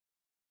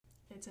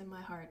It's in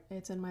my heart.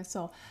 It's in my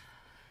soul.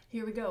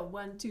 Here we go.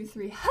 1, 2,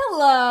 3.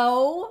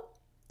 Hello,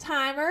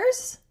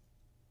 timers.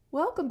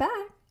 Welcome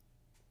back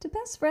to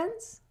Best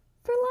Friends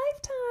for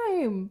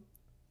Lifetime.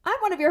 I'm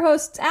one of your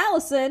hosts,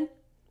 Alison.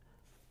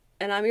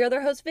 And I'm your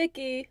other host,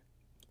 Vikki.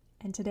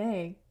 And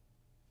today,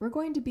 we're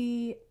going to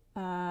be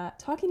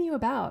talking to you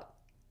about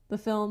the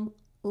film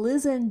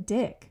Liz and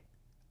Dick,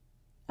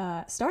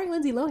 starring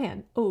Lindsay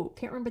Lohan. Oh,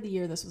 can't remember the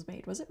year this was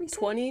made. Was it recent?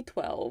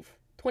 2012.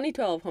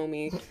 2012,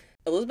 homie.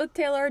 Elizabeth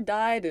Taylor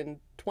died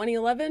in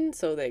 2011,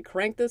 so they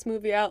cranked this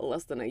movie out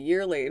less than a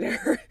year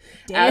later.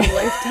 As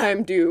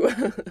Lifetime do.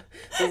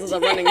 This is a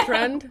running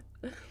trend.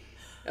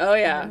 Oh,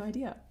 yeah. I had no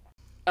idea.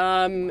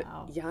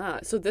 Wow. Yeah,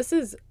 so this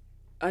is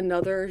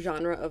another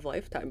genre of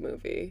Lifetime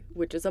movie,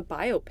 which is a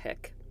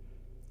biopic.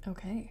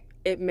 Okay.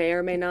 It may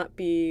or may not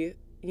be,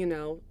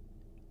 an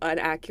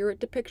accurate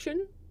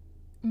depiction.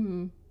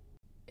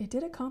 It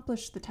did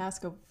accomplish the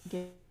task of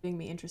getting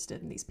me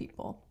interested in these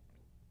people.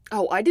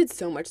 Oh, I did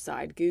so much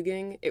side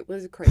googling. It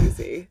was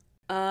crazy.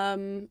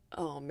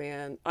 Oh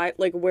man.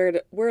 Where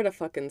to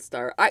fucking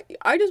start?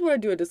 I just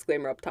want to do a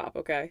disclaimer up top,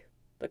 okay?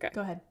 Okay.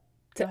 Go ahead.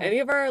 To any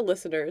of our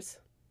listeners,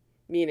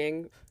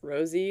 meaning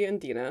Rosie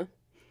and Dina,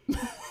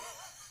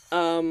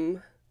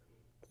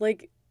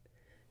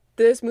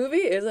 this movie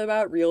is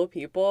about real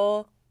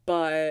people,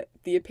 but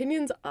the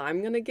opinions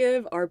I'm gonna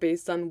give are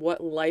based on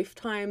what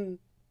Lifetime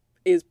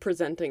is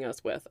presenting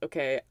us with,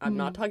 okay? I'm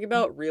not talking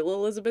about real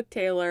Elizabeth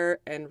Taylor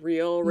and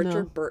real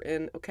Richard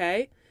Burton,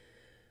 okay?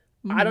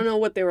 I don't know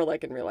what they were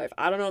like in real life.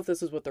 I don't know if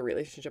this is what the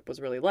relationship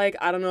was really like.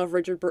 I don't know if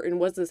Richard Burton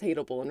was this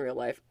hateable in real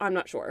life. I'm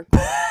not sure.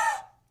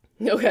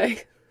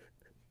 Okay?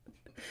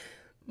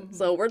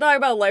 So we're talking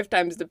about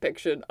Lifetime's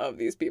depiction of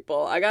these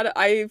people. I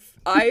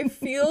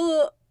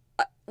feel,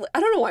 I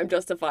don't know why I'm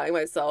justifying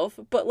myself,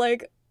 but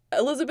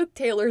Elizabeth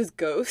Taylor's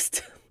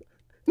ghost,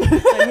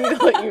 I need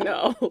to let you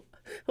know.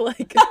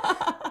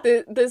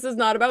 This is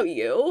not about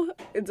you.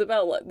 It's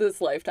about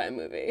this Lifetime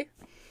movie.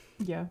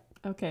 Yeah.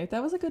 Okay.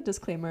 That was a good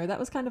disclaimer. That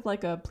was kind of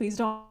like a please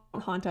don't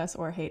haunt us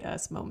or hate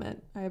us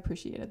moment. I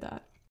appreciated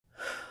that.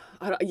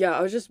 I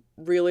was just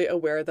really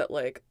aware that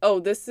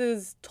this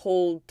is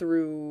told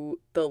through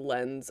the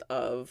lens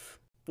of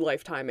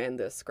Lifetime and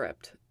this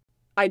script.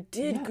 I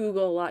did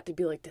Google a lot to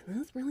be like, did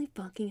this really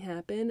fucking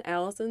happen,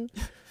 Alison?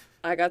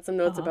 I got some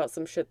notes about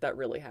some shit that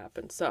really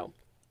happened, so.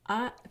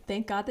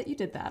 Thank God that you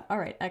did that. All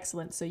right,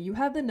 excellent. So you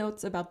have the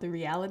notes about the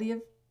reality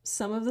of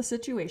some of the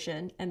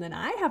situation, and then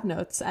I have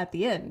notes at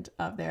the end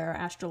of their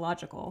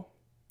astrological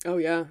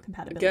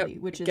compatibility.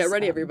 Get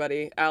ready,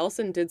 everybody.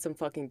 Alison did some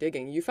fucking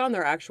digging. You found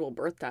their actual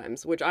birth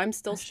times, which I'm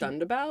still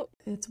stunned about.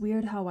 It's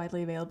weird how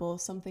widely available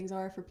some things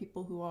are for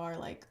people who are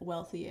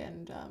wealthy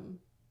and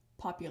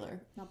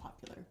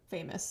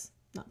famous.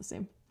 Not the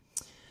same.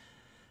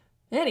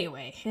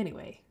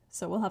 Anyway,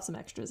 so we'll have some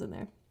extras in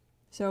there.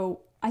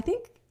 So I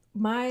think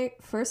my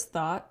first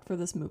thought for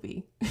this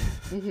movie.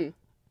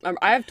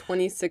 I have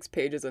 26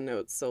 pages of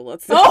notes, so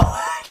let's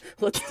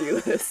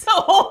do this.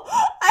 Hold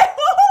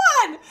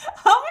on!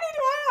 How many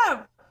do I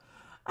have?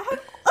 I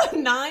have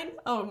 9.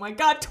 Oh my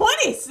god,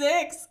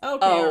 26! Okay.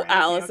 Oh, right,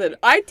 Alison, okay.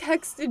 I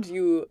texted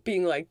you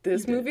being like,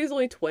 this movie is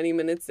only 20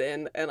 minutes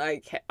in, and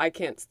I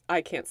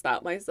can't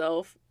stop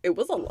myself. It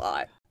was a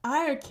lot.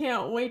 I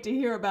can't wait to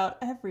hear about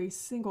every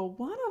single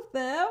one of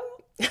them.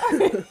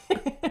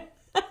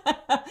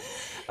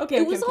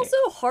 It was also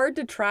hard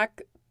to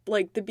track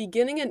the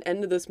beginning and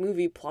end of this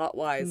movie plot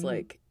wise.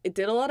 It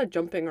did a lot of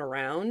jumping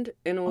around,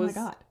 and it was.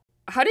 Oh my god!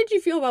 How did you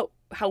feel about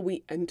how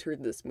we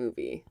entered this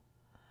movie?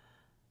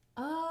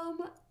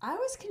 I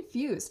was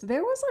confused.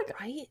 There was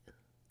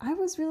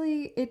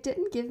it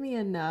didn't give me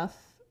enough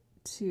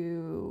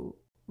to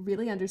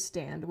really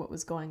understand what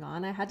was going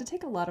on. I had to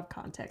take a lot of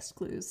context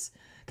clues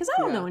because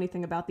I don't know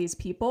anything about these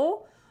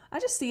people. I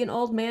just see an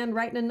old man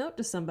writing a note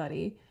to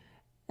somebody,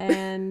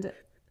 and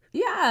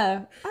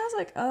yeah, I was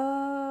like,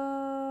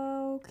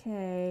 oh,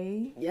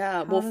 okay.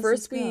 Yeah, well,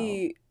 first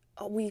we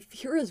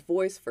hear his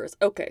voice first.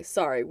 Okay,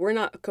 sorry, we're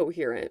not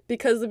coherent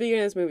because the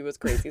beginning of this movie was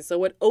crazy.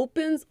 So it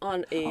opens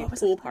on a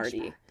pool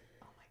party.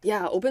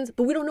 Yeah, it opens,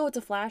 but we don't know it's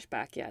a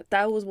flashback yet.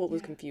 That was what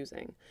was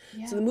confusing.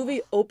 Yeah. So the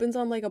movie opens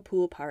on a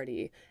pool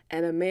party,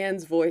 and a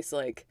man's voice,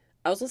 I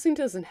was listening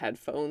to this in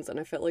headphones, and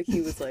I felt like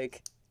he was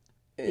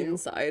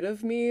inside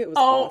of me. It was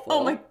awful.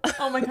 Oh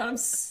my god, I'm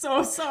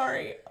so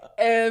sorry.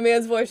 And a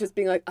man's voice just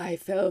being like, I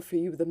fell for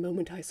you the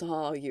moment I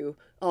saw you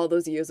all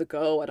those years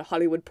ago at a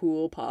Hollywood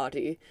pool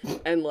party.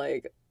 And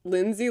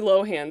Lindsay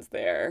Lohan's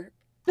there.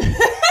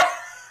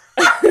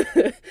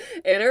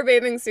 In her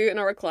bathing suit in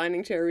a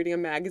reclining chair reading a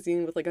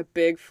magazine with a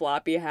big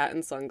floppy hat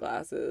and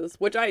sunglasses,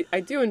 which I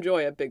do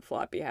enjoy a big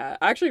floppy hat.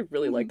 I actually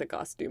really like the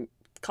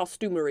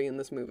costumery in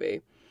this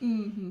movie.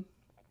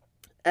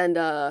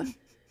 And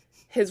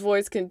his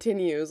voice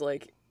continues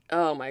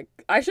oh my,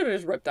 I should have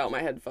just ripped out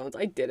my headphones.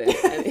 I didn't.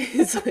 And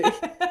he's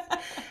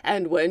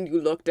and when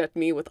you looked at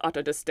me with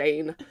utter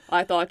disdain,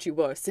 I thought you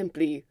were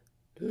simply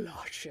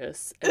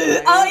luscious. I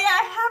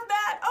have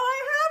that.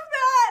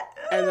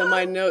 And then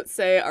my notes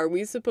say, are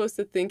we supposed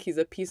to think he's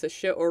a piece of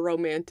shit or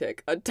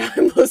romantic? A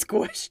timeless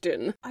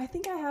question. I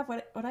think I have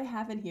what I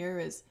have in here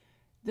is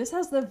this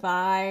has the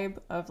vibe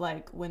of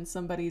like when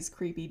somebody's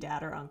creepy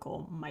dad or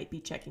uncle might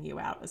be checking you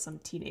out at some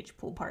teenage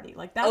pool party.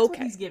 Like that's what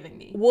he's giving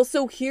me. Well,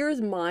 so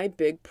here's my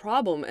big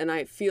problem, and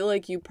I feel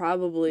like you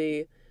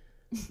probably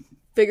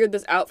figured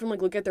this out from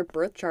like look at their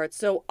birth charts.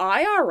 So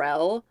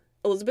IRL,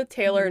 Elizabeth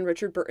Taylor and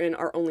Richard Burton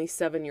are only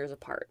 7 years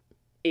apart,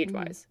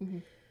 age-wise.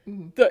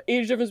 The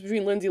age difference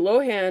between Lindsay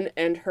Lohan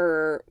and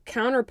her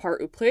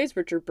counterpart who plays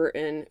Richard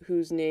Burton,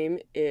 whose name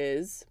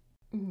is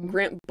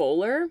Grant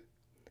Bowler,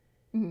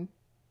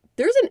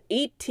 there's an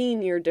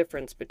 18-year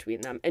difference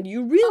between them, and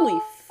you really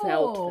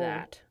felt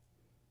that.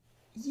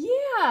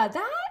 Yeah,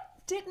 that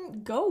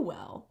didn't go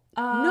well.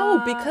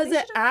 No, because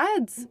it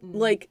adds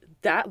like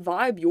that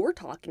vibe you're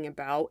talking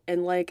about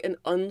and like an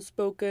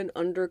unspoken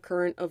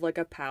undercurrent of like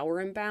a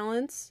power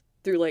imbalance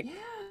through like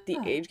the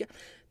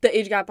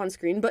age gap on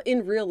screen, but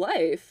in real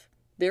life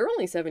they're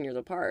only 7 years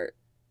apart,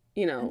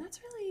 you know. And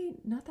that's really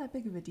not that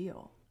big of a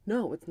deal.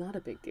 No, it's not a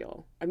big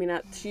deal. I mean,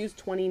 she's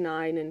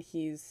 29 and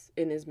he's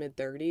in his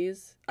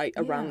mid-30s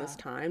around this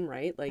time,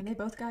 right? Like, and they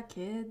both got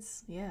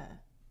kids.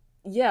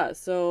 Yeah,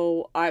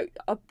 so I,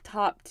 up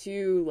top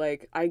too,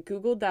 like, I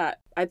Googled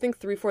that, I think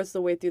 3/4 of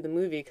the way through the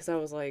movie, because I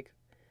was like,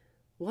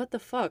 what the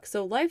fuck?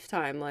 So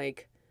Lifetime,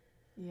 like...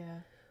 Yeah.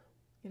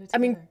 I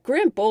mean,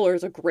 Grant Bowler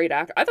is a great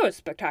actor. I thought he was a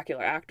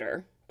spectacular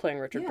actor playing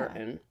Richard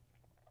Burton.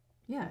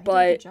 Yeah, he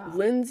but did a good job.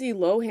 Lindsay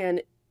Lohan,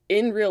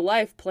 in real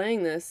life,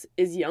 playing this,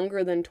 is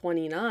younger than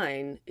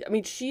 29. I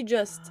mean, she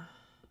just...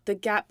 the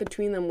gap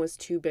between them was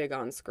too big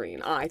on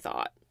screen, I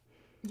thought.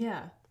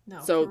 Yeah,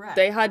 no, so correct.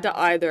 they had to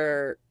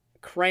either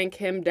crank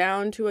him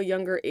down to a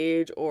younger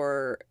age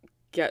or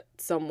get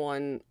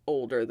someone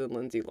older than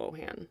Lindsay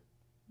Lohan.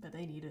 But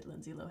they needed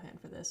Lindsay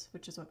Lohan for this,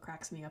 which is what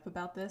cracks me up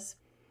about this.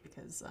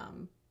 Because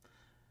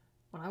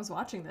when I was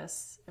watching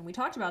this, and we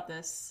talked about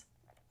this,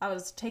 I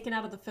was taken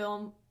out of the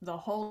film the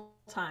whole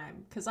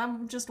time. Because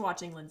I'm just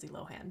watching Lindsay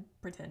Lohan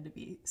pretend to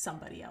be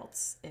somebody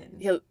else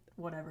in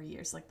whatever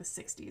years, like the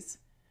 60s.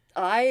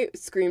 I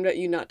screamed at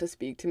you not to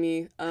speak to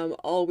me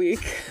all week.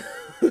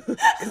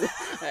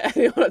 I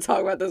didn't want to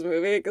talk about this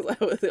movie because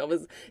I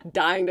was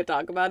dying to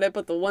talk about it.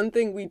 But the one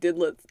thing we did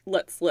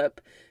let slip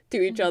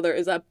to each other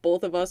is that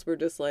both of us were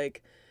just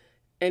like,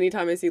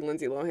 anytime I see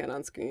Lindsay Lohan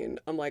on screen,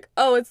 I'm like,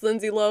 oh, it's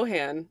Lindsay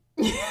Lohan.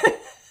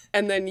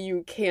 And then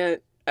you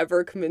can't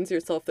ever convince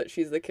yourself that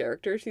she's the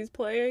character she's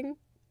playing.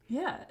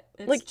 Yeah,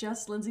 it's like,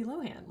 just Lindsay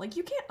Lohan. Like,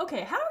 you can't...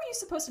 Okay, how are you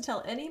supposed to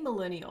tell any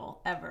millennial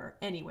ever,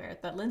 anywhere,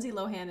 that Lindsay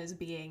Lohan is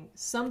being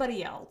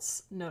somebody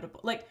else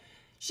notable? Like,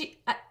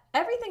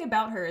 everything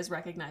about her is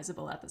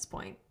recognizable at this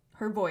point.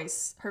 Her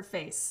voice, her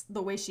face,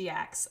 the way she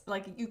acts.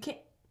 Like, you can't...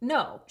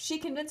 No, she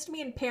convinced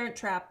me in Parent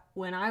Trap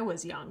when I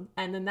was young,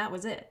 and then that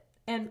was it.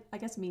 And I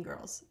guess Mean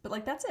Girls. But,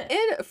 like, that's it.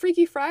 And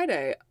Freaky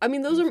Friday. I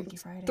mean, those are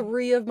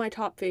 3 of my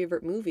top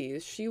favorite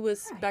movies. She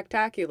was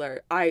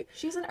spectacular.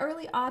 She's an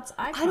early aughts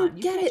icon. I don't get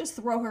it. You can't just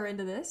throw her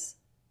into this.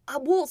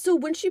 Well, so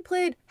when she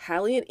played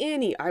Hallie and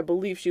Annie, I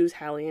believe she was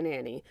Hallie and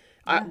Annie.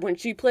 When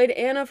she played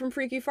Anna from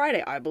Freaky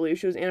Friday, I believe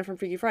she was Anna from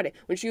Freaky Friday.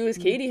 When she was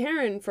Katie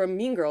Heron from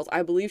Mean Girls,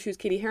 I believe she was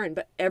Katie Heron.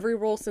 But every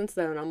role since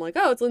then, I'm like,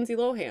 oh, it's Lindsay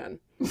Lohan.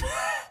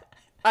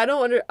 I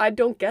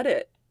don't get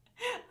it.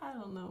 I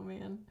don't know,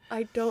 man.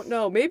 I don't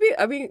know. Maybe,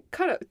 I mean,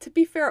 kind of, to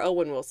be fair,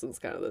 Owen Wilson's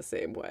kind of the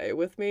same way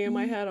with me in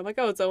my head. I'm like,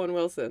 oh, it's Owen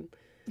Wilson.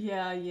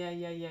 Yeah.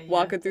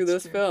 Walking through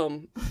this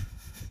film.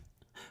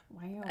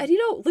 Wow. And, you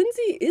know,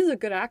 Lindsay is a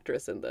good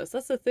actress in this.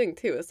 That's the thing,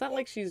 too. It's not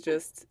like she's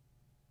just,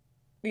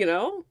 you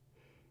know?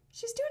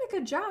 She's doing a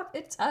good job.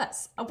 It's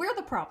us. We're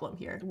the problem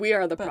here. We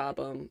are the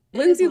problem.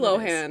 Lindsay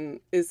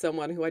Lohan is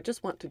someone who I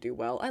just want to do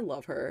well. I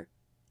love her.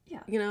 Yeah.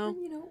 You know?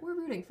 And, we're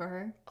rooting for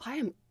her. I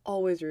am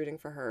always rooting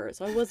for her.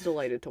 So I was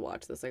delighted to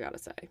watch this, I gotta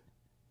say.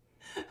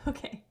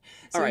 Okay.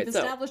 So we've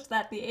established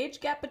that the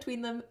age gap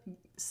between them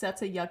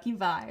sets a yucky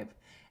vibe.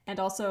 And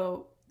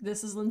also,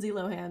 this is Lindsay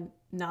Lohan,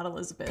 not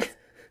Elizabeth.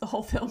 The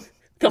whole film.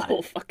 The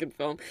whole fucking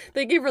film.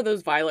 They gave her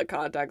those violet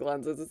contact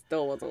lenses. It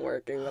still wasn't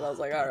working, but I was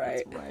like, all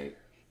right. That's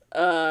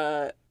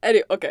right.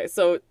 Anyway, okay,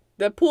 so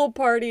the pool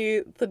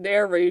party, the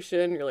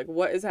narration, you're like,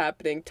 what is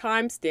happening?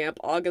 Timestamp,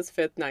 August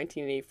 5th,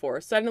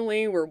 1984.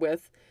 Suddenly, we're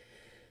with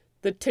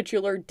the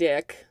titular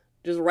Dick,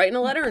 just writing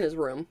a letter in his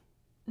room.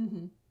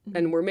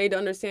 And we're made to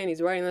understand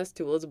he's writing this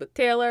to Elizabeth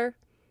Taylor.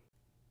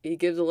 He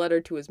gives a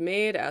letter to his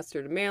maid, asks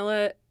her to mail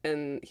it,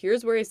 and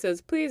here's where he says,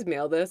 please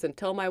mail this and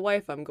tell my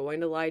wife I'm going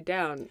to lie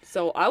down.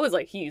 So I was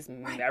like, he's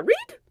married?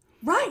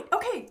 Right,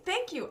 okay,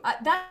 thank you.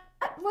 That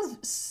was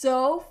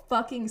so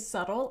fucking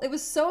subtle. It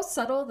was so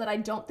subtle that I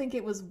don't think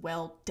it was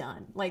well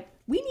done. Like,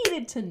 we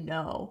needed to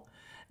know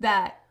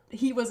that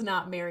he was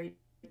not married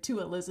to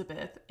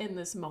Elizabeth in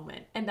this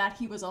moment and that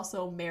he was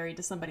also married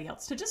to somebody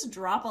else. To just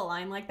drop a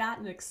line like that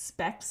and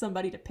expect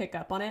somebody to pick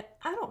up on it,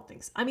 I don't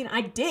think so. I mean,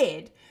 I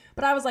did,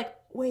 but I was like,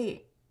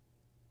 wait.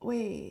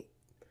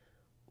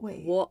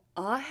 Well,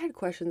 I had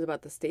questions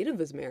about the state of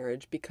his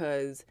marriage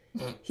because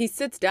he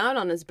sits down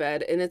on his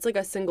bed and it's like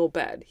a single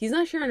bed. He's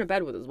not sharing a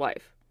bed with his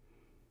wife.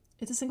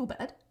 It's a single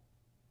bed?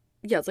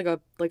 Yeah, it's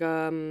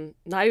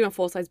not even a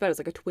full-size bed. It's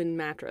like a twin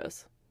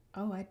mattress.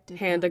 Oh, I did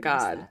Hand not of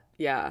notice God. that.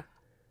 Yeah.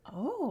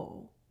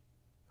 Oh.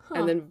 Huh.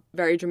 And then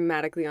very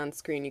dramatically on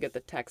screen, you get the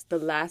text, "The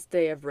last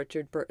day of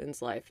Richard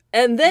Burton's life."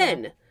 And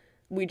then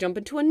we jump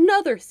into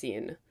another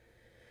scene,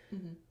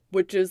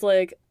 which is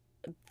like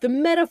the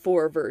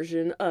metaphor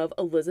version of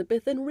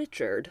Elizabeth and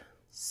Richard.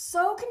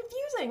 So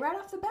confusing right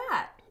off the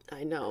bat.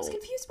 I know. I was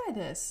confused by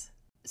this.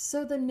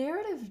 So the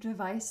narrative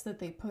device that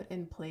they put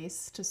in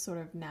place to sort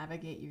of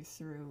navigate you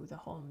through the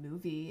whole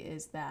movie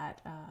is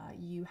that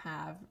you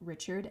have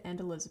Richard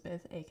and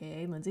Elizabeth,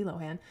 aka Lindsay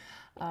Lohan,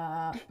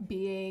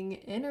 being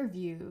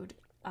interviewed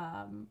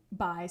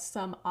by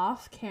some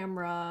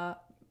off-camera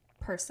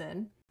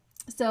person.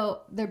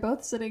 So they're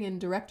both sitting in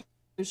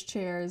director's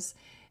chairs.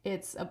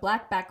 It's a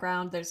black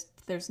background.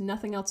 There's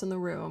nothing else in the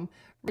room.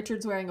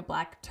 Richard's wearing a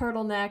black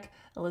turtleneck.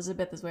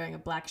 Elizabeth is wearing a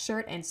black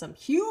shirt and some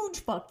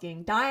huge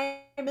fucking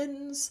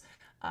diamonds.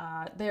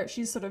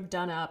 She's sort of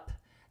done up.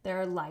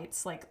 There are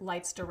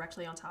lights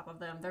directly on top of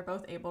them. They're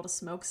both able to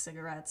smoke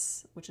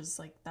cigarettes, which is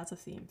like, that's a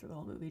theme through the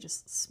whole movie.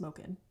 Just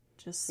smoking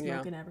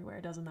everywhere.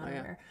 It doesn't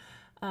matter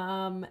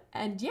where.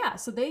 And yeah,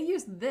 so they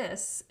use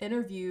this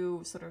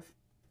interview sort of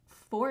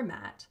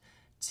format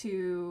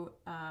to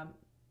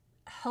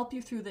help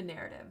you through the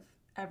narrative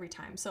every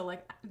time. So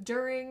like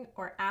during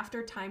or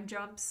after time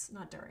jumps,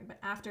 not during, but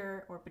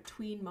after or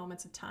between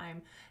moments of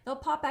time, they'll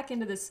pop back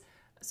into this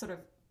sort of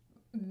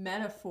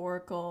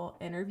metaphorical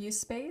interview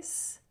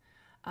space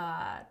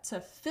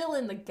to fill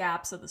in the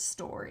gaps of the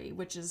story,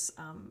 which is,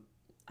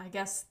 I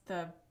guess,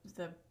 the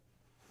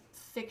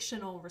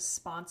fictional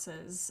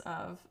responses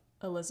of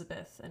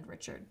Elizabeth and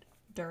Richard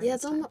during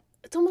this time.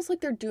 It's almost like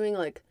they're doing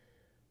like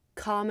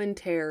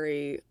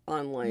commentary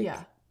on like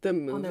the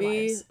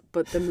movie,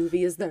 but the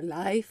movie is their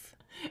life.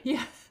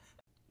 Yeah.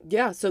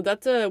 Yeah, so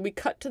we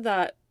cut to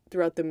that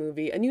throughout the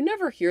movie, and you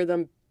never hear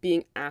them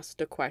being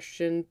asked a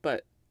question,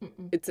 but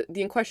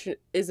the question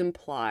is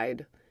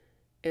implied,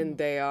 and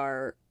they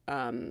are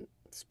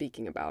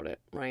speaking about it,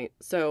 right?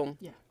 So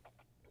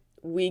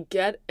we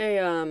get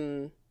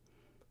a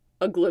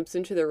glimpse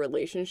into their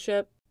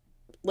relationship,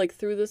 like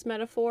through this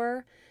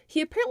metaphor. He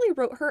apparently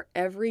wrote her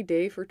every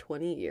day for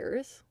 20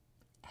 years.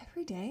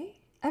 Every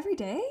day? Every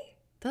day?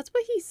 That's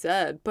what he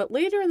said, but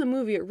later in the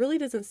movie, it really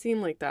doesn't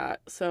seem like that.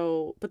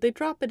 So, but they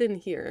drop it in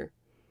here.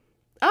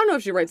 I don't know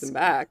if she writes him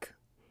back.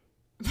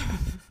 I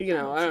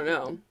don't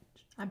know.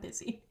 I'm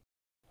busy.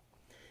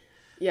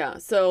 Yeah,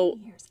 so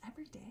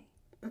every day.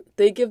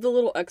 They give the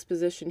little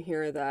exposition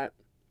here that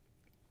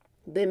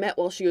they met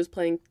while she was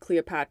playing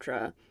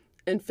Cleopatra,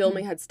 and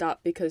filming had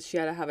stopped because she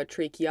had to have a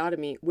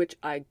tracheotomy, which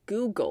I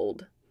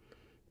Googled,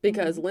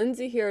 because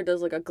Lindsay here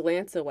does like a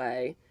glance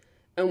away,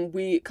 and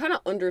we kind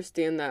of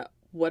understand that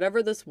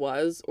whatever this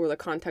was, or the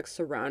context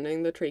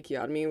surrounding the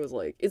tracheotomy was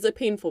like, is a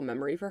painful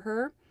memory for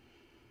her.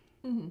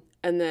 And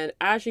then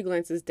as she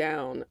glances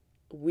down,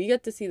 we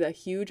get to see the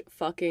huge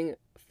fucking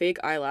fake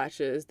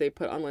eyelashes they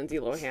put on Lindsay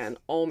Lohan.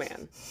 Oh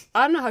man.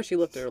 I don't know how she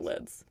lifted her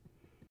lids.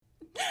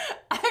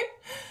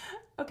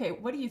 Okay,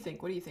 what do you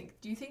think?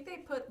 Do you think they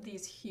put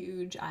these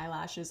huge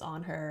eyelashes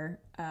on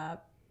her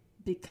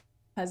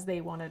because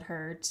they wanted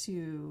her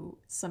to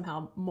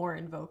somehow more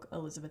invoke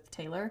Elizabeth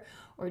Taylor?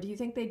 Or do you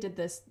think they did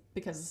this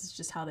because this is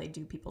just how they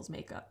do people's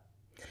makeup?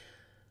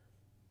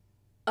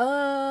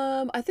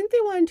 I think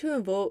they wanted to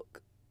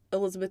invoke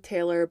Elizabeth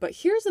Taylor, but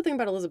here's the thing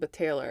about Elizabeth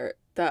Taylor,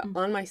 that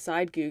on my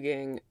side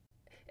googling,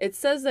 it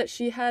says that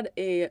she had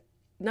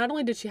not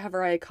only did she have her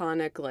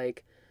iconic,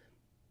 like,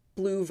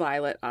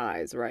 blue-violet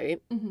eyes,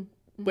 right?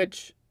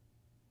 Which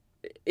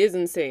is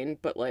insane,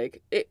 but,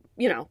 like, it,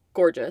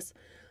 gorgeous.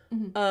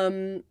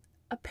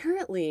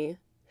 Apparently,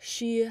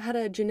 she had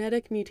a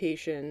genetic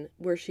mutation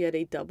where she had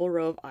a double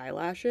row of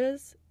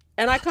eyelashes,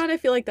 and I kind of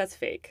feel like that's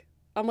fake.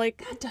 I'm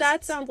like,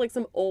 that sounds like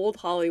some old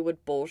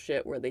Hollywood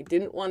bullshit where they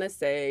didn't want to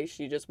say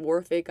she just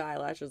wore fake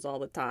eyelashes all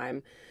the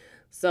time.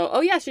 So,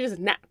 oh yeah, she just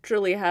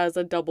naturally has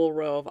a double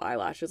row of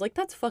eyelashes. Like,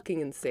 that's fucking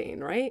insane,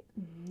 right?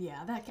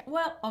 Yeah,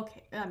 well,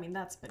 okay. I mean,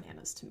 that's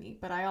bananas to me.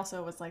 But I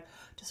also was like,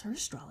 does her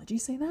astrology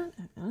say that?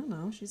 I don't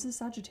know. She's a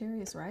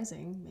Sagittarius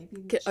rising.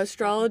 Maybe.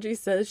 Astrology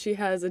says she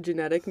has a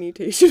genetic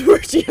mutation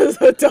where she has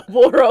a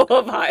double row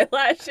of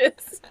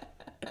eyelashes.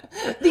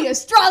 The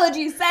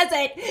astrology says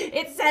it.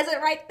 It says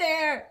it right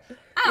there.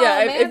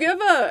 If you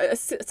have a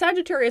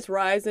Sagittarius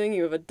rising,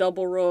 you have a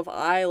double row of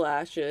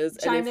eyelashes.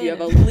 And if you have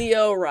a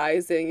Leo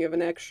rising, you have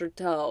an extra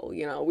toe.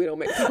 We don't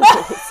make those.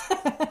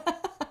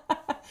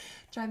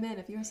 Chime in.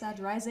 If you're a Sag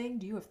rising,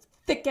 do you have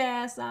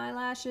thick-ass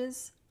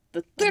eyelashes?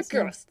 The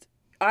thickest.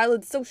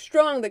 Eyelids so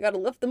strong, they gotta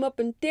lift them up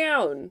and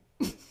down.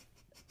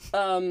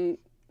 God,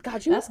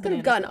 you must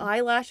have gotten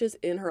eyelashes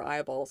in her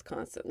eyeballs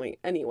constantly.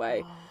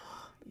 Anyway,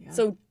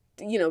 so...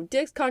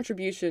 Dick's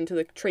contribution to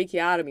the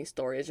tracheotomy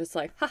story is just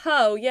like,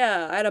 haha,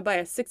 yeah, I had to buy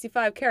a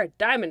 65 carat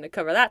diamond to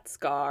cover that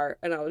scar.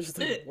 And I was just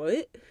like,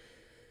 what?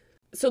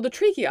 So the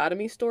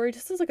tracheotomy story,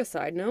 just as like a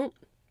side note.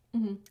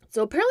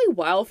 So apparently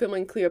while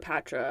filming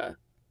Cleopatra,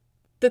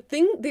 the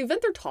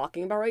event they're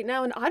talking about right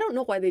now, and I don't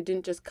know why they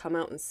didn't just come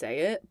out and say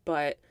it,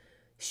 but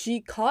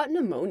she caught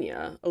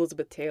pneumonia,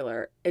 Elizabeth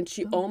Taylor, and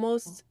she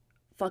almost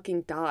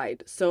fucking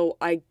died. So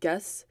I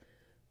guess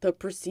the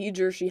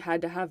procedure she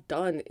had to have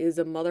done is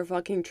a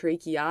motherfucking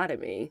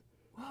tracheotomy,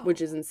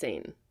 which is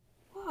insane.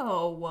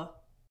 Whoa.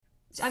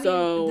 I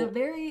mean, the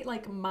very,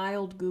 like,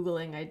 mild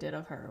Googling I did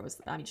of her was,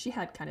 I mean, she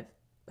had kind of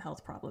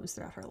health problems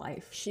throughout her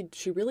life.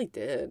 She really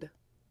did.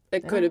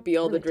 Could it be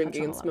all the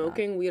drinking and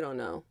smoking? We don't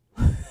know.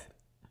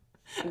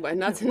 But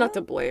not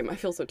to blame. I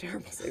feel so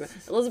terrible saying that.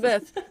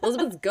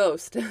 Elizabeth's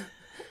ghost.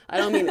 I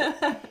don't mean it.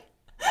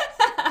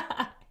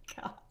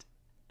 God.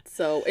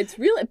 So it's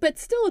really, but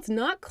still, it's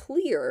not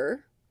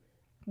clear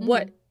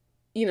what,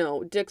 you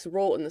know, Dick's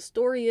role in the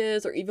story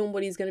is, or even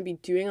what he's going to be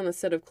doing on the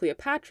set of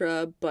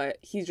Cleopatra. But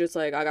he's just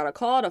like, I got a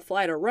call to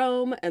fly to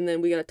Rome, and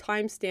then we got a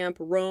timestamp,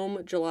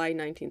 Rome, July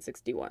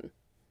 1961.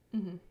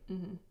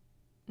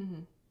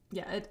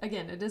 Yeah,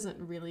 it isn't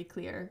really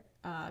clear.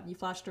 You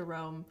flash to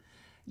Rome,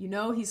 you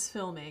know he's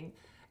filming,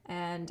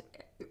 and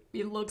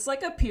it looks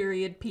like a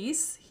period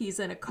piece. He's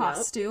in a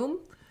costume.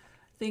 Yep.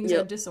 Things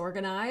are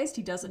disorganized.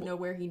 He doesn't know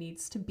where he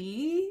needs to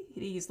be.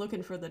 He's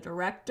looking for the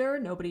director.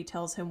 Nobody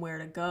tells him where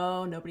to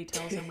go. Nobody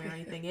tells him where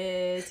anything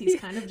is. He's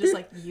kind of just,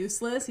 like,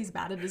 useless. He's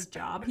bad at his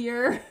job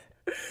here.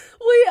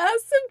 Well, he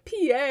asked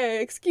some PA,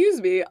 excuse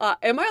me,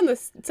 am I on the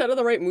set of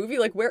the right movie?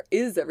 Like, where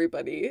is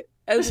everybody?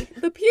 And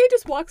the PA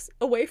just walks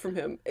away from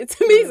him. It's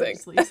amazing.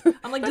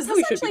 I'm like, does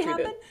this actually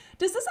happen?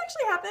 Does this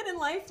actually happen in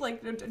life?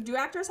 Like, do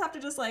actors have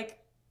to just, like,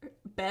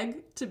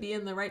 beg to be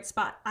in the right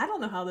spot? I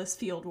don't know how this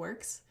field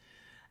works.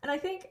 And I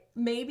think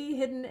maybe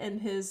hidden in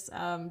his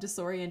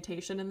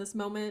disorientation in this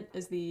moment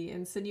is the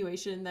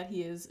insinuation that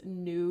he is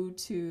new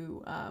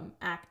to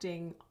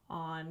acting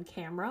on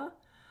camera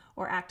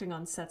or acting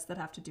on sets that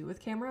have to do with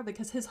camera,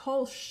 because his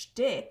whole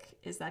shtick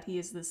is that he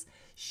is this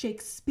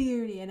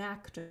Shakespearean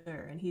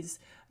actor and he's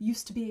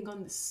used to being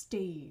on the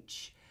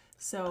stage.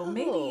 So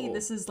maybe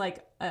this is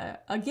like,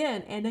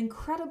 again, an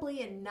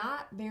incredibly and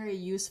not very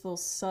useful,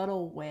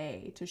 subtle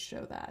way to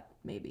show that,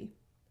 maybe.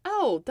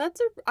 Oh,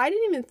 I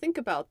didn't even think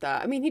about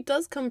that. I mean, he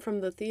does come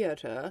from the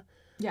theater.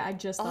 Yeah, I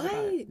just thought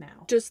about it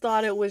now. Just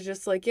thought it was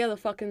just like, yeah, the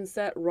fucking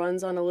set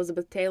runs on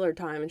Elizabeth Taylor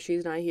time and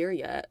she's not here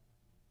yet.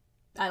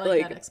 I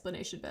like that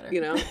explanation better.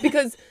 You know,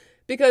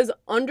 because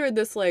under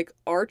this, like,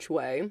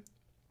 archway,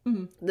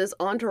 this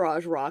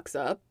entourage rocks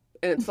up,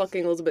 and it's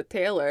fucking Elizabeth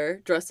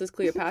Taylor dressed as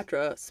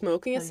Cleopatra,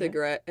 smoking a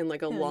cigarette in,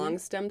 like, a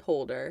long-stemmed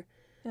holder.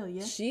 Hell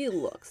yeah. She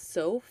looks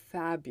so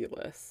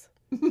fabulous.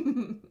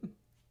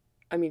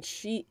 I mean,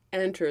 she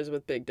enters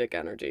with big dick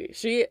energy.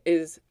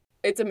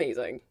 It's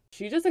amazing.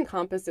 She just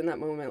encompassed in that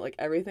moment, like,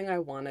 everything I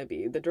want to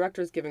be. The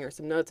director's giving her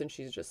some notes, and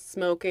she's just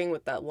smoking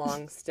with that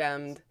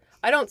long-stemmed...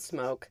 I don't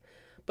smoke,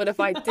 but if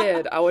I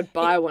did, I would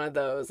buy one of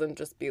those and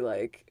just be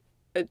like...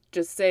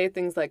 just say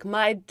things like,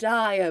 my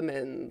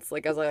diamonds,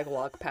 like, as I, like,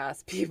 walk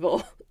past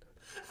people.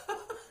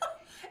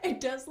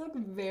 It does look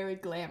very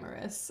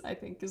glamorous, I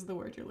think, is the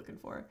word you're looking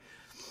for.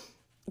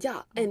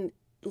 Yeah, and...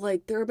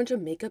 like, there are a bunch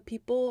of makeup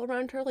people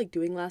around her, like,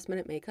 doing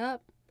last-minute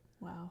makeup.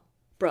 Wow.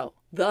 Bro,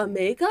 the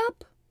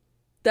makeup?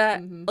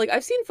 That, like,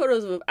 I've seen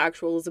photos of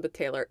actual Elizabeth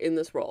Taylor in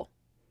this role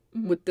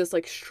with this,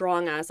 like,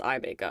 strong-ass eye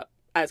makeup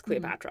as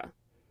Cleopatra.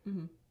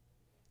 And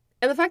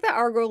the fact that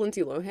our girl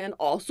Lindsay Lohan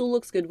also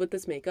looks good with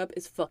this makeup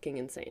is fucking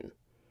insane.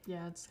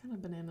 Yeah, it's kind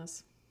of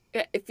bananas.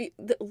 Yeah,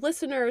 the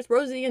listeners,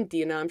 Rosie and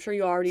Dina, I'm sure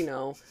you already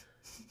know,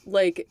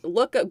 like,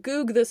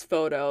 Goog this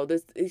photo.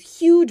 This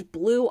huge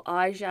blue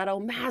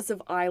eyeshadow,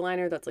 massive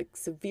eyeliner that's, like,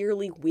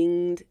 severely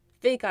winged,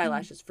 fake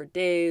eyelashes for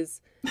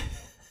days.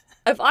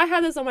 If I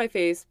had this on my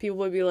face, people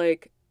would be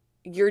like,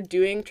 you're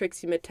doing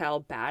Trixie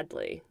Mattel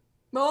badly.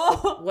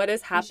 Oh, what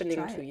is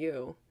happening to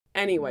you?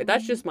 Anyway,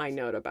 that's just my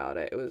note about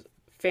it. It was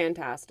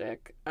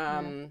fantastic.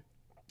 Her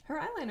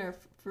eyeliner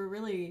for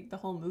really the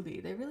whole movie,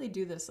 they really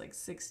do this, like,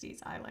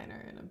 60s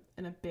eyeliner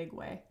in a big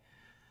way.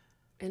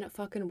 And it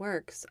fucking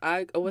works.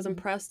 I was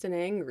impressed and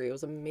angry. It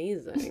was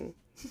amazing.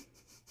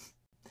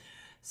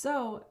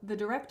 So the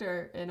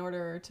director, in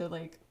order to,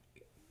 like,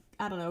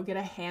 I don't know, get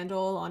a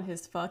handle on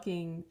his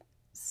fucking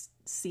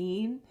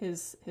scene,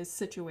 his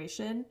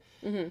situation,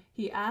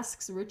 he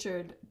asks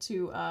Richard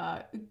to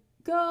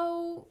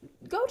go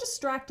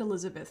distract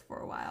Elizabeth for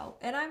a while.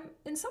 And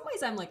in some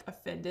ways I'm, like,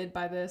 offended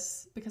by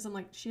this, because I'm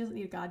like, she doesn't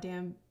need a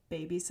goddamn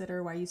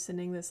babysitter. Why are you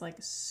sending this, like,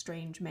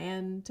 strange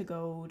man to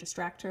go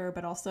distract her?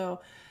 But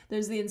also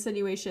there's the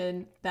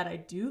insinuation that I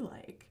do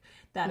like,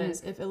 that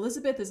is, if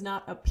Elizabeth is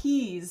not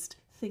appeased,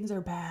 things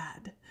are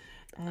bad.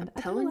 And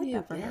I'm telling you,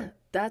 that for her.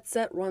 That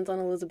set runs on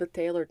Elizabeth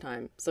Taylor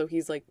time. So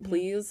he's like,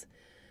 please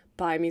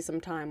buy me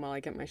some time while I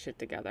get my shit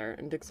together.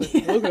 And Dick's like,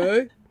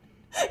 okay.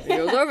 And he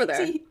goes over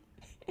there. See,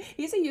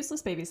 he's a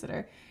useless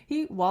babysitter.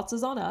 He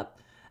waltzes on up.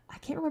 I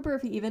can't remember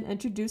if he even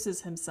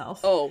introduces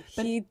himself. Oh,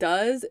 but he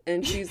does.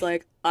 And she's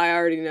like, I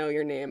already know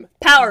your name.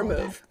 Power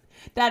move.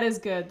 That is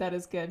good. That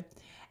is good.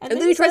 And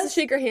then he tries to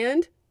shake her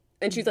hand.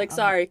 And she's like,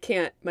 sorry,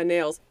 can't. My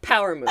nails.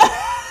 Power move.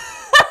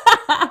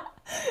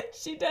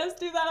 She does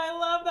do that. I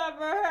love that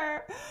for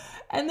her.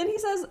 And then he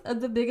says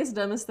the biggest,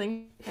 dumbest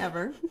thing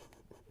ever.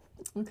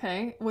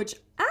 Okay. Which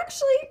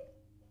actually,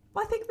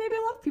 I think maybe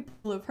a lot of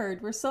people have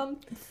heard, where some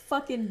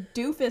fucking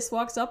doofus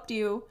walks up to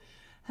you.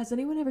 Has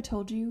anyone ever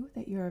told you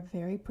that you're a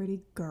very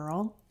pretty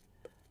girl?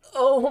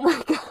 Oh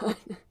my God.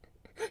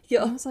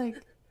 Yeah. I was like,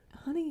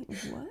 honey,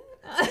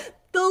 what?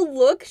 The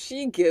look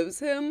she gives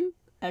him.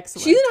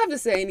 Excellent. She didn't have to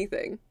say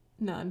anything.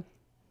 None.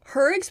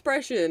 Her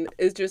expression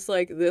is just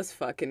like, this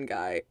fucking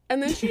guy.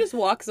 And then she just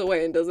walks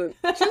away and doesn't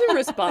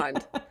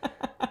respond.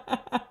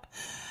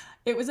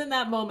 It was in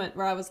that moment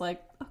where I was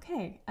like,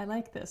 okay, I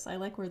like this. I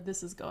like where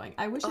this is going.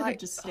 I wish it had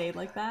just stayed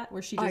like that,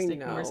 where she just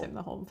ignores him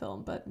the whole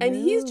film. But and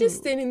he's just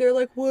standing there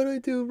like, what'd I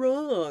do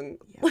wrong?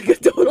 Yeah. Like a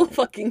total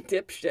fucking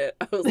dipshit.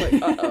 I was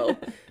like, uh-oh.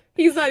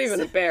 He's not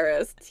even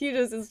embarrassed. He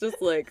just is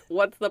just like,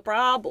 what's the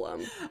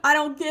problem? I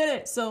don't get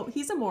it. So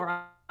he's a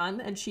moron,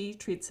 and she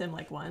treats him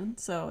like one.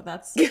 So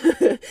that's...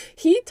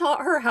 He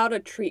taught her how to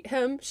treat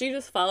him. She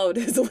just followed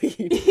his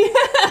lead.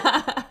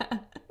 Yeah.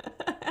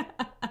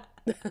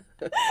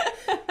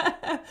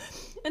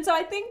 And so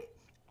I think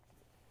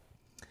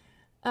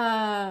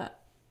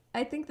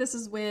this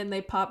is when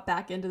they pop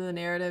back into the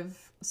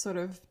narrative sort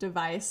of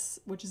device,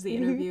 which is the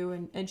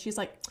interview, and she's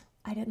like,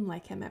 I didn't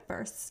like him at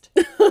first.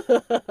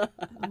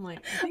 I'm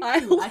like, I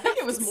think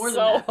it was more than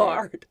that. So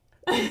hard.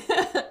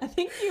 I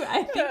think you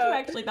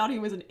actually thought he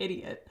was an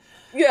idiot.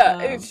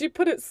 Yeah, she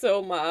put it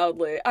so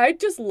mildly. I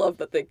just love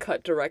that they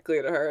cut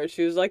directly to her.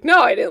 She was like,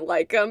 no, I didn't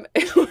like him.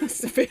 It was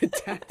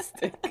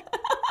fantastic.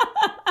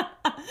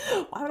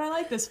 Why would I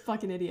like this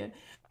fucking idiot?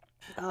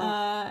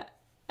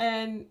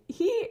 And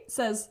he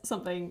says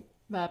something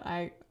that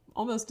I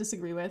almost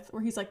disagree with,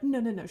 where he's like,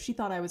 no, she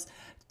thought I was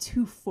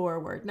too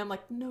forward. And I'm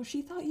like, no,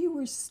 she thought you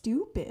were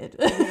stupid.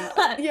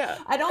 Yeah.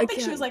 I don't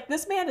think she was like,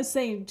 this man is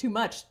saying too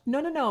much.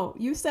 No.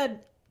 You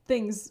said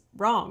things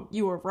wrong.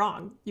 You were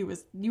wrong.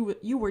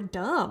 You were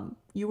dumb.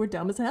 You were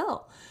dumb as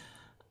hell.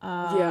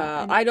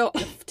 I don't...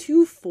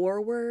 Too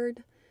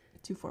forward?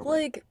 Too forward.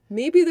 Like,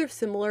 maybe they're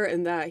similar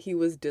in that he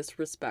was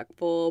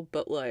disrespectful,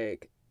 but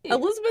like, yeah.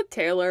 Elizabeth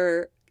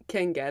Taylor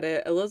can get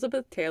it.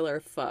 Elizabeth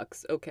Taylor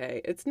fucks,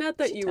 okay? It's not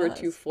that you were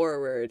too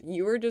forward.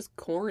 You were just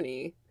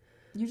corny.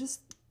 You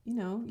just,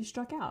 you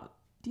struck out.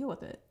 Deal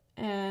with it.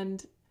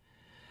 And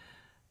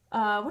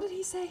what did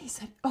he say? He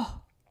said,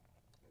 oh,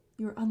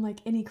 you're unlike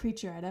any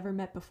creature I'd ever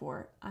met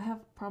before. I have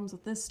problems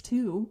with this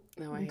too.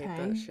 No, I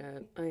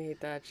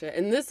hate that shit.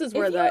 And this is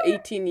where that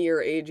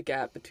 18-year age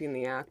gap between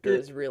the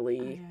actors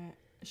really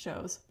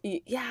shows.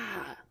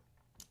 Yeah.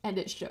 And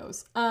it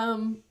shows.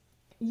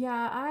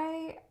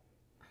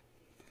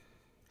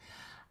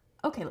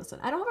 Okay, listen,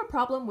 I don't have a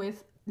problem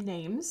with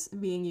names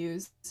being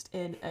used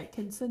in a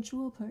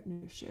consensual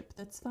partnership.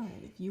 That's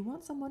fine. If you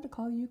want someone to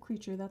call you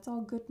creature, that's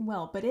all good and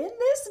well. But in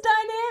this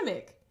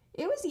dynamic,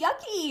 it was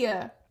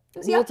yucky.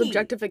 It's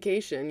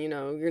objectification,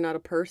 you're not a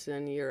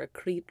person, you're a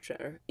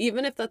creature.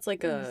 Even if that's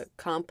like a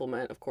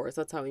compliment, of course,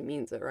 that's how he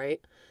means it,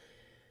 right?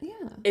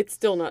 Yeah. It's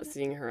still not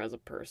seeing her as a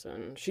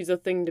person. She's a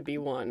thing to be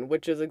won,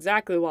 which is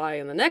exactly why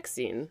in the next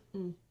scene,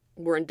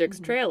 we're in Dick's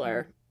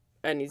trailer,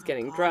 and he's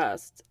getting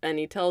dressed, and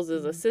he tells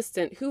his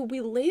assistant, who we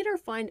later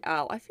find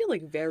out, I feel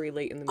like very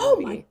late in the movie.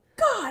 Oh my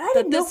God, I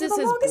didn't know for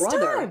the longest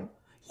time.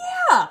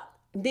 Yeah.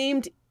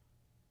 Named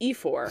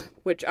Efor,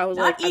 which I was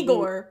not like...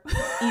 Igor.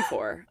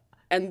 Efor.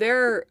 And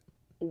they're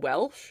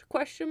Welsh, ? I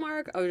was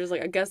just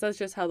like, I guess that's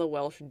just how the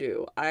Welsh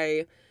do.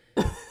 I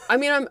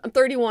mean, I'm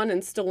 31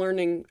 and still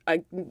learning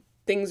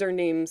things are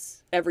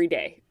names every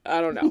day.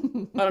 I don't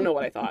know. I don't know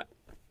what I thought.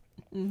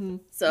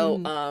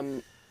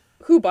 So,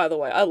 who, by the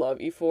way, I love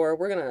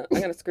E4.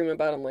 I'm gonna scream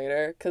about him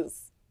later,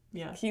 because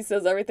he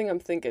says everything I'm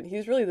thinking.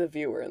 He's really the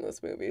viewer in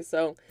this movie,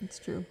 so. It's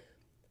true.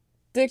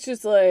 Dick's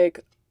just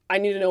like, I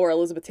need to know where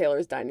Elizabeth Taylor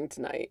is dining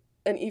tonight.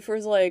 And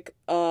E4's like,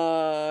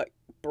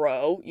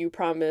 bro, you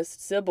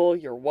promised Sybil,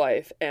 your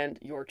wife, and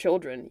your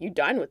children, you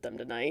dine with them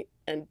tonight.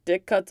 And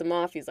Dick cuts him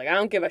off. He's like, I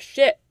don't give a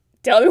shit.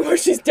 Tell me where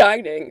she's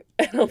dining.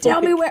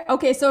 Tell me where.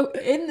 Okay, so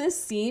in this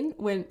scene,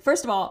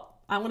 first of all,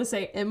 I want to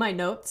say in my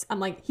notes, I'm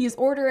like, he's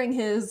ordering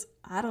his,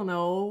 I don't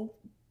know,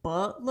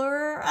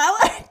 butler?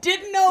 I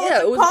didn't know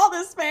what to call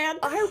this man.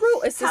 I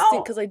wrote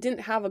assistant because I didn't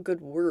have a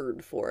good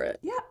word for it.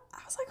 Yeah, I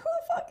was like, who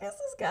the fuck is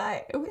this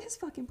guy? His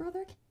fucking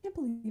brother? I can't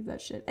believe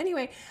that shit.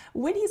 Anyway,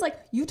 when he's like,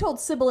 you told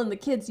Sybil and the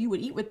kids you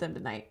would eat with them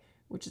tonight,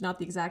 which is not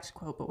the exact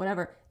quote, but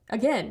whatever.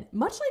 Again,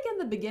 much like in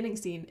the beginning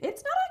scene,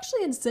 it's not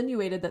actually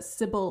insinuated that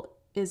Sybil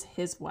is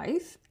his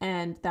wife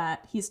and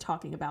that he's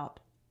talking about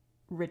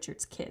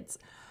Richard's kids.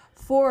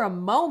 For a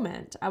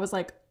moment, I was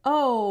like,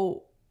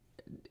 oh,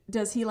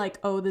 does he like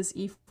owe this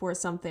E4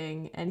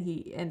 something,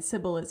 and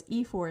Sybil is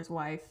E4's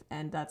wife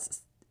and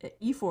that's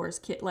E4's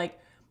kid? Like,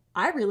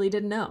 I really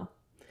didn't know.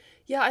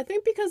 Yeah, I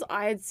think because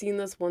I had seen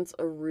this once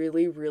a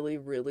really, really,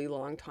 really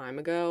long time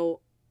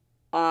ago,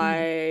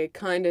 I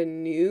kind of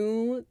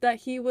knew that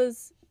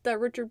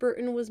Richard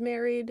Burton was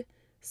married.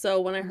 So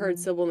when I heard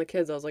Sybil and the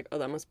kids, I was like, oh,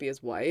 that must be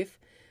his wife.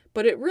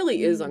 But it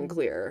really is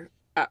unclear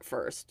at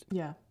first.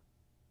 Yeah.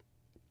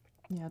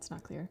 Yeah, it's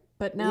not clear.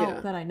 But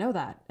now that I know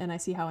that, and I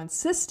see how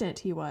insistent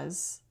he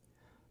was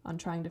on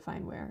trying to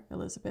find where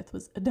Elizabeth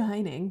was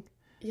dining.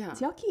 Yeah.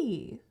 It's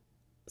yucky.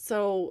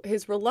 So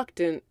his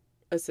reluctant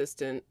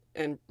assistant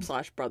and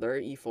 / brother,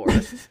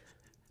 E4,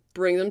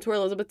 brings them to where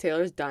Elizabeth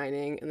Taylor's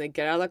dining, and they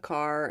get out of the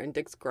car, and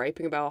Dick's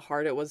griping about how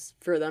hard it was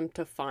for them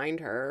to find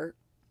her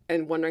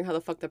and wondering how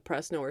the fuck the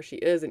press know where she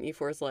is, and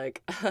E4's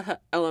like,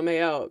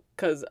 LMAO,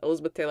 because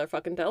Elizabeth Taylor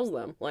fucking tells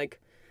them. Like,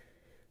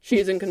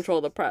 she's in control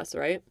of the press,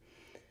 right?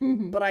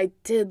 Mm-hmm. But I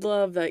did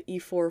love that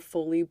E4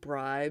 fully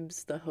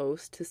bribes the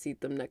host to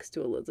seat them next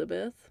to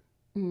Elizabeth.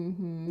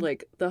 Mm-hmm.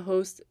 Like, the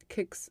host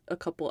kicks a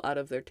couple out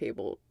of their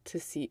table to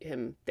seat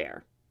him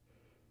there.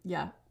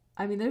 Yeah.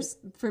 I mean, there's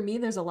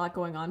a lot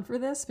going on for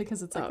this,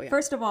 because it's like,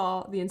 first of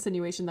all, the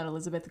insinuation that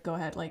Elizabeth, go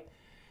ahead, like,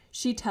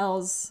 she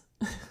tells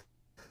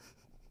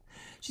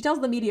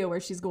the media where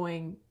she's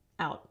going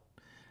out.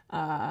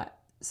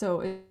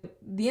 So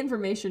the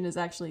information is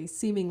actually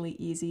seemingly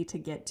easy to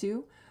get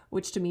to,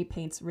 which to me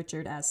paints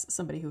Richard as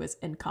somebody who is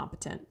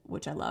incompetent,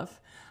 which I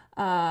love.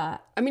 I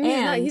mean,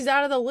 he's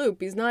out of the loop.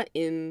 He's not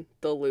in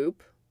the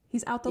loop.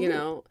 He's out the loop. You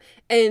know?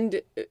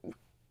 And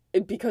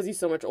because he's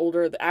so much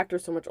older, the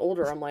actor's so much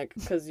older, I'm like,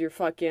 because you're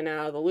fucking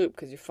out of the loop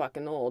because you're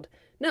fucking old.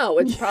 No,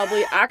 it's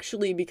probably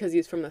actually because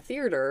he's from the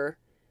theater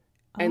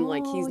and,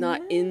 like, he's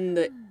not in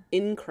the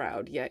in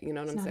crowd yet. You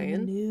know what I'm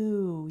saying?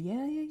 New.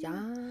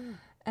 Yeah.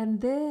 And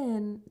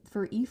then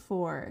for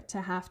E4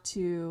 to have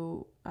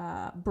to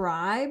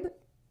bribe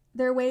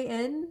their way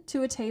in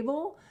to a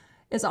table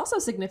is also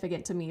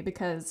significant to me,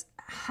 because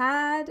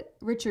had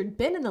Richard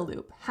been in the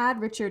loop, had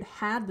Richard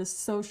had the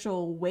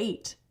social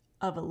weight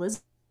of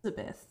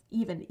Elizabeth,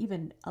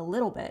 even a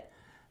little bit,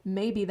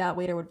 maybe that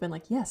waiter would have been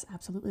like, yes,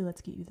 absolutely,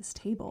 let's get you this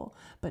table.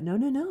 But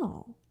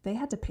no. They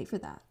had to pay for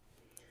that.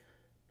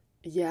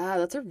 Yeah,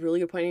 that's a really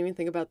good point. I didn't even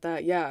think about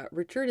that. Yeah,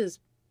 Richard is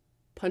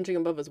punching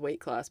above his weight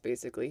class,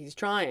 basically. He's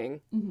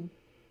trying.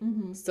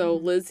 So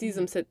Liz sees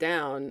him sit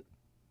down.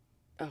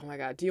 Oh my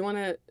God. Do you want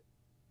to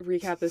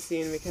recap the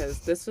scene? Because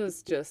this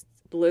was just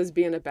Liz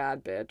being a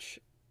bad bitch,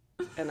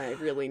 and I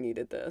really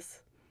needed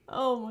this.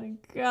 Oh my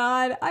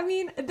God. I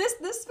mean,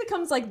 this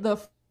becomes like the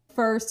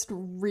first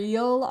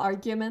real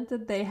argument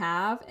that they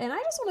have, and I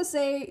just want to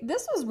say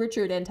this was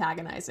Richard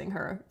antagonizing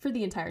her for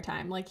the entire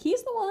time. Like,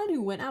 he's the one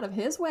who went out of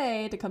his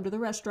way to come to the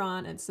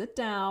restaurant and sit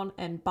down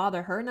and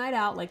bother her night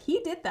out. Like, he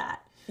did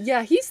that.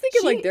 Yeah, he's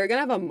thinking like they're gonna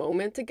have a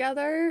moment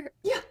together.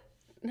 Yeah.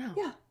 No.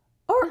 Yeah.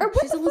 Or what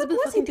the fuck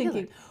was he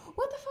thinking?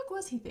 What the fuck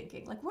was he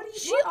thinking? Like,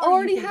 she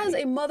already has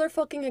a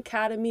motherfucking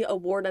Academy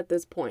Award at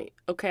this point,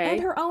 okay?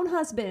 And her own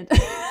husband.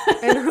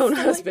 And her own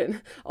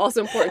husband.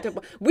 Also important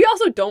to... We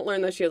also don't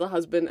learn that she has a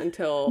husband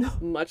until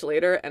much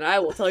later, and I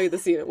will tell you the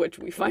scene in which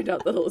we find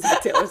out that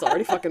Elizabeth Taylor's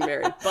already fucking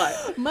married,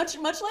 but... Much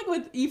like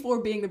with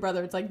E4 being the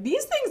brother, it's like,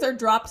 these things are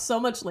dropped so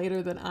much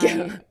later than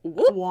I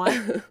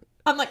want.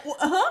 I'm like,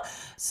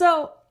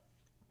 So,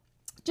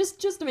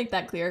 just to make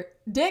that clear,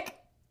 Dick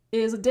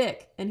is a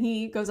dick, and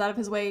he goes out of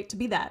his way to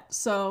be that.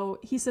 So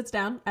he sits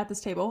down at this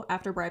table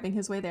after bribing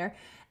his way there,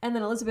 and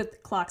then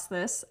Elizabeth clocks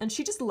this, and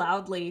she just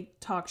loudly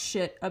talks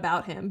shit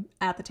about him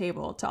at the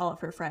table to all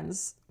of her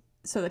friends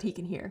so that he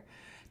can hear.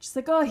 She's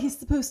like, oh, he's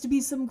supposed to be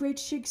some great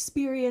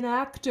Shakespearean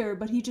actor,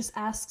 but he just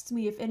asks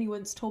me if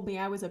anyone's told me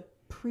I was a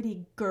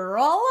pretty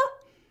girl.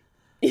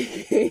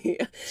 She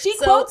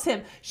quotes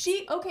him.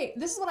 Okay,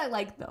 this is what I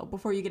like, though,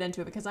 before you get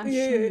into it, because I'm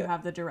sure you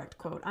have the direct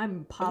quote.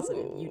 I'm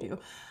positive you do.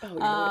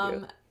 Oh, I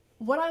do.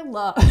 What I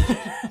love...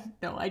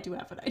 No, I do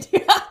have an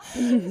idea.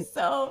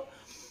 So,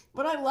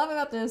 what I love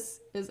about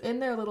this is in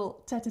their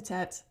little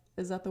tete-a-tete,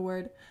 is that the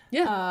word?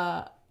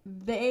 Yeah.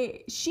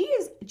 She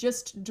is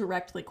just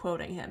directly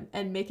quoting him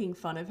and making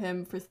fun of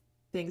him for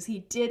things he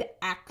did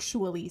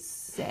actually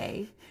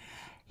say.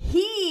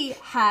 He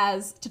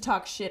has to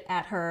talk shit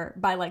at her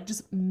by, like,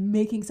 just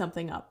making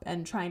something up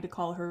and trying to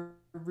call her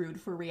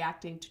rude for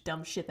reacting to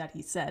dumb shit that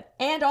he said,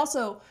 and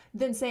also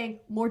then saying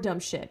more dumb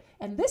shit.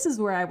 And this is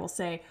where I will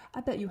say,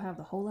 I bet you have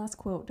the whole last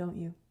quote, don't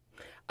you?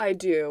 I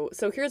do.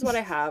 So here's what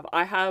I have.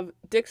 I have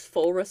Dick's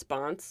full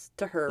response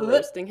to her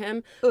roasting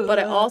him, but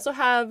I also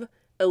have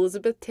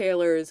Elizabeth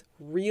Taylor's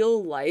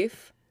real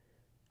life,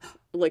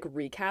 like,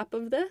 recap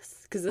of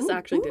this, because this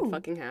actually did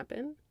fucking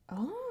happen.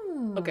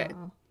 Oh. Okay.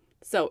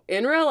 So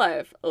in real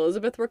life,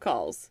 Elizabeth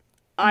recalls,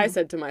 I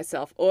said to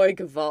myself, oi,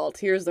 Gewalt,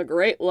 here's the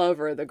great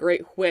lover, the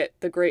great wit,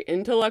 the great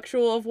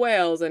intellectual of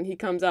Wales, and he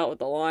comes out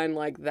with a line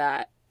like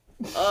that.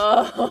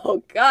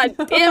 Oh, God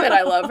damn it,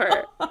 I love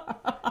her.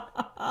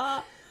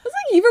 It's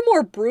like even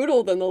more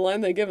brutal than the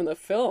line they give in the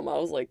film. I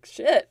was like,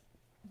 shit.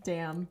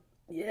 Damn.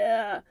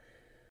 Yeah.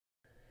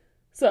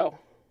 So,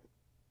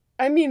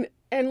 I mean,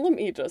 and let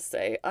me just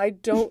say, I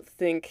don't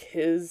think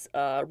his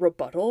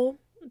rebuttal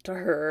to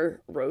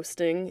her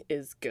roasting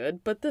is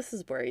good, but this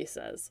is where he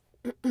says...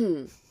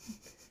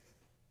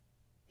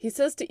 He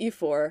says to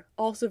E4,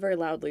 also very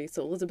loudly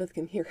so Elizabeth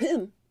can hear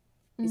him,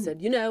 he said,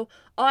 you know,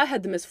 I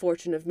had the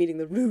misfortune of meeting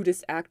the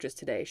rudest actress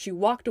today. She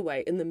walked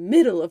away in the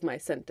middle of my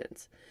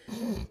sentence.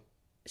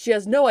 She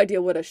has no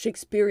idea what a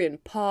Shakespearean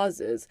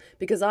pause is,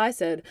 because I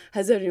said,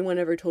 has anyone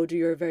ever told you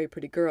you're a very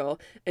pretty girl?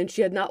 And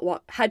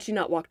had she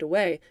not walked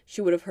away,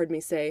 she would have heard me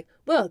say,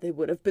 well, they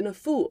would have been a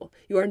fool.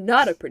 You are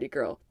not a pretty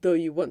girl, though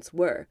you once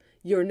were.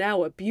 You're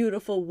now a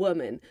beautiful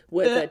woman,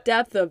 with the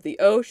depth of the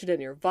ocean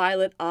and your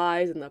violet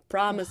eyes and the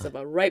promise of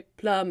a ripe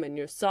plum and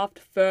your soft,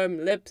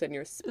 firm lips and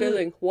your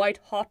spilling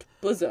white-hot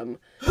bosom.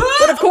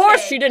 But of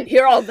course she didn't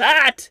hear all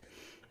that!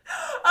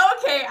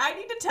 Okay, I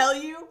need to tell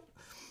you,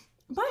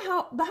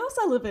 the house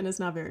I live in is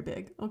not very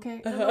big,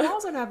 okay? And the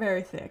walls are not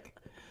very thick.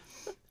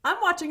 I'm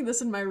watching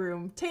this in my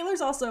room.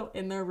 Taylor's also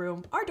in their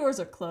room. Our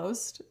doors are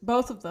closed,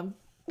 both of them.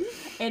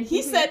 And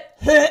he said,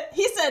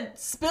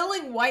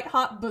 spilling white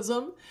hot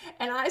bosom.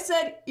 And I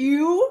said,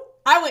 ew.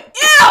 I went,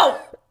 ew!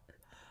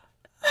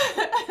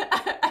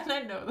 And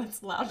I know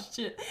that's loud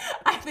shit.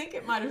 I think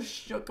it might have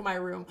shook my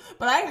room.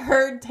 But I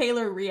heard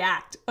Taylor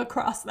react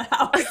across the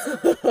house.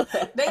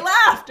 They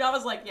laughed. I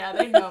was like, yeah,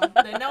 they know.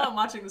 They know I'm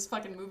watching this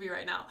fucking movie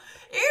right now.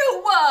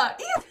 Ew!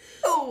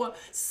 Ew!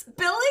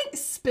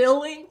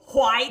 Spilling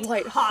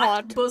white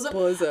hot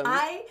bosom.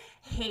 I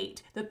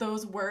hate that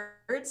those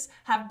words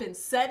have been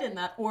said in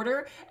that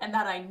order, and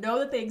that I know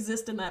that they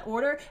exist in that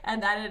order,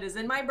 and that it is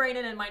in my brain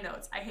and in my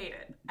notes. I hate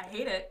it. I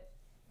hate it.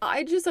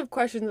 I just have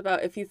questions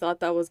about if you thought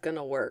that was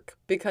gonna work,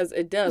 because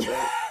it doesn't.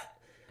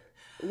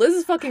 Liz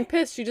is fucking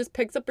pissed. She just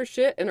picks up her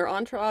shit and her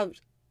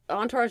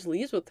entourage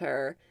leaves with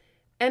her.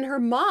 And her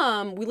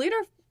mom, we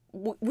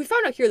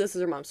found out here this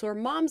is her mom. So her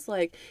mom's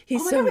like,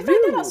 he's so rude. We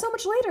found that out so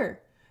much later.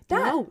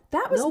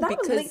 That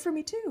was late for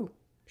me too.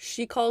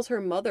 She calls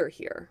her mother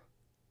here.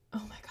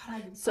 Oh my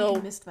god, I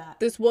missed that.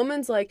 This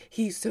woman's like,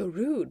 he's so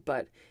rude,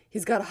 but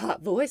he's got a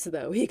hot voice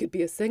though. He could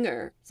be a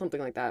singer. Something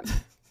like that.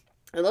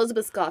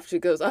 Elizabeth scoffs. She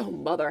goes, oh,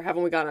 mother,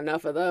 haven't we got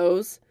enough of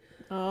those?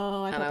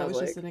 Oh, I thought that was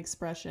just an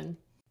expression.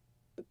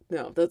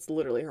 No, that's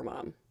literally her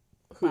mom.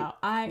 Who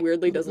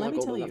Weirdly doesn't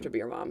look old enough to be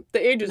her mom. The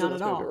ages of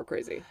this movie were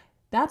crazy.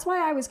 That's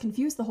why I was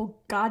confused the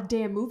whole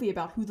goddamn movie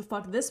about who the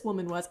fuck this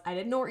woman was. I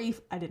didn't know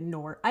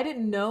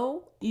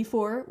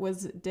E4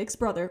 was Dick's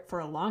brother for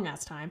a long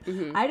ass time.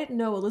 Mm-hmm. I didn't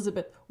know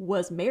Elizabeth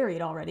was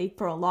married already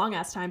for a long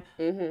ass time.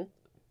 Mm-hmm.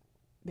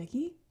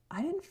 Vikki,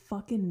 I didn't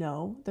fucking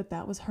know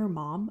that was her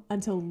mom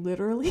until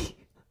literally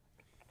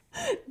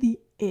the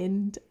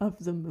end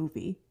of the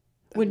movie.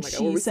 When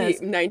she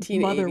says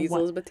 1980s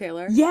Elizabeth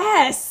Taylor.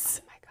 Yes!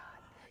 Oh my god.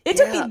 It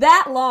took me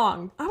that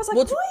long. I was like,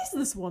 who is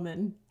this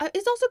woman?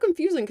 It's also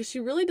confusing because she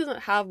really doesn't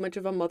have much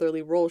of a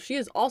motherly role. She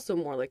is also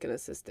more like an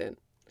assistant.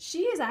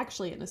 She is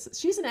actually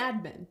she's an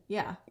admin.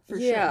 Yeah, for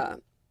sure. Yeah.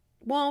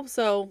 Well,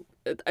 so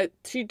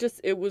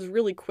it was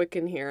really quick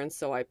in here, and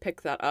so I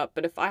picked that up.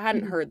 But if I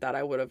hadn't heard that,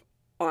 I would have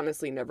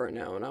honestly never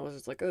known. I was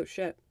just like, oh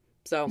shit.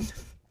 So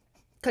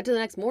cut to the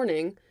next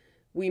morning,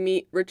 we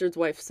meet Richard's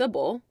wife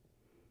Sybil,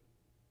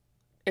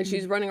 and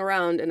she's running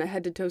around in a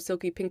head-to-toe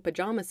silky pink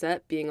pajama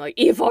set being like,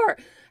 E4,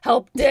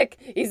 help Dick,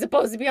 he's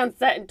supposed to be on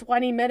set in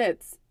 20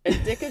 minutes.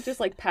 And Dick is just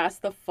like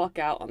passed the fuck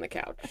out on the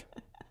couch.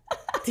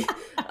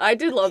 I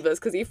did love this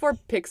because E4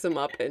 picks him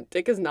up and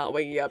Dick is not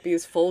waking up.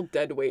 He's full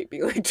dead weight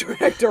being like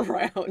dragged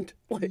around.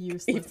 Like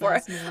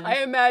E4,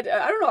 I imagine,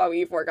 I don't know how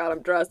E4 got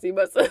him dressed. He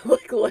must have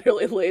like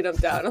literally laid him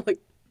down and like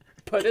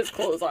put his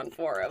clothes on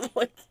for him.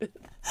 Like,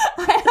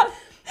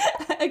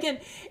 again,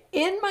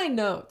 in my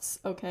notes,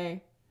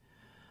 okay,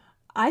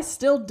 I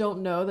still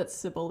don't know that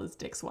Sybil is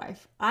Dick's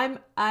wife. My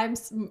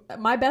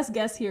best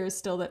guess here is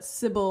still that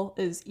Sybil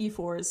is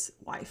E4's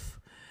wife.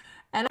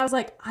 And I was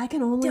like, I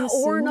can only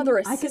assume... Or another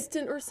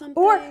assistant or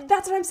something. Or,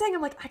 that's what I'm saying.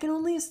 I'm like, I can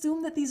only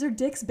assume that these are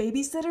Dick's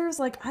babysitters.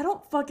 Like, I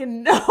don't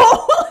fucking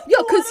know. Yeah,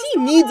 because he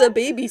needs a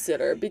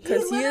babysitter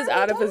because he is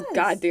out of his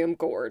goddamn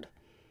gourd.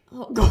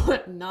 Oh,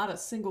 God. Not a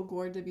single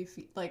gourd to be...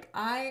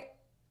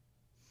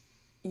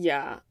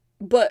 Yeah.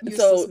 But,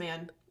 useless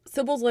man.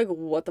 Sybil's like,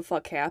 what the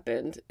fuck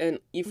happened? And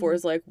E4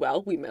 is like,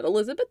 well, we met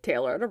Elizabeth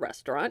Taylor at a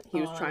restaurant.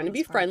 He was trying to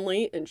be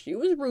friendly, and she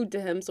was rude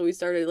to him, so he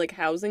started, like,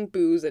 housing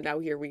booze, and now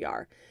here we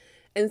are.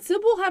 And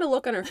Sybil had a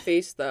look on her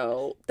face,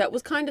 though, that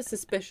was kind of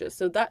suspicious.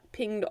 So that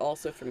pinged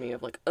also for me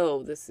of like,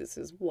 oh, this is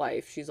his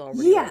wife. She's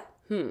already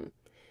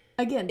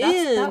Again,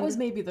 that was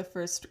maybe the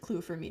first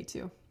clue for me,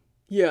 too.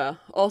 Yeah.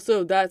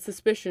 Also, that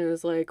suspicion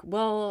is like,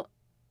 well,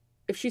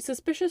 if she's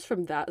suspicious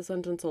from that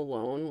sentence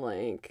alone,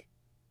 like,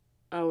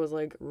 I was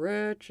like,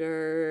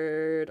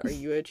 Richard, are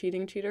you a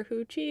cheating cheater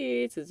who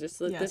cheats? It's just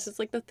like, this is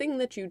like the thing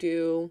that you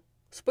do.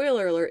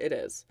 Spoiler alert, it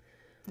is.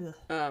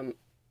 Ugh.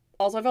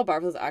 Also, I felt bad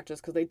for this actress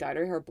because they dyed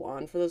her hair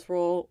blonde for this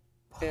role.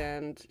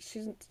 And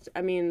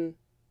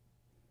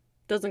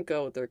doesn't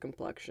go with their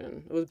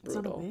complexion. It was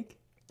brutal. It's not a wig?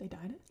 They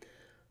dyed it?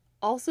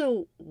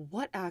 Also,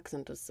 what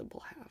accent does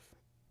Sybil have?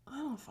 I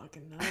don't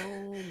fucking know,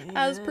 man.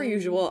 As per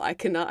usual, I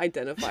cannot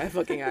identify a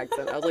fucking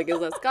accent. I was like,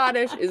 is that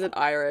Scottish? Is it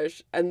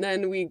Irish? And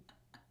then we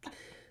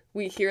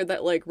hear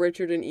that, like,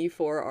 Richard and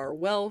E4 are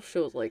Welsh.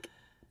 So I was like,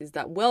 is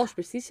that Welsh?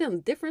 But she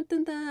sounds different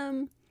than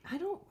them.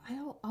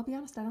 I'll be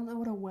honest, I don't know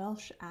what a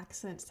Welsh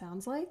accent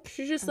sounds like.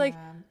 She's just like,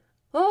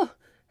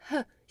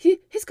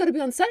 he's got to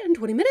be on set in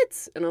 20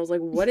 minutes. And I was like,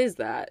 what is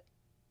that?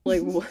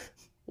 Like, what?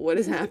 What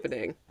is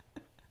happening?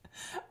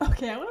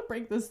 Okay, I want to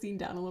break this scene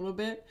down a little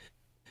bit.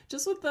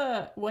 Just with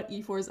what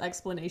E4's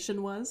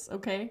explanation was,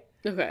 okay?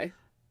 Okay.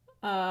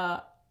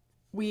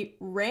 We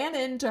ran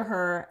into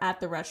her at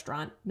the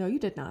restaurant. No, you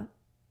did not.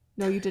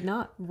 No, you did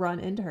not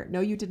run into her.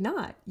 No, you did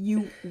not.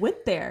 You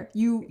went there.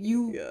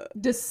 You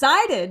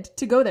decided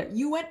to go there.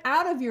 You went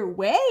out of your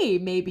way,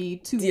 maybe,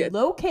 to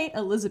locate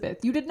Elizabeth.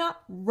 You did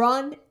not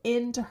run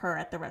into her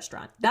at the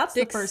restaurant. That's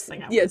the first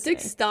thing I want to say.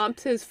 Dick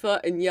stomped his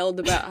foot and yelled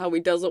about how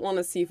he doesn't want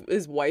to see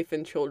his wife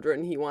and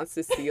children. He wants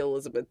to see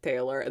Elizabeth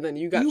Taylor. And then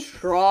you got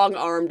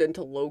strong-armed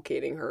into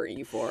locating her,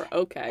 E4.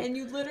 Okay. And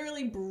you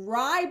literally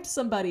bribed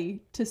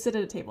somebody to sit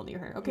at a table near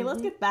her. Okay,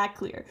 let's get that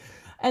clear.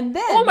 And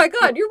then... Oh my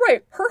God, you're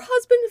right. Her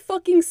husband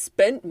fucking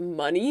spent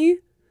money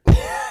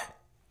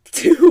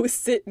to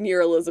sit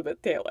near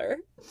Elizabeth Taylor.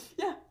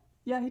 Yeah.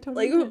 Yeah, he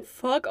totally did.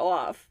 Fuck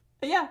off.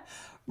 Yeah.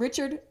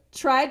 Richard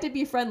tried to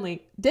be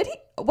friendly. Did he?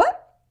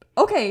 What?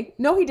 Okay.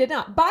 No, he did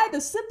not. By the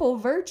simple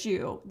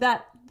virtue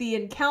that the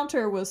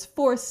encounter was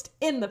forced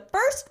in the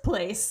first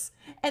place,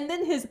 and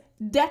then his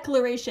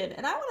declaration.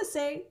 And I want to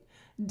say...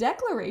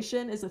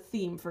 declaration is a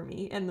theme for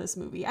me in this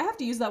movie. I have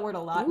to use that word a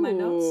lot in my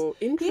notes.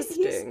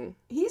 Interesting.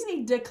 He's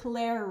a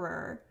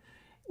declarer,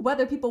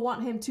 whether people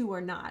want him to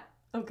or not.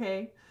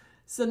 Okay?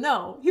 So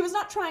no, he was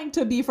not trying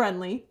to be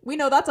friendly. We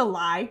know that's a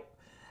lie.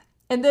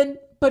 And then,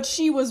 but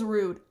she was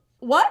rude.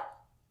 What?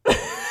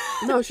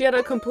 No, she had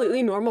a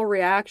completely normal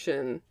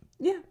reaction.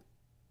 Yeah.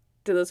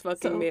 To this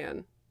fucking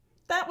man.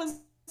 That was...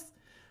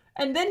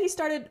 And then he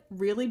started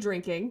really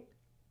drinking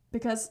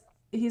because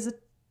he's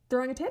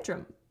throwing a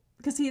tantrum.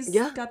 Because he's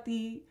got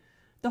the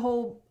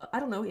whole, I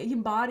don't know, he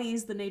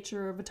embodies the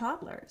nature of a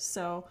toddler.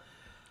 So.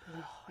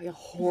 A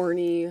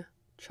horny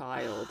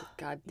child.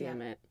 God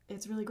damn it.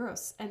 It's really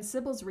gross. And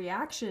Sybil's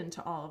reaction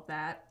to all of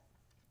that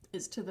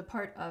is to the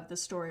part of the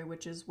story,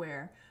 which is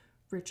where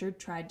Richard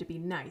tried to be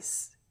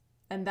nice.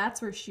 And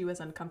that's where she was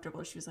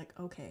uncomfortable. She was like,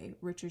 okay,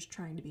 Richard's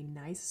trying to be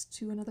nice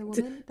to another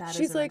woman? That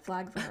is a red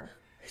flag for her.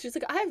 She's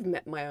like, I've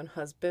met my own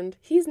husband.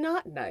 He's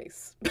not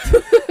nice.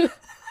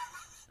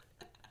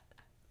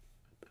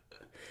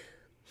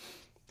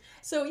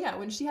 So, yeah,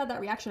 when she had that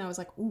reaction, I was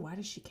like, ooh, why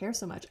does she care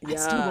so much? I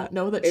still don't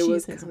know that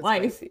she's his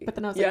wife. Spicy. But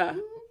then I was like,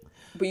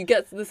 But you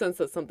get the sense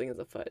that something is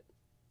afoot.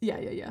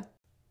 Yeah.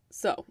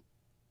 So,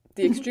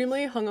 the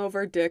extremely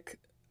hungover Dick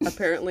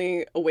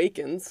apparently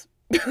awakens.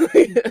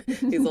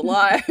 He's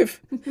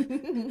alive.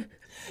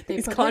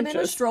 He's put him in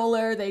a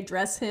stroller. They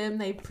dress him.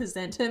 They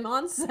present him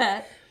on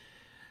set.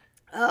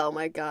 Oh,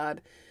 my God.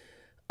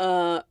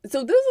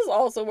 So this is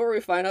also where we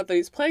find out that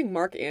he's playing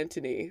Mark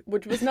Antony,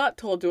 which was not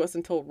told to us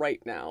until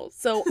right now.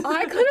 So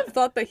I kind of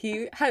thought that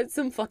he had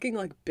some fucking,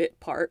 like, bit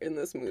part in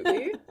this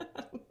movie.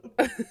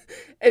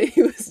 And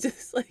he was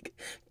just, like,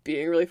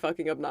 being really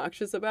fucking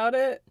obnoxious about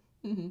it.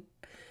 Mm-hmm.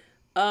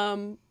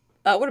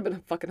 That would have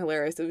been fucking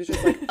hilarious. It was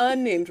just, like,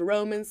 unnamed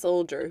Roman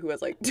soldier who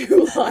has, like,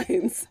 2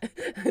 lines.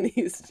 And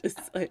he's just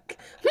like,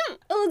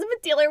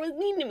 Elizabeth Taylor was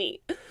mean to me.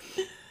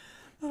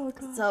 Oh,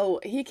 God. So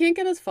he can't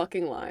get his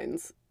fucking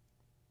lines.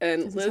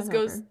 And Liz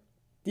goes,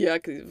 because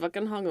he's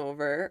fucking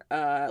hungover.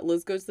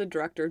 Liz goes to the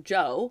director,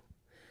 Joe,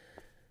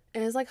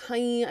 and is like,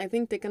 honey, I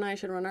think Dick and I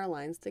should run our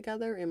lines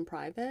together in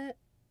private.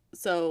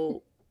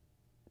 So,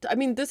 I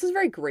mean, this is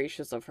very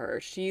gracious of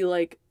her. She,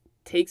 like,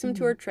 takes him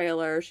to her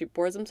trailer, she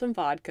pours him some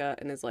vodka,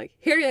 and is like,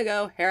 here you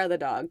go, hair of the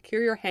dog,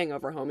 cure your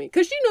hangover, homie.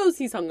 Because she knows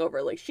he's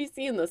hungover. Like, she's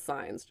seeing the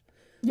signs.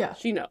 Yeah.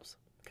 She knows,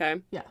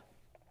 okay? Yeah.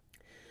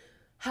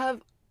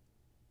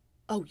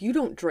 You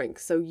don't drink,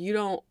 so you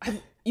don't...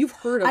 You've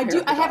heard of I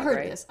do. I have heard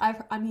right? this.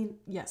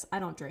 Yes, I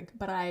don't drink,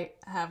 but I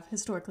have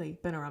historically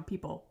been around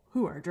people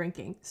who are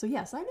drinking. So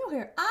yes, I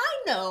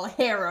know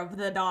hair of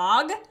the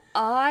dog.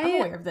 I'm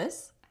aware of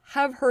this.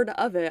 Have heard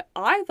of it.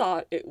 I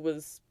thought it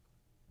was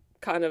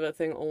kind of a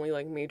thing only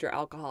like major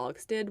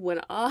alcoholics did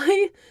when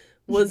I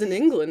was in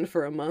England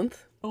for a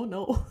month. Oh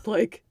no.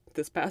 Like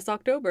this past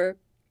October,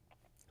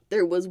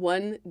 there was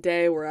one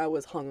day where I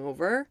was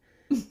hungover.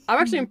 I'm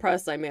actually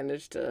impressed I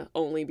managed to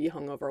only be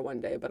hungover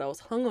one day, but I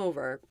was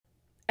hungover.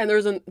 And there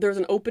was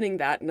an opening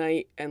that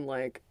night, and,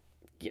 like,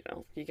 you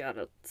know, you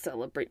gotta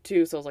celebrate,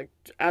 too. So I was, like,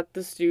 at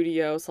the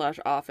studio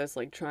 / office,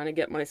 like, trying to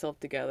get myself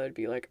together to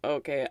be like,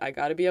 okay, I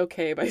gotta be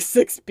okay by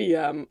 6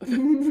 p.m.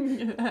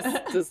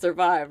 to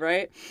survive,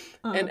 right?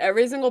 And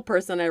every single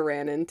person I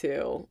ran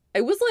into,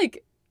 it was,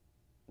 like,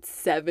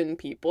 7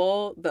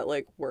 people that,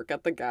 like, work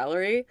at the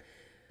gallery.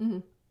 Mm-hmm.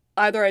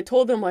 Either I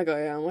told them, like, oh,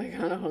 yeah, I'm, like,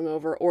 kind of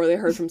hungover, or they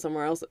heard from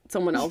someone else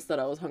that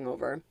I was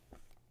hungover.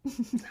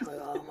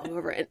 I'm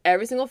hungover. And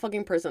every single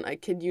fucking person, I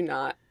kid you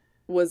not,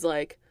 was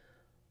like,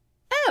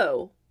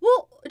 oh,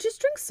 well,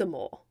 just drink some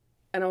more.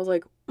 And I was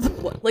like,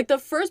 what? Like, the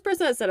first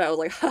person that said it, I was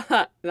like,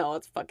 haha, no,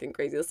 that's fucking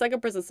crazy. The second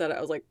person said it,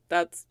 I was like,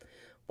 that's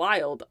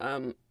wild.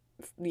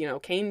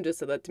 Kane just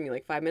said that to me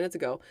like 5 minutes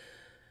ago.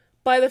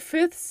 By the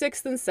 5th,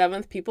 6th, and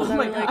 7th, people that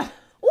were like,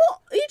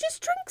 well, you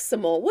just drink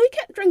some more. Well, you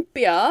can't drink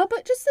beer,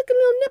 but just like a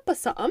little nip or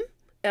something.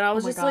 And I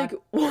was my just God. like,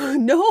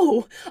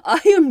 no,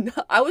 I am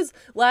not. I was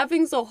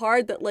laughing so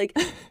hard that, like,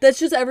 that's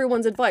just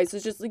everyone's advice.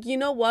 It's just like, you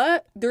know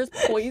what? There's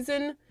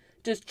poison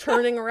just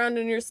churning around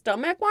in your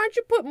stomach. Why don't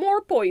you put more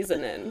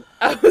poison in?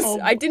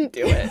 I didn't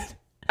do it.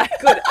 I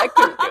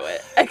couldn't do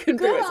it. I couldn't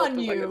bring myself to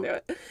fucking do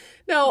it.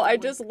 No, I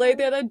just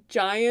laid in a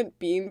giant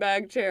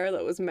beanbag chair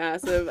that was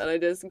massive, and I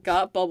just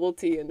got bubble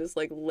tea and just,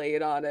 like,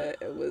 laid on it.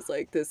 It was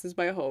like, this is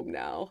my home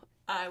now.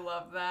 I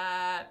love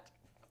that.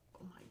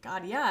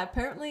 God, yeah,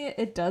 apparently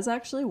it does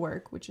actually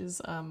work, which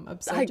is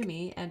absurd to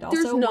me, and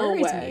also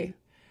worries me.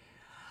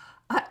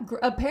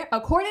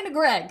 According to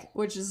Greg,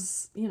 which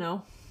is, you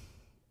know,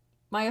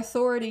 my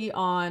authority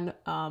on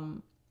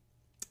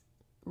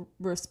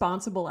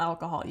responsible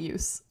alcohol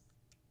use.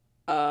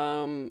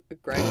 Greg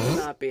would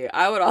not be.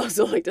 I would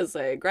also like to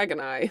say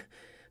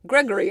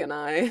Gregory and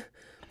I,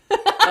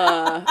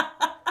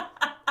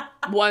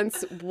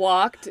 once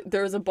walked,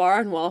 there was a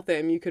bar in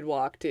Waltham you could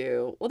walk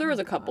to. Well, there was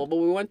a couple, but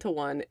we went to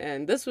one,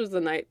 and this was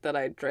the night that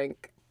I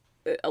drank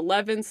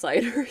 11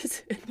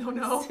 ciders. Oh,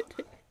 no.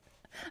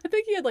 I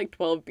think he had like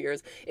 12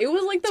 beers. It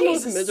was like the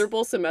most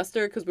miserable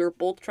semester because we were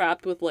both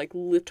trapped with like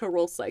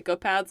literal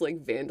psychopaths,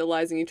 like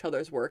vandalizing each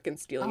other's work and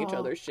stealing each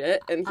other's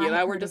shit. And he and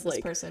I were just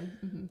like,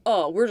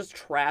 we're just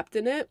trapped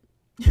in it.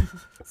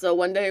 So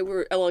one day we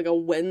were at like a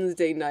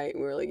Wednesday night.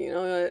 We were like, you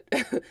know what?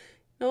 You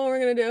know what we're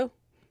going to do?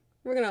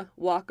 We're going to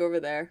walk over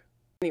there.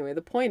 Anyway,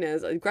 the point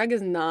is, Greg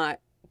is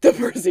not the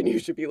person you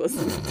should be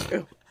listening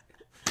to.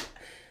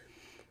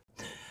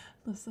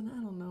 Listen, I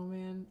don't know,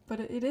 man.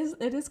 But it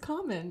is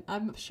common.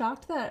 I'm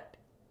shocked that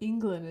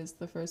England is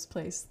the first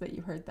place that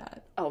you heard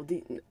that. Oh,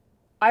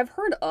 I've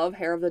heard of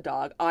Hair of the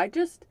Dog. I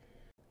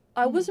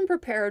wasn't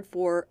prepared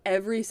for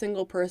every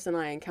single person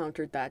I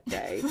encountered that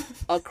day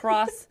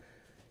across,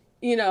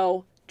 you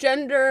know,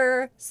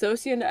 gender,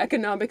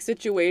 socioeconomic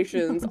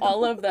situations,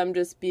 all of them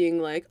just being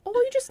like, oh,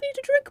 you just need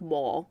to drink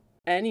more.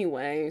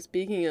 Anyway,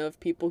 speaking of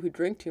people who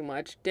drink too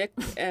much, Dick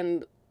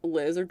and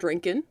Liz are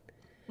drinking,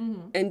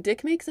 and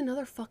Dick makes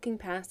another fucking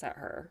pass at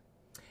her.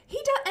 He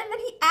does, and then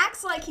he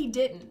acts like he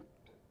didn't,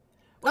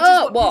 which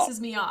is what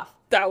pisses me off.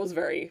 That was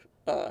very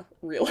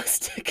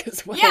realistic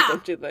as well,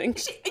 don't you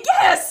think?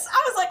 Yes!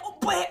 I was like, oh,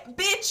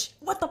 bitch,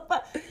 what the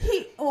fuck?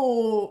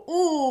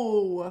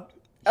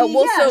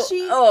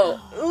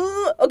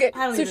 Okay,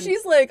 so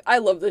she's like, I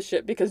love this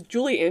shit because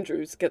Julie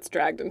Andrews gets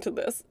dragged into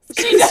this.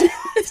 She does.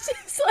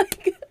 She's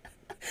like,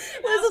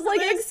 Liz is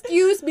like,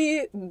 excuse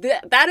me,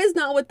 that is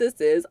not what this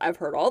is. I've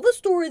heard all the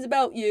stories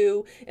about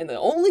you, and the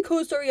only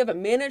co-star you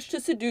haven't managed to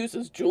seduce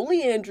is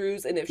Julie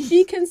Andrews, and if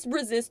she can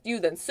resist you,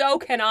 then so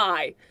can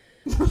I.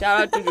 Shout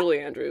out to Julie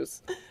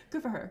Andrews.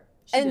 Good for her.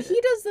 He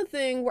does the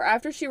thing where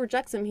after she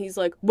rejects him, he's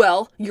like,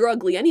 well, you're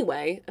ugly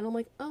anyway. And I'm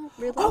like, oh,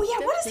 really? Oh,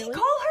 yeah, what does he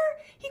call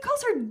her? He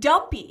calls her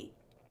dumpy.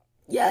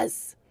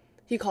 Yes.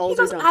 He calls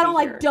her dumpy. I don't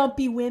like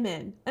dumpy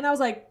women. And I was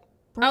like,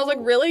 bro. I was like,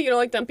 really? You don't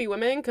like dumpy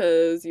women?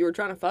 Because you were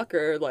trying to fuck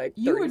her like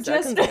 30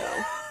 seconds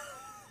ago.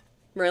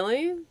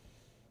 Really?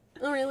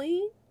 Oh,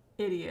 really?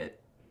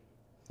 Idiot.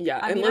 Yeah,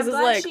 I and mean, Liz I'm is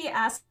glad like, she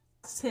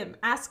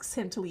asks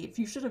him to leave.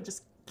 You should have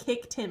just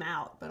kicked him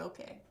out, but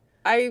okay.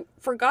 I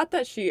forgot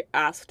that she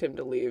asked him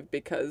to leave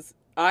because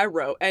I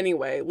wrote,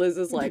 anyway, Liz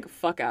is like,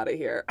 fuck out of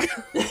here.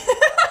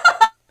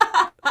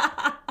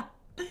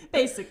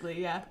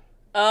 Basically, yeah.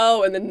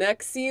 Oh, and the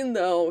next scene,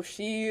 though,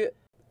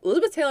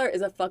 Elizabeth Taylor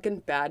is a fucking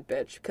bad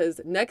bitch because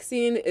next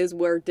scene is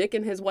where Dick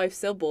and his wife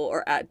Sybil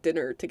are at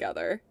dinner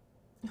together.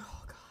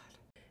 Oh, God.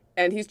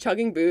 And he's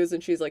chugging booze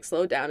and she's like,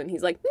 slow down. And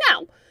he's like,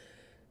 no.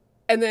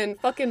 And then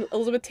fucking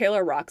Elizabeth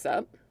Taylor rocks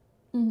up.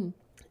 Mm-hmm.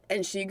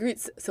 And she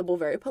greets Sybil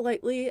very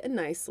politely and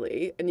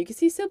nicely. And you can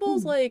see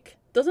Sybil's, like,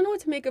 doesn't know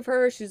what to make of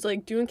her. She's,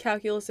 like, doing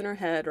calculus in her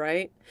head,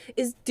 right?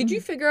 Did you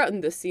figure out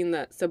in this scene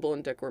that Sybil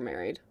and Dick were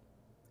married?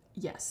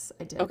 Yes,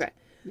 I did. Okay.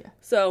 Yeah.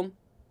 So,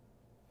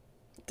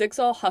 Dick's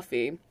all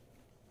huffy.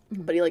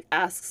 But he, like,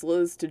 asks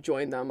Liz to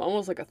join them,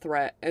 almost like a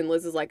threat. And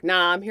Liz is like,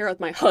 nah, I'm here with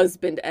my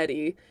husband,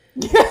 Eddie.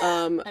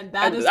 And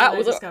that is what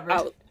I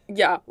discovered.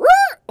 Yeah.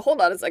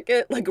 Hold on a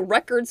second. Like, a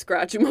record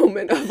scratch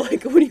moment of,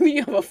 like, what do you mean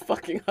you have a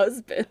fucking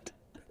husband?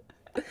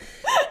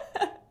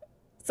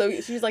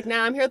 So she's like,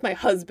 nah, I'm here with my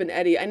husband,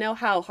 Eddie. I know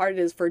how hard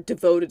it is for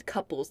devoted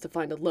couples to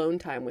find alone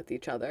time with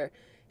each other.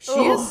 She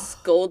is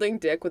scolding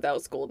Dick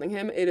without scolding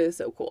him. It is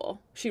so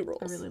cool. She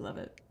rules. I really love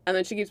it. And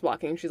then she keeps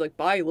walking. She's like,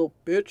 bye, you little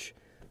bitch.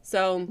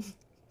 So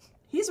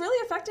he's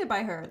really affected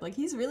by her. Like,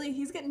 he's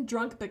getting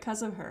drunk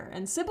because of her.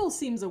 And Sybil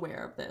seems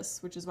aware of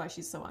this, which is why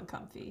she's so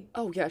uncomfy.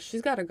 Oh, yeah,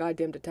 she's got her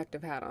goddamn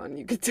detective hat on.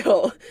 You could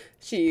tell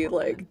she,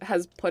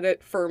 has put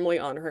it firmly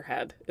on her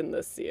head in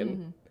this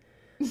scene.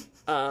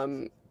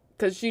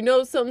 Because she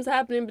knows something's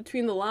happening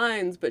between the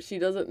lines, but she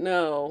doesn't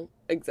know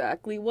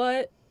exactly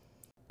what.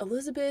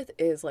 Elizabeth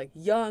is, like,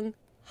 young,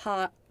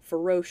 hot,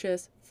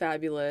 ferocious,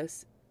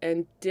 fabulous,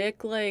 and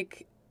Dick,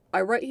 like,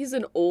 I write he's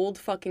an old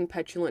fucking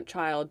petulant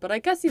child, but I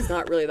guess he's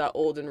not really that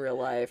old in real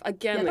life.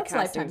 Again, the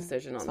casting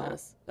decision on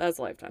this. That's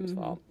Lifetime's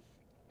fault.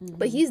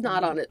 But he's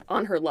not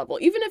on her level.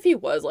 Even if he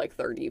was, like,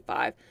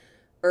 35,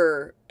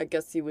 or I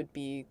guess he would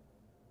be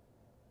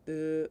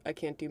I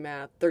can't do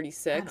math,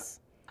 36.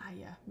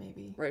 Yeah,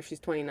 maybe. Right, if she's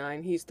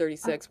 29, he's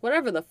 36.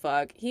 Whatever the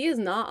fuck. He is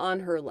not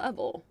on her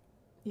level.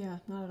 Yeah,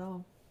 not at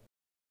all.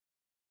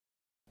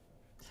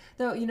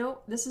 Though, you know,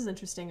 this is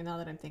interesting now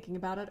that I'm thinking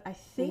about it. I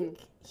think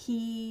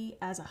he,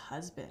 as a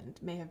husband,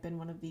 may have been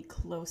one of the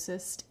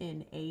closest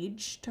in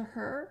age to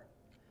her.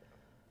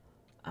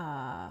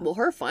 Well,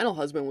 her final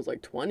husband was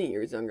like 20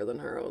 years younger than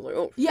her. I was like,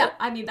 oh, shit. Yeah,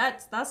 I mean,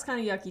 that's kind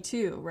of yucky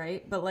too,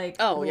 right? But like,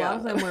 a lot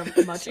of them were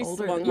much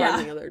older. Swung Yeah,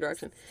 in the other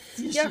direction.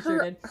 Yeah,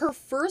 her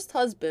first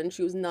husband,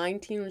 she was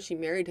 19 when she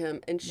married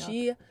him, and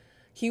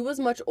he was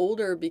much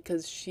older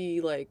because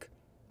she like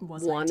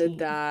wanted 19.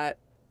 that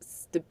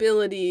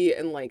stability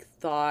and like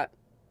thought,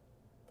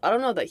 I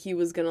don't know, that he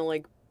was gonna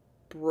like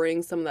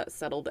bring some of that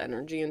settled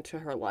energy into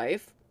her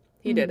life.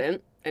 He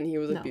didn't, and he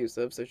was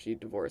abusive, so she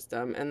divorced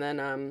him. And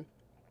then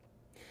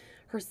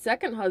her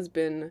second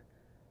husband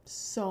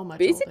so much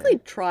basically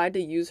older. tried to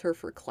use her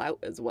for clout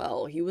as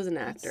well. He was an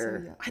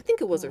actor. I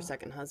think it was her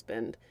second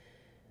husband.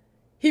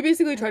 He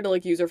basically tried to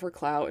like use her for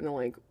clout, and it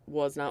like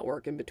was not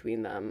working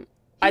between them.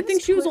 I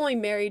think she was only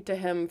married to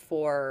him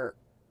for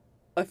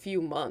a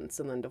few months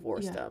and then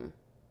divorced him.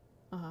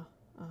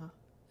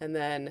 And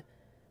then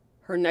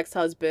her next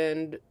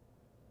husband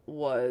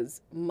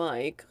was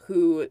Mike,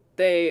 who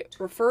they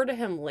refer to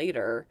him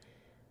later.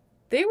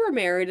 They were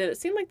married and it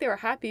seemed like they were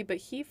happy, but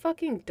he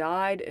fucking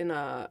died in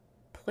a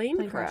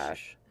plane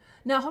crash.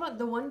 Now, hold on.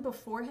 The one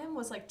before him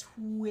was like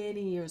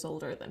 20 years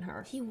older than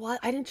her. He was?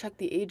 I didn't check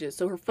the ages.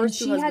 So her first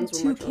two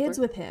husbands were much older. She had 2 kids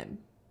with him.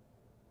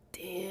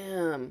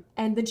 Damn.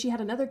 And then she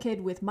had another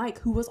kid with Mike,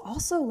 who was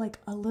also like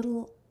a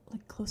little,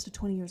 like close to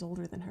 20 years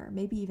older than her.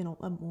 Maybe even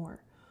a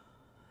more.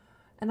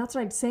 And that's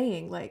what I'm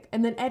saying. Like,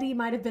 and then Eddie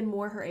might have been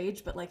more her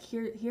age, but like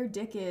here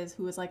Dick is,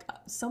 who is like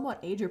somewhat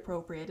age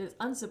appropriate. It's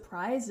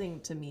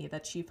unsurprising to me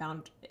that she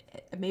found,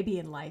 maybe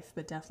in life,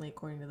 but definitely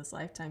according to this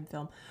Lifetime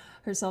film,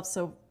 herself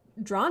so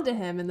drawn to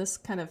him. And this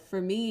kind of,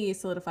 for me,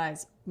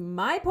 solidifies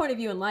my point of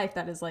view in life.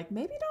 That is like,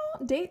 maybe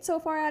don't date so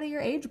far out of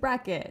your age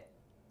bracket.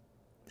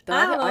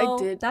 I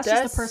don't know. That's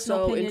just a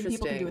personal opinion.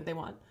 People can do what they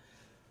want.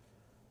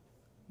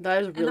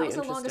 That is really interesting. And that was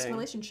the longest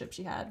relationship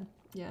she had.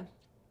 Yeah.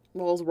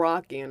 Well, it was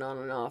rocky and on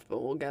and off,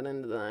 but we'll get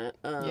into that.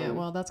 Yeah,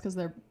 well, that's because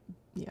they're,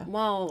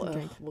 well,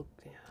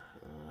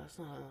 that's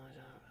not.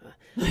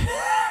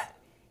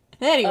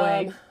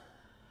 Anyway.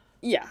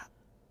 Yeah.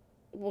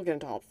 We'll get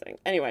into all the thing.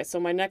 Anyway,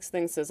 so my next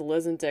thing says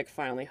Liz and Dick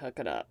finally hook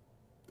it up.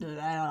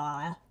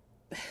 That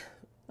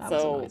was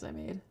a noise I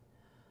made.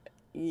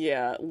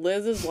 Yeah,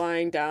 Liz is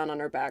lying down on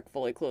her back,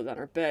 fully clothed on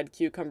her bed,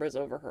 cucumbers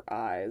over her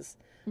eyes.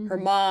 Her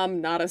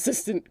mom, not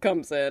assistant,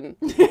 comes in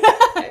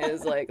and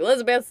is like,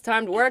 Elizabeth, it's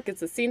time to work.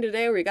 It's a scene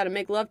today where you got to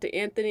make love to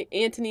Anthony,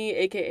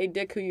 aka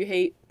Dick, who you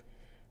hate.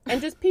 And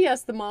just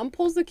P.S., the mom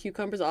pulls the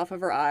cucumbers off of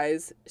her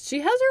eyes.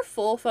 She has her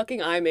full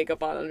fucking eye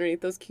makeup on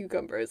underneath those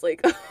cucumbers.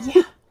 Like,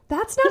 yeah,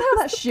 that's not how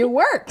that shit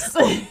works.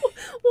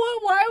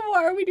 Why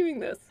are we doing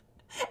this?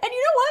 And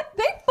you know what?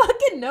 They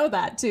fucking know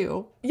that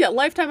too. Yeah,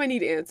 Lifetime, I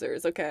need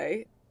answers,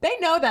 okay? They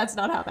know that's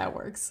not how that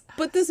works.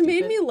 But this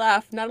made me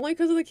laugh, not only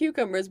because of the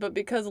cucumbers, but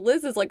because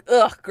Liz is like,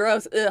 ugh,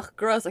 gross,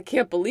 I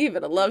can't believe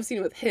it. A love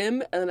scene with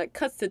him. And then it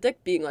cuts to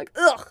Dick being like,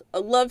 ugh, a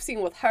love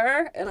scene with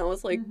her. And I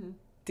was like,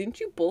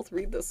 didn't you both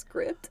read the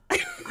script?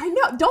 I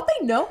know. Don't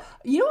they know?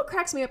 You know what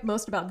cracks me up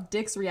most about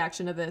Dick's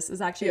reaction to this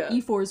is actually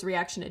E4's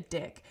reaction to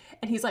Dick.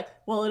 And he's like,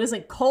 well, it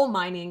isn't coal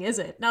mining, is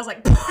it? And I was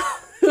like,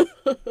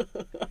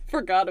 I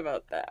forgot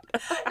about that.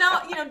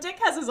 Now, you know, Dick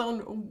has his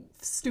own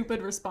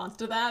stupid response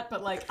to that,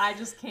 but like, I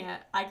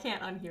can't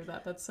unhear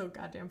that. That's so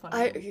goddamn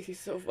funny. He's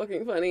so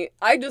fucking funny.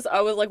 I was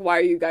like, why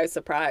are you guys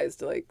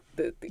surprised? Like,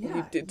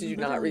 did you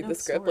not read the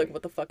script? Like,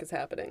 what the fuck is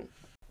happening?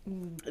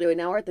 Anyway,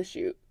 now we're at the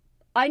shoot.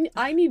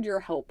 I need your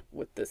help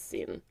with this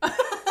scene.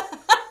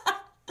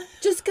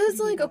 Just because,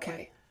 like,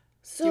 okay.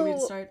 So, do you want me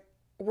to start?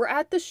 We're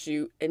at the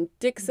shoot, and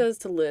Dick says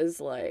to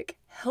Liz, like,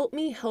 help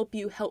me, help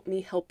you, help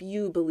me, help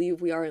you believe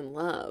we are in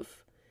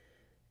love.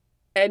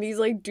 And he's,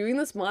 like, doing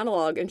this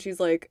monologue, and she's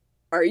like,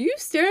 are you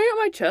staring at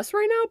my chest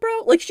right now,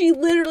 bro? Like, she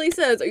literally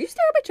says, are you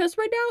staring at my chest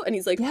right now? And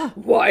he's like, yeah.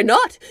 Why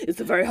not? It's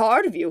the very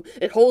heart of you.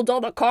 It holds all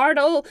the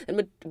carnal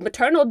and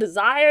maternal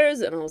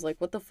desires. And I was like,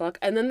 what the fuck?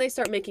 And then they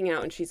start making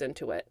out, and she's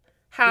into it.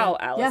 How,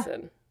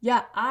 Alison?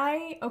 Yeah,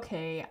 I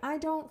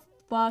don't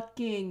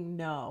fucking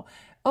know.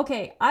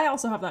 Okay, I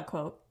also have that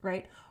quote,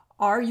 right?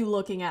 Are you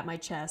looking at my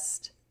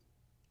chest?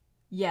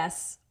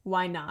 Yes,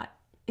 why not?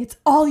 It's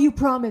all you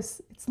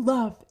promise. It's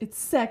love, it's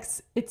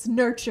sex, it's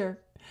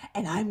nurture.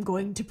 And I'm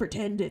going to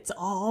pretend it's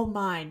all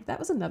mine. That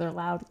was another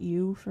loud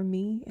ew from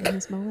me in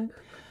this moment.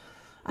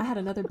 I had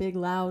another big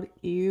loud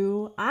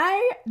ew.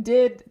 I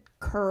did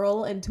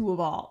curl into a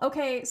ball.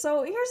 Okay,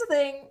 so here's the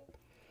thing.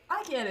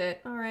 I get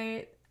it, all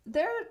right?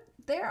 There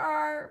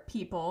are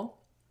people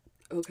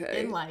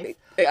in life.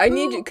 I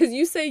need you, because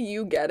you say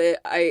you get it.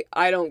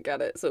 I don't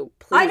get it, so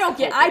please. I don't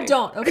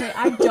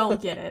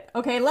get it.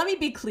 Okay, let me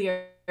be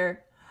clear.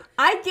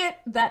 I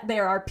get that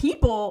there are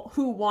people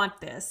who want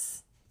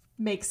this.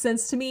 Makes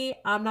sense to me.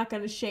 I'm not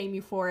going to shame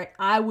you for it.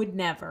 I would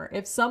never.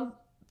 If some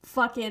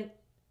fucking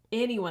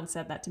anyone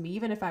said that to me,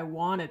 even if I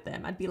wanted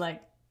them, I'd be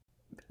like,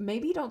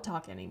 maybe don't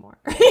talk anymore.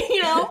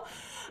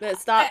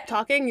 Stop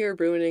talking. You're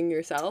ruining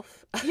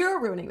yourself. You're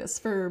ruining this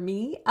for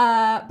me.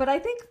 But I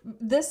think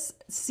this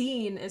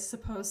scene is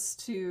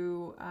supposed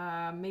to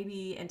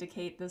maybe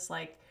indicate this,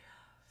 like,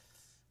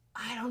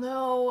 I don't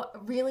know,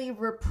 really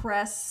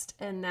repressed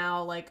and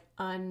now like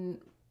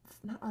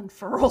not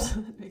unfurled.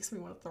 It makes me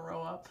want to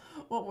throw up.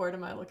 What word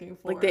am I looking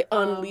for? Like they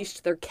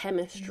unleashed their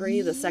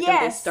chemistry the second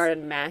they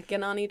started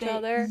macking on each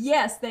other.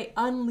 Yes, they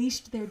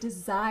unleashed their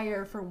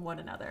desire for one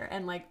another.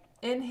 And like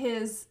in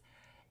his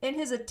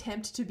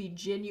attempt to be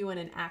genuine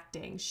in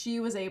acting, she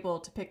was able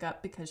to pick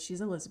up, because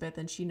she's Elizabeth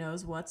and she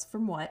knows what's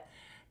from what,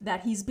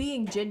 that he's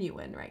being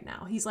genuine right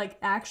now. He's like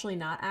actually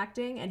not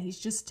acting, and he's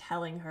just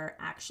telling her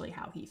actually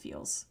how he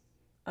feels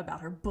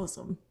about her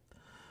bosom.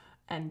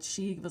 And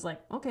she was like,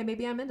 okay,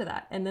 maybe I'm into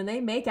that. And then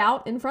they make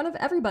out in front of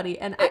everybody.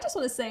 And I just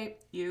want to say,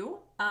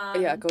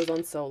 it goes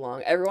on so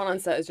long. Everyone on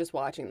set is just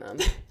watching them.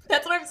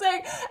 That's what I'm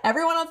saying.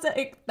 Everyone on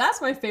set, that's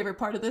my favorite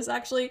part of this,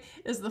 actually,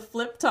 is the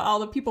flip to all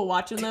the people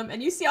watching them.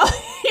 And you see all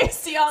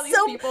these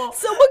people.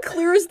 Someone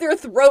clears their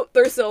throat.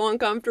 They're so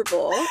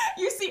uncomfortable.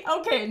 You see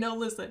all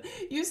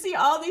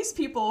these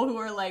people who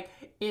are like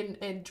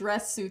in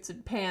dress suits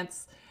and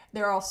pants.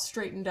 They're all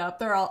straightened up.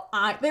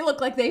 They look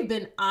like they've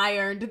been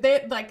ironed.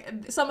 They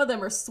like, some of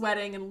them are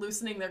sweating and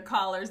loosening their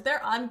collars.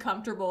 They're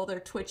uncomfortable. They're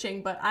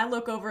twitching. But I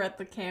look over at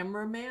the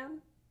cameraman.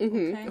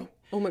 Mm-hmm. Okay?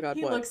 Oh my God!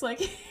 He what? looks like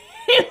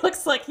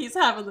he's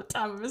having the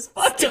time of his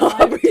fucking Stop!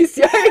 life.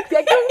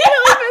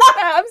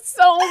 I'm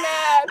so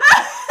mad.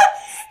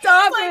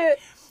 Stop it!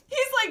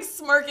 He's like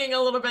smirking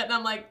a little bit, and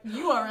I'm like,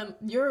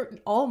 you're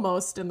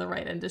almost in the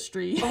right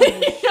industry.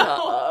 Shut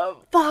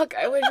up. Fuck,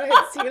 I wish I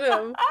had seen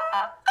him.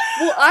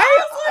 Well,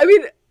 I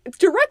mean,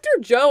 Director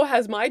Joe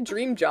has my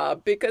dream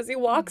job, because he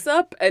walks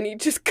up and he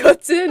just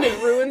cuts in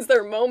and ruins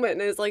their moment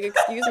and is like,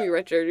 excuse me,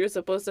 Richard, you're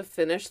supposed to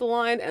finish the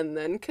line and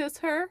then kiss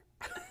her?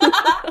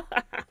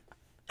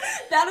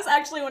 That is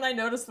actually when I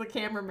noticed the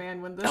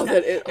cameraman, when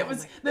it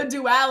was the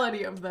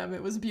duality of them.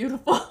 It was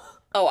beautiful.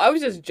 Oh, I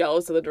was just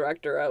jealous of the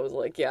director. I was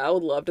like, yeah, I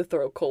would love to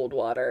throw cold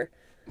water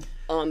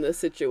on this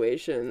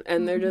situation.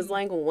 And they're just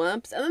like,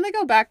 whoops. And then they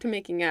go back to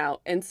making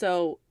out. And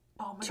so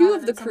two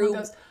of the crew...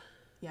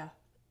 Yeah.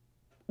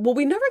 Well,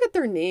 we never get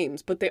their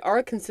names, but they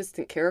are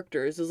consistent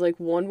characters. There's like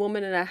one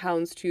woman in a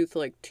houndstooth,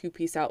 like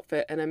two-piece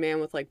outfit, and a man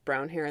with like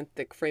brown hair and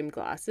thick framed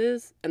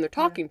glasses. And they're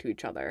talking to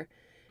each other.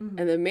 Mm-hmm.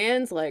 And the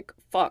man's like,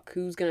 fuck,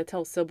 who's going to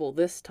tell Sybil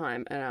this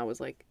time? And I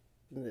was like,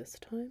 this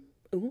time?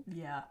 Ooh.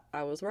 Yeah.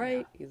 I was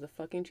right. Yeah. He's a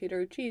fucking cheater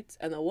who cheats.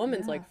 And the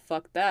woman's like,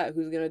 fuck that.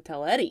 Who's going to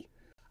tell Eddie?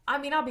 I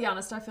mean, I'll be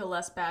honest. I feel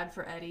less bad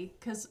for Eddie,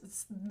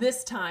 because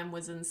this time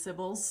was in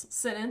Sybil's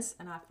sentence,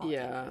 and I fucking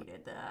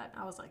hated that.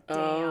 I was like, damn.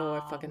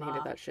 Oh, I fucking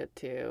hated that shit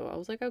too. I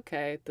was like,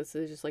 okay, this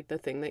is just like the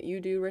thing that you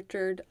do,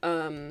 Richard.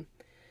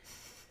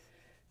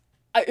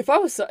 If I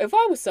was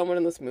someone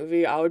in this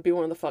movie, I would be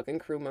one of the fucking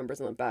crew members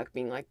in the back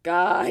being like,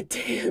 God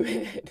damn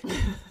it.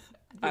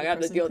 I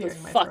got to deal with this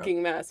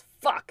fucking mess.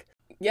 Fuck.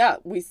 Yeah,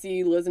 we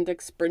see Liz and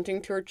Dick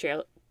sprinting to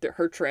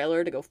her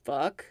trailer to go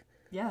fuck.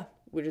 Yeah.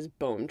 Which is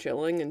bone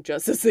chilling. And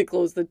just as they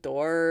close the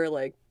door,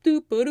 like,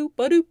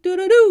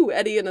 doop-a-doop-a-doop-doo-doo-doo,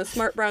 Eddie in a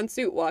smart brown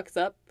suit walks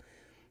up.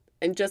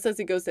 And just as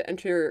he goes to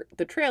enter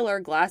the trailer,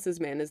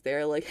 Glasses Man is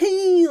there, like,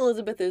 hey,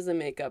 Elizabeth is in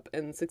makeup,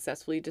 and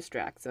successfully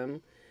distracts him.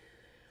 And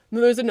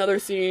then there's another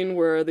scene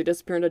where they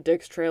disappear into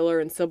Dick's trailer,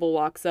 and Sybil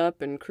walks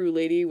up, and Crew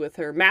Lady with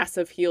her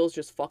massive heels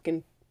just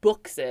fucking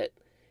books it.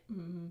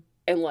 Mm-hmm.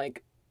 And,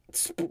 like,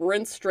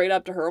 sprints straight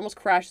up to her, almost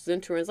crashes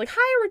into her, and is like,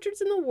 hi,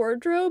 Richard's in the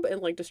wardrobe,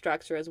 and like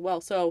distracts her as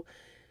well. So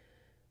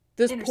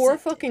this poor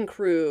fucking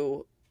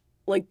crew,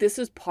 like, this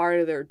is part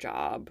of their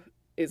job,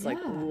 is like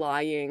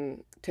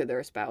lying to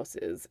their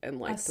spouses and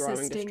like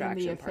throwing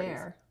distraction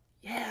parties.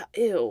 Yeah,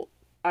 ew.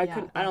 I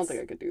don't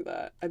think I could do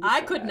that.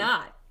 I could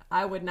not.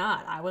 I would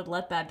not. I would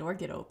let that door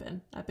get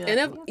open. I'd be like,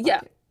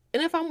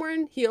 and if I'm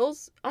wearing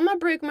heels, I'm not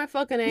breaking my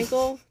fucking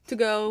ankle to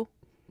go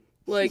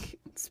like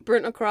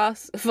sprint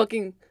across a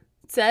fucking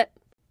set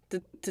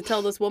to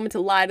tell this woman, to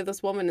lie to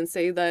this woman and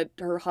say that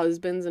her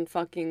husband's in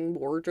fucking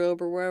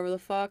wardrobe or wherever the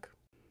fuck.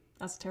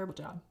 That's a terrible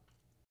job.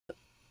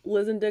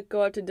 Liz and Dick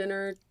go out to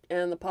dinner,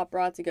 and the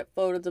paparazzi get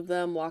photos of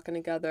them walking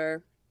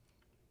together.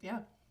 Yeah.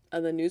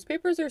 And the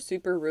newspapers are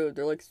super rude.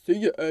 They're like, see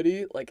ya,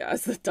 Eddie, like,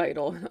 as the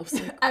title. And I was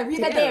like,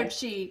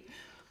 Arrivederci.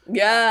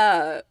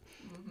 Yeah.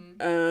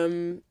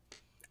 Mm-hmm.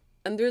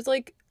 And there's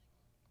like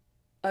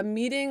a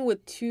meeting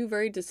with two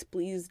very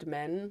displeased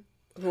men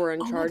who are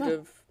in charge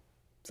of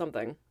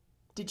something.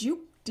 Did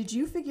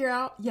you figure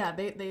out? Yeah,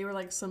 they were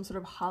like some sort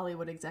of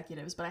Hollywood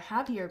executives, but I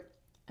have here,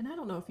 and I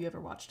don't know if you ever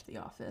watched The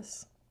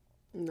Office.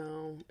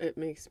 No, it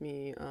makes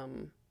me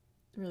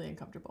really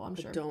uncomfortable, I'm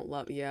sure.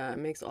 It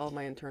makes all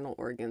my internal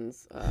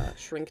organs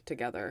shrink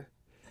together.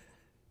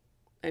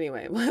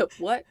 Anyway,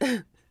 what?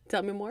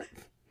 Tell me more.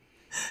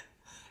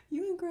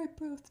 You and Greg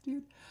both,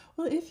 dude.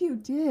 Well, if you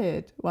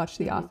did watch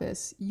The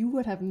Office, you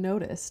would have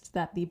noticed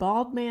that the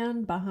bald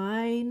man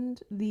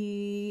behind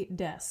the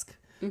desk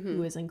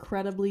who is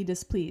incredibly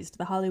displeased,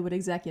 the Hollywood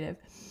executive,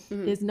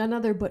 is none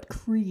other but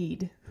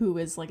Creed, who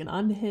is like an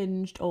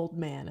unhinged old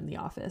man in the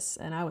office.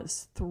 And I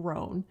was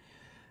thrown.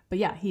 But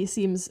yeah, he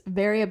seems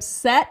very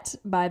upset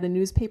by the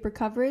newspaper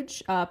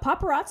coverage.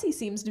 Paparazzi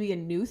seems to be a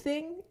new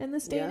thing in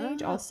this day and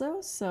age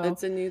also. So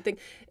it's a new thing.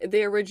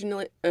 They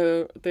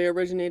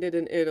originated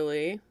in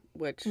Italy,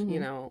 which, you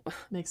know...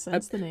 Makes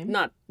sense, the name.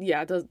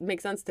 It does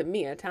make sense to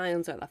me.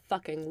 Italians are the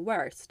fucking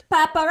worst.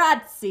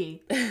 Paparazzi!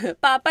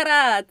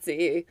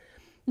 Paparazzi!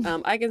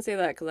 I can say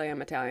that because I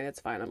am Italian. It's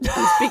fine. I'm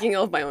speaking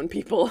of my own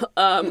people.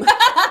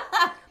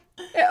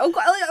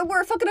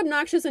 We're fucking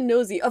obnoxious and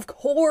nosy. Of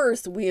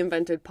course we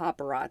invented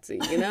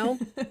paparazzi, you know?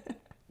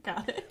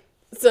 Got it.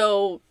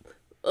 So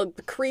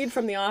Creed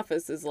from The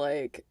Office is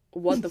like,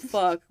 what the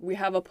fuck? We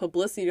have a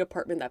publicity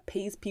department that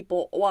pays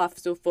people off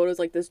so photos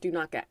like this do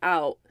not get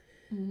out.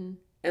 And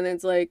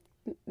it's like,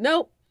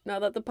 nope, now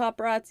that the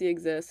paparazzi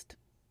exist,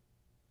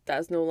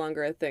 that's no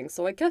longer a thing.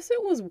 So I guess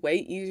it was way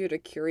easier to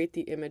curate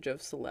the image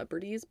of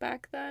celebrities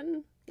back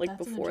then, like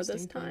that's before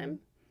this time.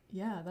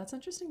 Yeah, that's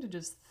interesting to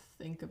just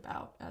think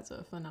about as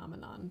a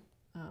phenomenon,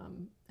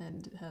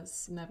 and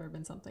has never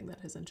been something that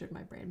has entered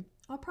my brain.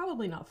 I'll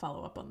probably not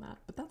follow up on that,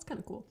 but that's kind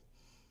of cool.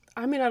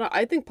 I mean,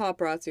 I think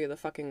paparazzi are the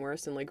fucking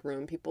worst and like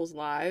ruin people's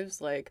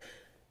lives, like,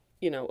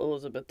 you know,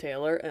 Elizabeth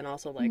Taylor and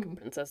also like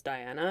Princess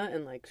Diana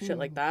and like shit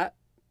like that.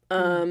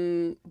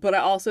 But I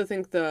also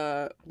think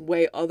the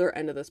way other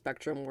end of the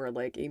spectrum where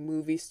like a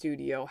movie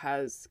studio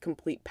has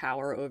complete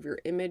power over your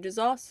image is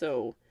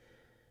also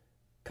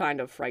kind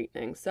of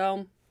frightening.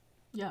 So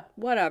yeah,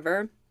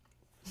 whatever.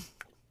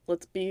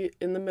 Let's be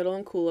in the middle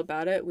and cool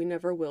about it. We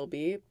never will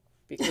be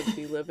because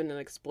we live in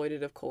an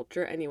exploitative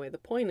culture. Anyway, the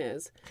point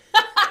is,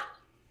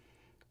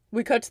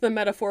 we cut to the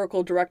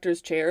metaphorical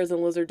director's chairs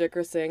and Lizard Dick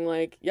are saying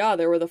like, yeah,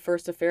 they were the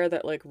first affair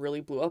that like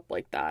really blew up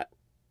like that.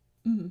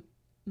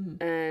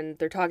 And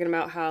they're talking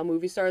about how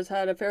movie stars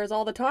had affairs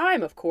all the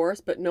time, of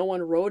course, but no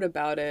one wrote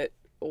about it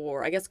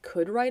or I guess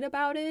could write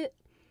about it.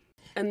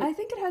 And I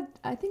think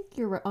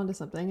you're onto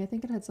something. I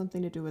think it had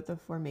something to do with the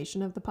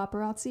formation of the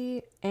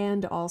paparazzi.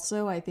 And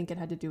also, I think it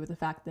had to do with the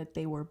fact that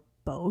they were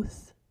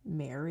both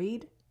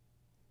married.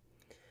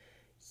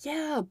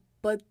 Yeah,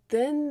 but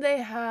then they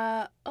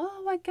had...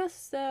 Oh, I guess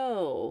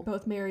so.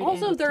 Both married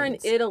also, and they're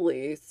kids. in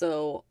Italy,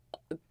 so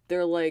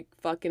they're like,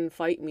 fucking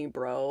fight me,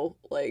 bro.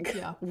 Like,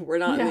 we're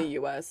not in the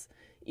U.S.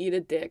 Eat a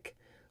dick.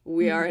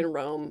 We are in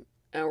Rome,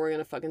 and we're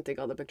gonna fucking take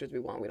all the pictures we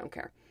want. We don't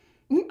care.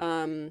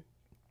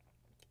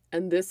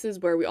 And this is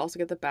where we also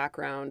get the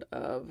background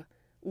of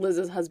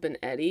Liz's husband,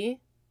 Eddie.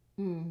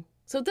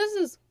 So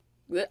this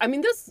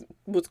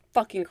was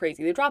fucking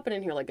crazy. They drop it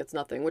in here like it's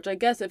nothing, which I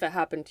guess if it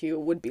happened to you,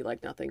 it would be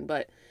like nothing.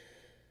 But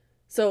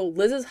so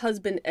Liz's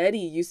husband, Eddie,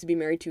 used to be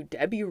married to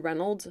Debbie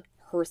Reynolds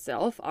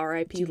herself.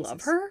 R.I.P.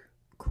 Love her.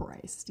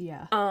 Christ,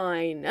 yeah.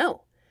 I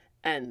know.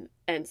 And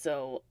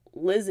so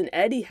Liz and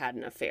Eddie had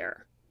an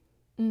affair.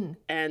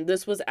 And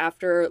this was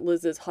after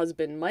Liz's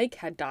husband, Mike,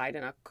 had died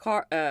in a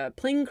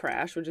plane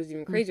crash, which is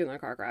even crazier than a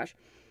car crash.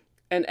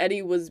 And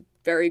Eddie was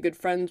very good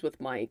friends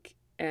with Mike,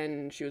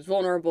 and she was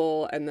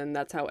vulnerable, and then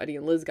that's how Eddie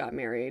and Liz got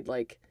married.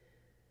 Like,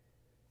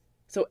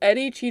 so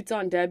Eddie cheats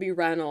on Debbie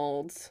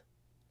Reynolds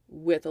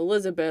with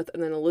Elizabeth,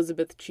 and then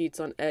Elizabeth cheats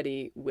on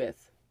Eddie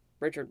with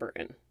Richard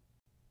Burton.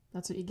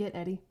 That's what you get,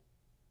 Eddie.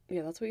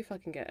 Yeah, that's what you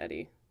fucking get,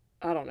 Eddie.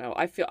 I don't know.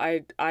 I feel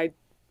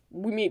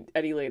we meet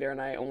Eddie later,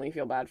 and I only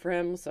feel bad for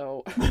him,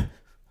 so...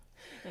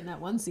 In that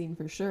one scene,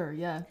 for sure,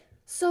 yeah.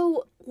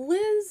 So,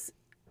 Liz,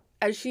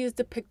 as she is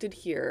depicted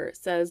here,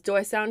 says, do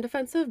I sound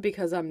defensive?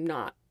 Because I'm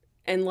not.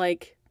 And,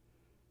 like,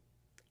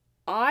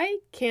 I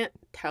can't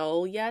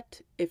tell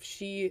yet if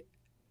she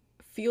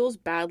feels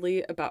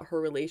badly about her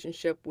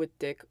relationship with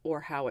Dick or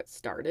how it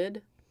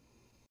started.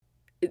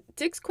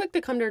 Dick's quick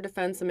to come to her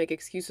defense and make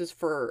excuses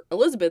for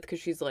Elizabeth because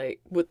she's, like,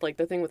 with, like,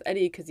 the thing with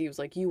Eddie because he was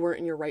like, you weren't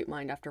in your right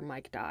mind after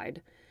Mike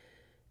died.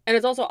 And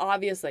it's also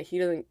obvious that he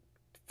doesn't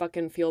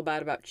fucking feel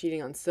bad about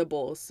cheating on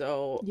Sybil.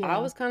 So I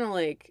was kind of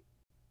like,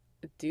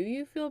 do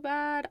you feel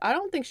bad? I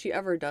don't think she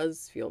ever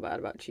does feel bad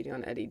about cheating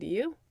on Eddie. Do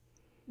you?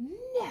 No,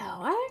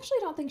 I actually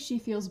don't think she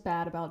feels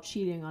bad about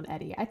cheating on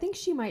Eddie. I think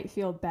she might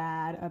feel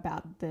bad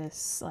about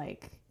this,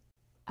 like,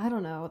 I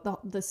don't know,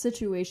 the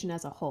situation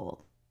as a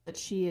whole. That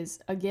she is,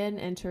 again,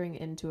 entering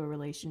into a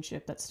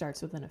relationship that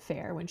starts with an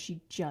affair when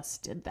she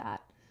just did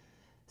that.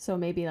 So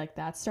maybe, like,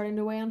 that's starting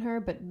to weigh on her.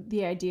 But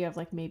the idea of,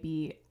 like,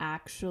 maybe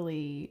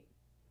actually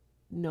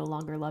no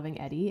longer loving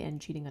Eddie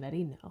and cheating on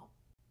Eddie, no.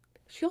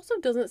 She also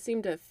doesn't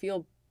seem to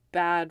feel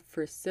bad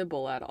for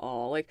Sybil at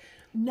all. Like,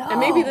 no,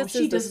 and maybe this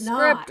is the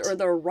script not. Or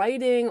the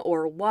writing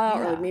or what,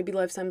 or like maybe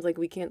Lifetime's like,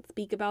 we can't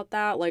speak about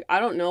that. Like, I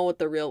don't know what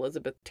the real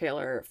Elizabeth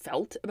Taylor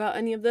felt about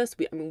any of this.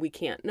 We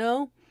can't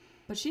know.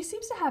 But she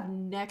seems to have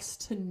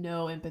next to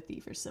no empathy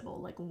for Sybil,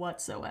 like,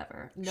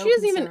 whatsoever. No she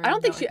doesn't concern, even, I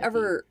don't think no she empathy.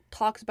 Ever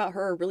talks about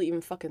her or really even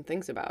fucking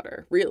thinks about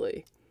her,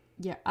 really.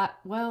 Yeah,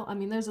 well, I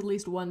mean, there's at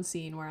least one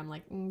scene where I'm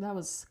like, that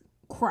was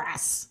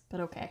crass,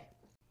 but okay.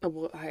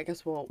 Well, I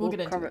guess we'll get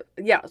into cover it.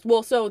 Yeah,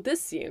 well, so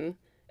this scene,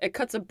 It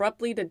cuts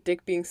abruptly to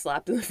Dick being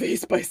slapped in the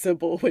face by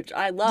Sybil, which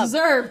I love.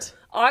 Deserved.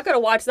 Oh, I gotta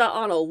watch that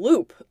on a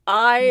loop.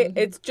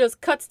 It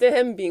just cuts to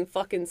him being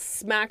fucking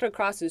smacked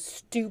across his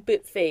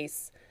stupid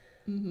face.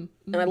 And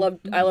I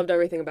loved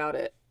everything about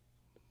it.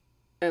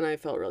 And I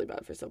felt really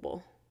bad for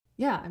Sybil.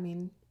 Yeah, I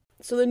mean.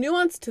 So the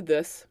nuance to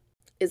this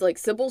is like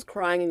Sybil's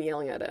crying and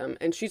yelling at him,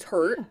 and she's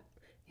hurt. Yeah.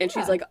 And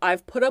she's like,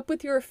 I've put up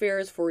with your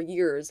affairs for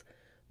years,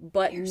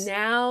 but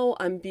now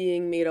I'm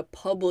being made a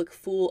public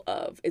fool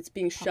of. It's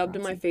being shoved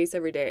in my face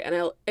every day.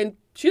 And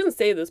she doesn't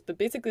say this, but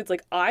basically it's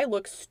like, I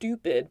look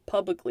stupid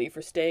publicly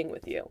for staying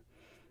with you.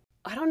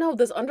 I don't know.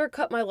 This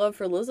undercut my love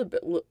for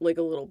Elizabeth like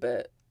a little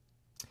bit.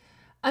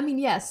 I mean,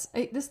 yes,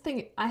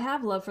 I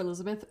have love for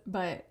Elizabeth,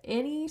 but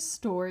any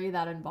story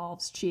that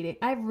involves cheating,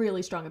 I have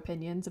really strong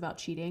opinions about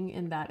cheating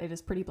in that it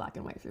is pretty black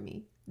and white for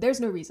me. There's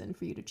no reason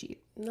for you to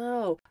cheat.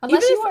 No.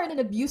 Unless you are in an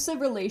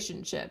abusive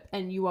relationship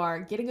and you are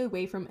getting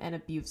away from an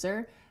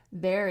abuser,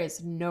 there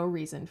is no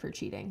reason for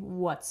cheating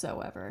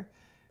whatsoever.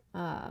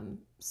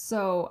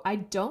 So I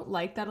don't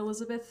like that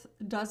Elizabeth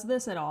does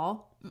this at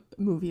all.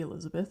 Movie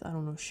Elizabeth. I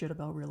don't know shit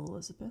about real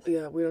Elizabeth.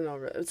 Yeah, we don't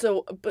know.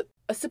 So, but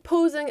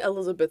supposing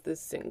Elizabeth is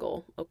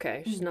single,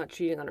 okay, she's not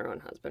cheating on her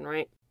own husband,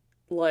 right?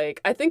 Like,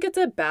 I think it's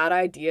a bad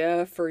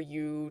idea for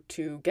you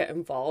to get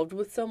involved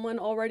with someone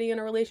already in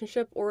a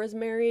relationship or is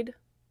married.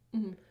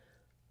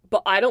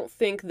 But I don't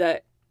think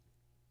that,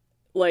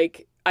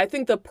 like, I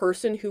think the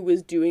person who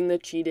was doing the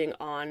cheating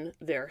on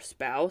their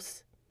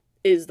spouse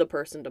is the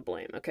person to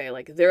blame, okay?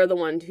 Like, they're the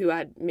one who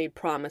had made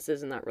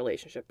promises in that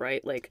relationship,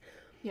 right? Like,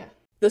 yeah.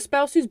 The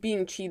spouse who's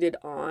being cheated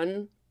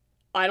on,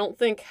 I don't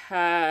think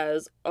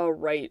has a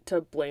right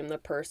to blame the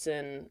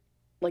person,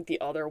 like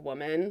the other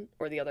woman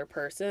or the other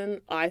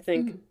person. I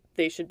think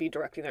they should be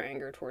directing their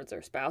anger towards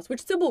their spouse,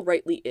 which Sybil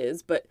rightly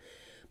is. But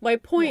my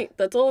point,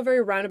 that's all a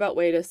very roundabout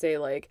way to say,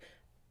 like,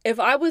 if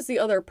I was the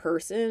other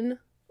person,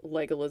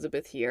 like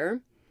Elizabeth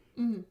here,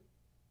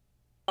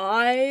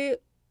 I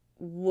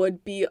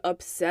would be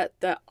upset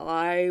that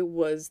I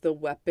was the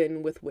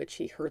weapon with which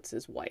he hurts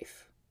his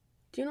wife.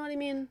 Do you know what I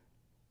mean?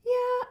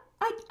 Yeah,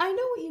 I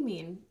know what you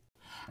mean.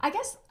 I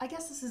guess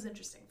this is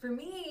interesting. For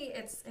me,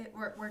 it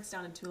works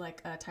down into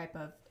like a type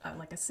of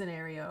like a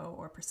scenario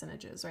or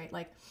percentages, right?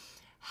 Like,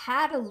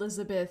 had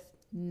Elizabeth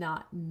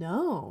not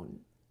known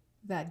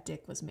that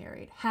Dick was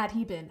married, had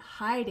he been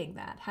hiding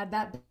that, had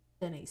that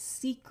been a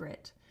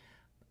secret,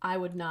 I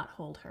would not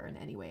hold her in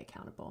any way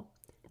accountable.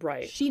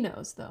 Right. She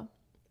knows, though.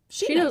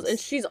 She knows, and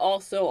she's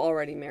also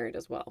already married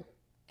as well.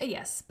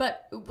 Yes,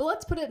 but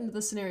let's put it into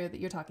the scenario that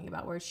you're talking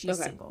about where she's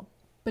single.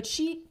 But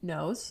she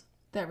knows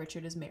that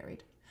Richard is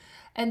married.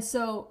 And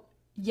so,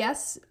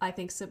 yes, I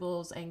think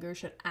Sybil's anger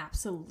should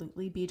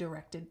absolutely be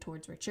directed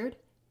towards Richard.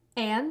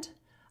 And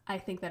I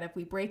think that if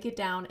we break it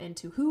down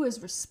into who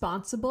is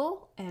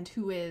responsible and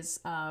who's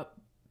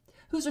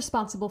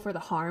responsible for the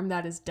harm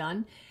that is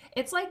done,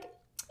 it's like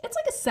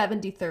a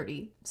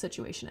 70-30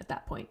 situation at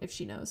that point if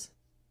she knows.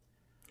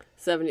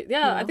 70. Yeah,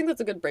 you know? I think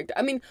that's a good breakdown.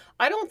 I mean,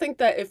 I don't think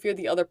that if you're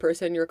the other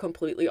person, you're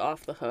completely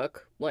off the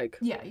hook. Like,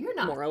 yeah, you're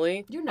not.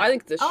 Morally. You're not. I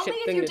think it's a shit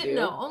thing to do.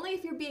 No, only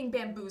if you're being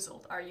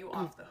bamboozled are you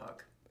off the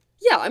hook.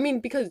 Yeah, I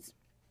mean, because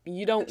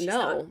you don't know.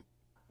 Not.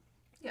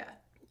 Yeah.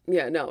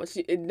 Yeah, no.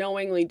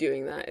 Knowingly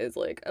doing that is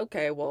like,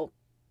 okay, well,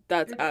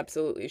 that's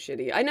absolutely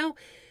shitty. I know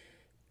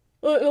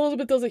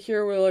Elizabeth does it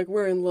here where, like,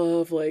 we're in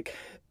love. Like,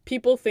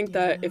 people think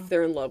that if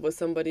they're in love with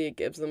somebody, it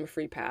gives them a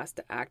free pass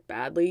to act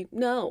badly.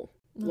 No.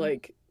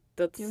 Like...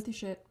 Deal with your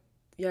shit.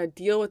 Yeah,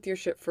 deal with your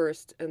shit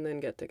first and then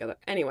get together.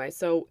 Anyway,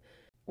 so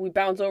we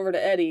bounce over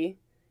to Eddie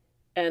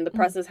and the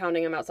press is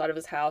hounding him outside of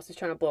his house. He's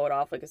trying to blow it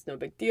off like it's no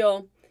big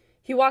deal.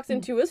 He walks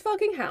into his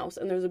fucking house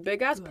and there's a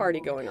big ass party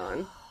going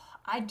on.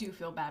 I do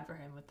feel bad for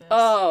him with this.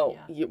 Oh,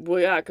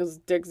 yeah, because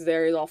Dick's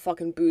there. He's all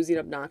fucking boozy and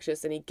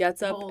obnoxious and he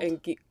gets up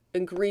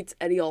and greets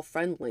Eddie all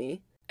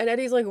friendly. And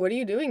Eddie's like, what are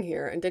you doing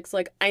here? And Dick's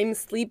like, I'm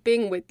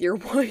sleeping with your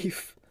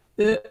wife.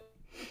 And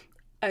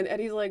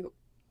Eddie's like,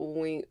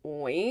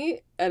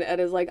 wait. And Ed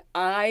is like,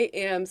 I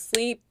am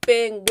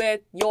sleeping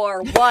with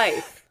your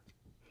wife.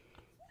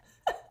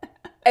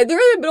 And they're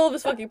in the middle of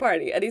this fucking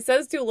party. And he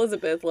says to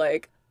Elizabeth,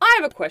 like, I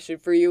have a question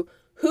for you.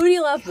 Who do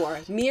you love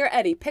more, me or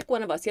Eddie? Pick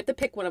one of us. You have to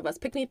pick one of us.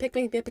 Pick me. You gotta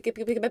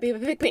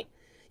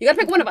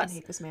pick one of us.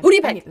 Who do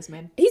you pick? I hate this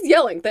man. He's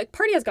yelling. The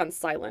party has gone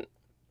silent.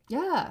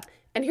 Yeah.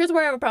 And here's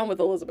where I have a problem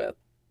with Elizabeth.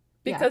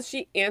 Because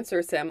she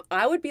answers him.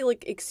 I would be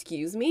like,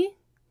 excuse me?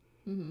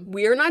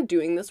 We're not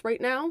doing this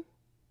right now.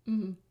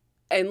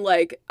 And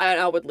like,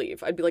 I would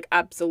leave. I'd be like,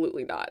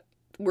 absolutely not.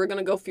 We're going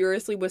to go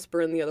furiously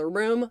whisper in the other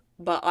room,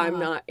 but I'm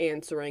not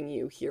answering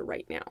you here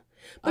right now.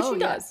 But she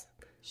does.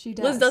 She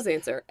does. Liz does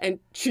answer. And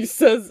she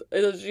says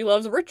she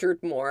loves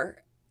Richard more.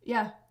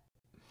 Yeah.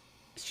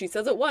 She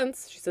says it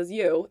once. She says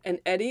you. And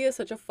Eddie is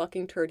such a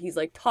fucking turd. He's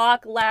like,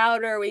 talk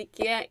louder. We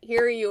can't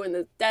hear you in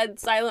this dead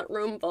silent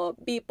room full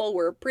of people.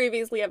 We're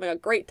previously having a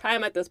great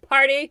time at this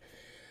party.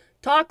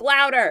 Talk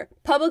louder.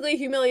 Publicly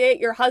humiliate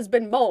your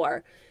husband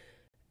more.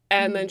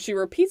 And then she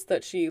repeats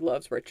that she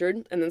loves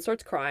Richard and then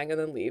starts crying and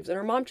then leaves. And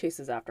her mom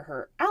chases after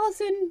her.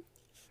 Alison,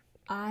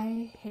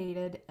 I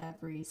hated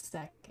every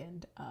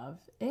second of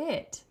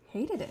it.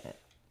 Hated it.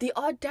 The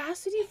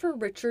audacity for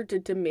Richard to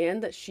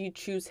demand that she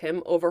choose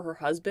him over her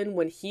husband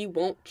when he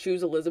won't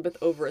choose Elizabeth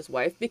over his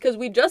wife. Because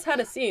we just had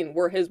a scene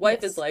where his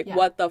wife is like,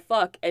 what the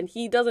fuck? And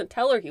he doesn't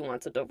tell her he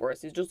wants a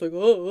divorce. He's just like,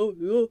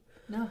 oh.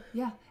 No,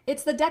 yeah.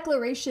 It's the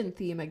declaration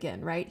theme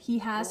again, right? He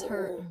has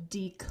her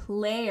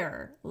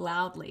declare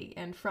loudly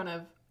in front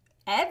of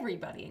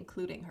everybody,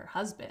 including her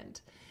husband,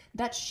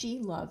 that she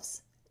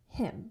loves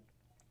him.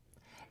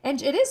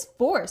 And it is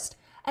forced.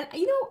 And,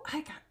 you know,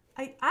 I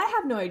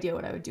have no idea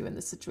what I would do in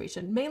this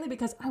situation, mainly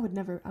because I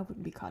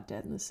wouldn't be caught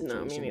dead in this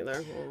situation. No, me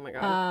neither. Oh my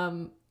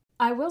God.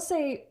 I will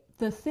say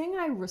the thing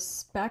I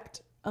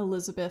respect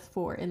Elizabeth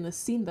for in this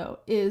scene, though,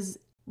 is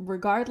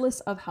regardless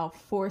of how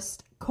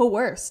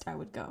coerced I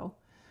would go,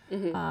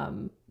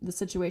 the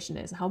situation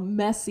is, how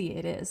messy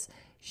it is,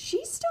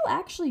 she still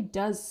actually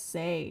does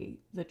say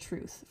the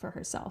truth for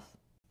herself.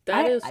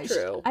 That is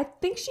true. I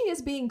think she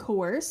is being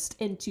coerced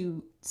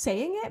into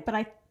saying it, but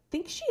I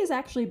think she is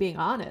actually being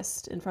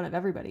honest in front of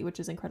everybody, which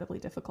is incredibly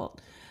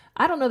difficult.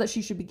 I don't know that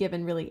she should be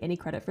given really any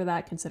credit for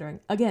that, considering,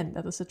 again,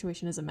 that the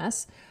situation is a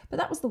mess. But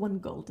that was the one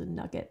golden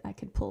nugget I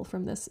could pull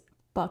from this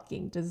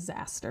fucking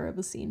disaster of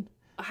a scene.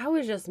 I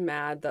was just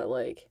mad that,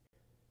 like,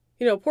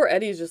 you know, poor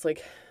Eddie's just,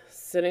 like,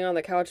 sitting on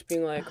the couch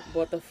being like,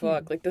 what the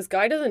fuck? Like, this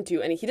guy doesn't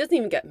do he doesn't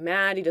even get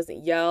mad. He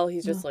doesn't yell.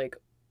 He's just like,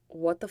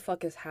 what the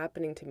fuck is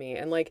happening to me?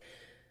 And, like,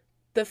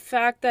 the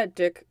fact that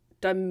Dick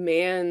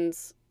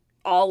demands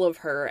all of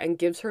her and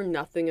gives her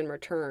nothing in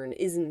return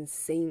is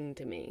insane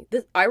to me.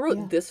 I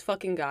wrote this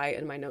fucking guy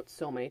in my notes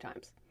so many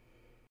times.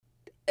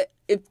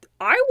 If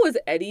I was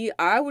Eddie,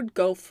 I would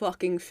go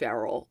fucking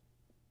feral.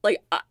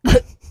 Like,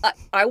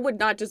 I would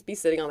not just be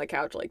sitting on the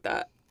couch like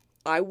that.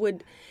 I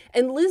would.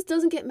 And Liz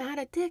doesn't get mad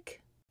at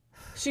Dick.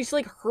 She's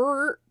like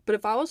hurt, but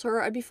if I was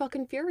her, I'd be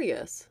fucking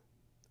furious.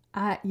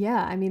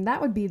 Yeah, I mean,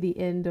 that would be the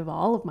end of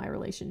all of my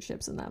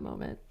relationships in that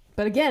moment.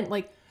 But again,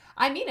 like,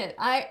 I mean it.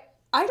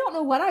 I don't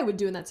know what I would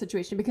do in that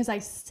situation because I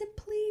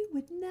simply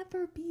would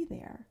never be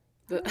there.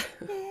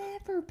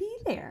 Never be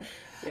there.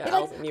 Yeah,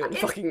 Alison, you would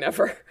fucking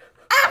never.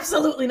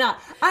 Absolutely not.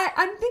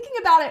 I'm thinking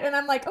about it and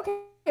I'm like,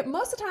 okay,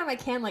 most of the time I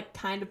can, like,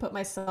 kind of put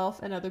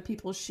myself in other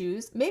people's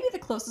shoes. Maybe the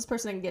closest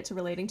person I can get to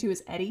relating to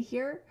is Eddie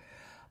here.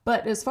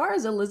 But as far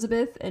as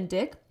Elizabeth and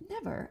Dick,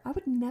 never. I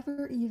would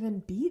never even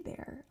be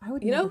there. I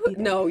would never be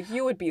there. No,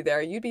 you would be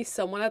there. You'd be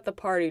someone at the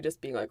party just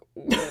being like,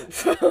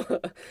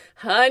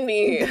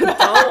 honey,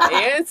 don't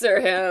answer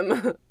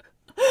him.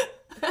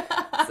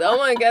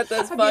 Someone get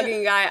this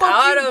fucking guy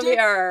out of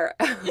here.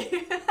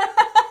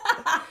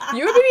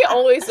 You would be the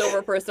only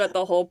sober person at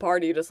the whole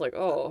party, just like,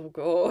 oh,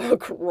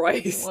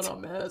 Christ. What a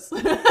mess.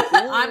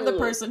 I'm the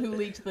person who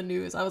leaked the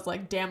news. I was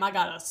like, damn, I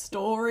got a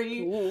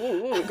story.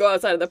 Go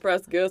outside of the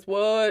press, guess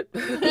what?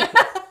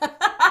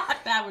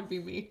 That would be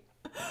me.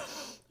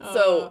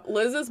 So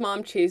Liz's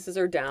mom chases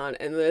her down,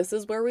 and this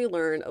is where we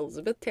learn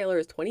Elizabeth Taylor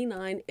is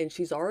 29, and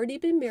she's already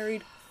been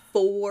married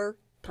 4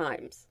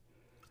 times.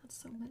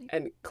 That's so many.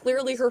 And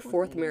clearly her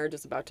 4th marriage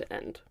is about to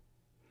end.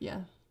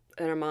 Yeah.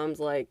 And her mom's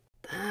like,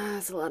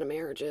 that's a lot of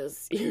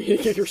marriages. You need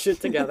to get your shit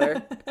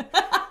together.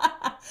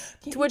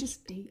 To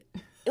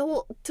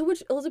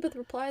which Elizabeth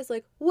replies,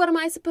 like, what am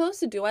I supposed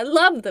to do? I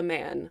love the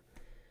man.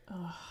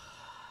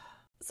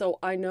 So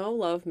I know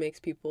love makes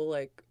people,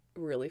 like,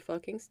 really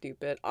fucking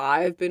stupid.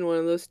 I've been one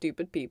of those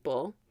stupid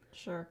people.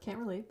 Sure. Can't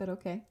relate, but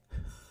okay.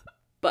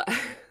 But,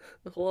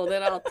 well,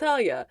 then I'll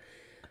tell you.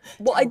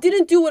 Well, I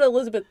didn't do what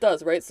Elizabeth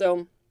does, right?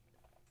 So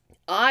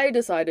I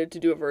decided to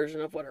do a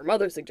version of what her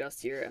mother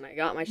suggests here, and I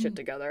got my shit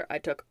together. I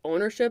took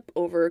ownership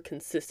over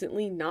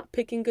consistently not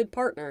picking good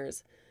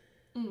partners,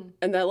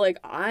 and that, like,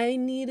 I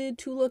needed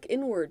to look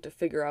inward to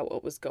figure out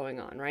what was going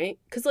on, right?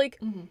 Because, like,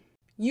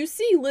 you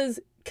see Liz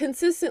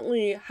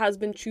consistently has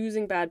been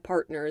choosing bad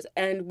partners,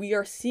 and we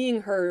are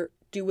seeing her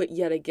do it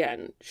yet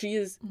again. She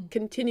is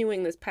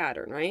continuing this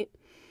pattern, right?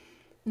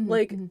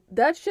 Like,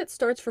 that shit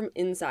starts from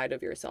inside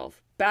of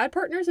yourself. Bad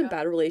partners and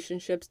bad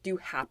relationships do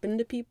happen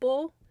to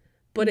people,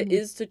 but it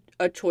is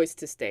a choice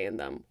to stay in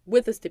them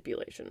with a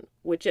stipulation,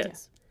 which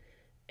is,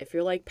 if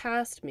you're like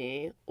past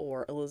me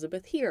or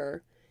Elizabeth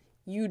here,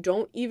 you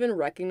don't even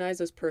recognize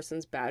this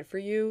person's bad for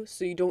you,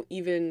 so you don't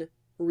even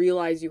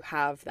realize you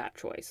have that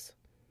choice.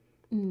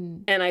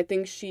 And I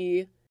think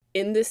she,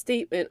 in this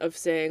statement of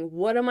saying,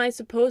 what am I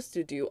supposed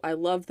to do? I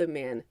love the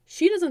man.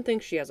 She doesn't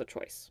think she has a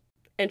choice.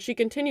 And she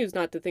continues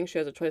not to think she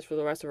has a choice for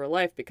the rest of her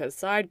life because,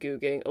 side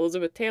googing,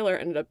 Elizabeth Taylor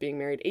ended up being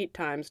married 8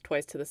 times,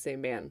 twice to the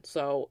same man.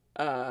 So,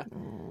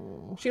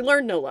 she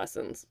learned no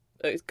lessons.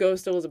 It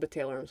goes to Elizabeth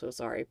Taylor, I'm so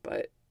sorry.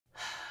 But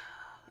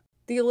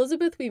the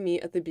Elizabeth we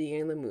meet at the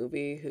beginning of the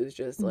movie, who's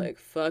just like,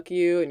 fuck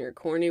you and your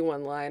corny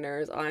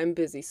one-liners, I'm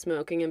busy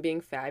smoking and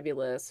being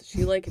fabulous,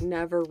 she, like,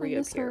 never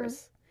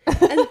reappears.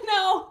 And,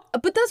 no!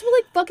 But that's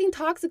what, like, fucking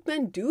toxic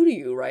men do to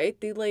you, right?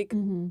 They, like...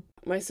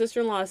 My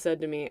sister-in-law said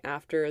to me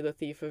after the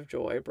Thief of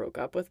Joy broke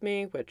up with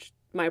me, which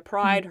my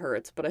pride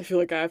hurts, but I feel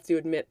like I have to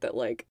admit that,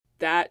 like,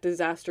 that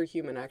disaster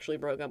human actually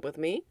broke up with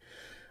me.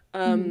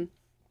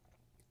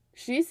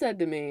 She said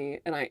to me,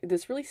 and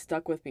this really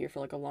stuck with me for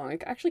like a long,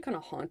 it actually kind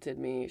of haunted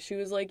me. She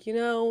was like, you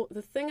know,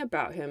 the thing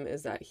about him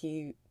is that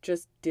he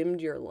just dimmed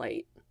your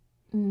light.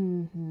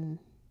 Mm-hmm.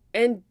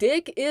 And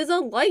Dick is a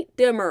light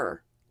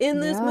dimmer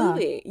in this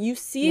movie. You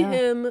see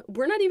him,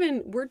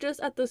 we're just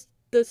at the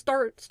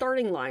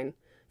starting line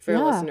for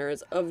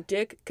listeners of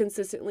Dick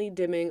consistently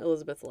dimming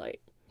Elizabeth's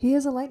light. He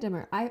is a light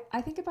dimmer. I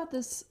think about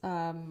this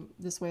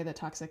this way that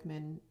toxic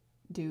men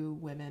do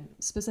women,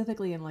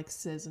 specifically in like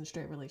cis and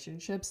straight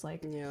relationships.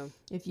 Like,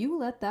 if you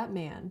let that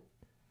man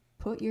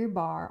put your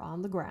bar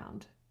on the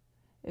ground,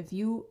 if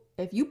you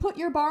put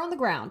your bar on the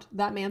ground,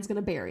 that man's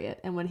gonna bury it,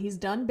 and when he's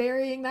done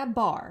burying that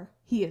bar,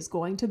 he is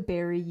going to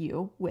bury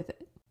you with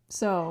it.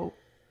 So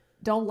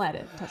don't let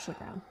it touch the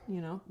ground,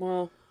 you know?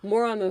 Well,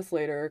 more on this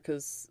later,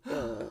 because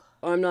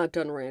I'm not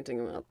done ranting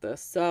about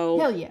this. So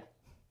hell yeah.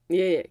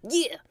 Yeah.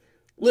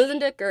 Liz and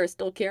Dick are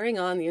still carrying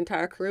on. The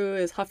entire crew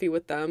is huffy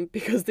with them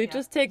because they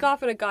just take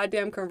off in a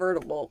goddamn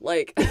convertible.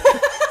 Like, they're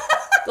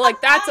like,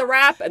 that's a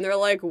wrap. And they're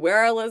like, where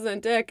are Liz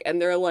and Dick? And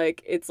they're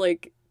like, it's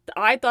like,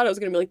 I thought it was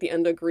going to be like the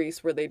end of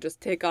Grease where they just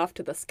take off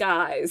to the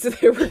skies.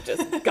 They were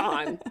just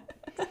gone.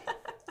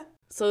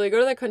 So they go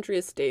to their country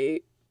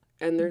estate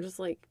and they're just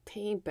like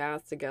taking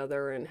baths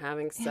together and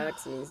having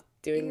sex and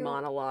doing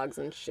monologues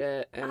and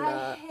shit. And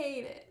I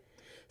hate it.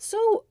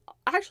 So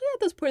actually at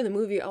this point in the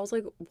movie, I was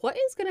like, what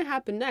is going to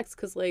happen next?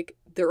 Because, like,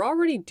 they're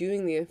already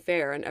doing the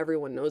affair and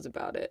everyone knows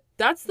about it.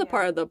 That's the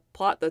part of the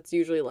plot that's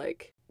usually,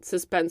 like,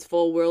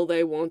 suspenseful. Will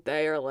they, won't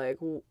they? Or, like,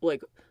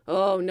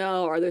 oh,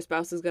 no, are their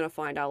spouses going to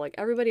find out? Like,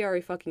 everybody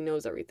already fucking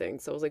knows everything.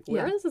 So I was like,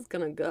 where is this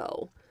going to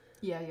go?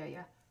 Yeah.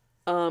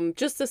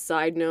 Just a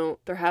side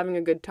note, they're having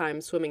a good time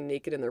swimming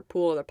naked in their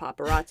pool. The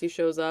paparazzi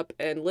shows up,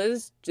 and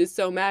Liz is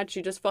so mad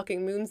she just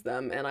fucking moons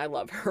them, and I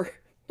love her.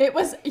 It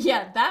was,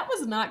 that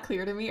was not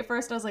clear to me at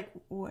first. I was like,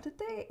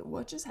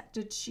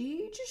 did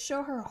she just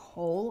show her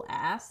whole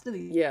ass to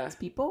these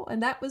people?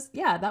 And that was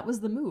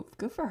the move.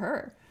 Good for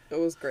her. It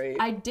was great.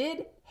 I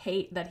did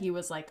hate that he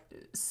was like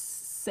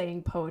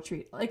saying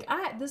poetry. Like,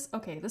 this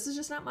is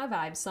just not my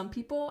vibe. Some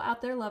people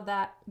out there love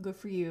that. Good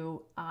for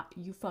you.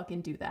 You fucking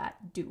do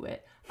that. Do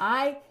it.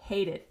 I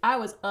hate it. I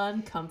was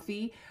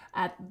uncomfy.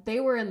 They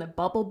were in the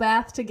bubble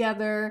bath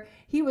together.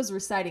 He was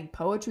reciting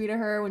poetry to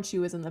her when she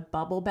was in the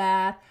bubble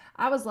bath.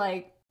 I was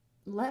like,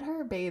 let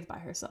her bathe by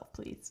herself,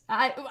 please.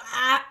 I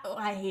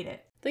hate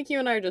it. I think you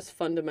and I are just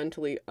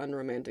fundamentally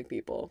unromantic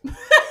people.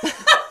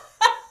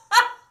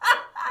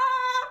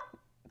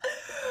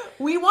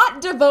 We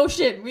want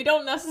devotion. We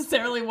don't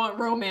necessarily want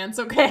romance,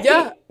 okay?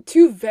 Yeah,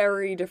 two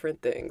very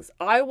different things.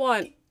 I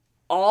want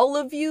all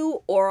of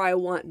you or I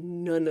want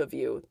none of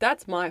you.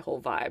 That's my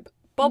whole vibe.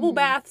 Bubble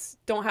baths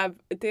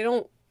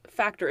don't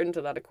factor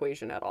into that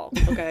equation at all,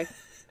 okay?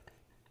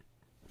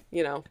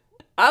 You know,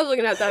 I was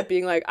looking at that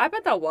being like, I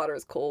bet that water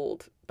is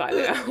cold by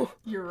now.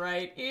 You're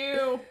right.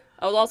 Ew.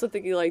 I was also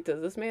thinking, like,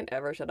 does this man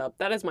ever shut up?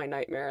 That is my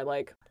nightmare.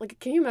 Like,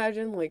 can you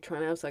imagine, like,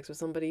 trying to have sex with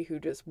somebody who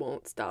just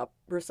won't stop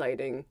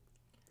reciting,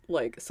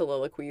 like,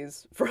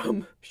 soliloquies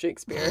from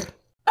Shakespeare?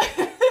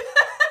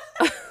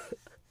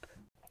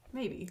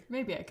 Maybe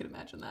I could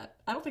imagine that.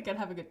 I don't think I'd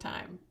have a good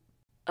time.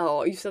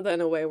 Oh, you said that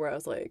in a way where I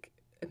was like,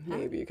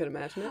 maybe you could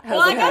imagine it. Well,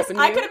 I guess it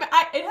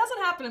hasn't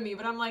happened to me,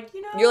 but I'm like,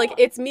 you know. You're like,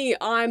 it's me.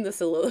 I'm the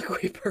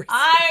soliloquy person.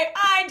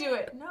 I do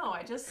it. No,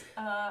 I just.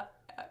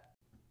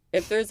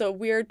 If there's a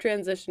weird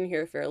transition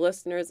here for our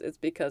listeners, it's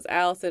because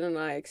Alison and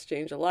I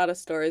exchanged a lot of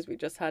stories we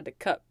just had to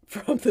cut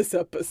from this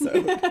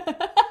episode.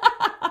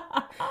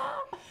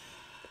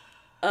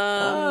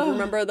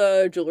 Remember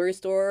the jewelry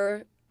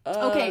store?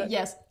 Okay,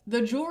 yes.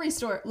 The jewelry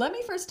store. Let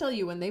me first tell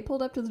you, when they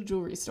pulled up to the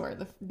jewelry store,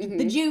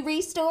 the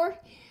jewelry store,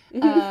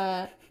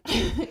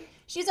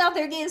 she's out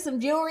there getting some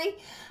jewelry.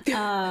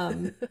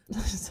 It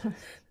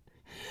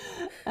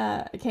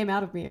came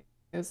out of me.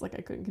 It was like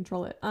I couldn't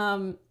control it.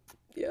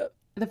 Yep.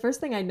 The first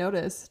thing I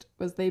noticed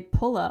was they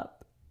pull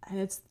up, and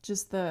it's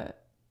just the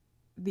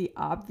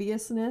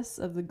obviousness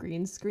of the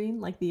green screen.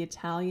 Like, the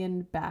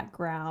Italian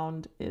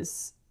background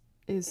is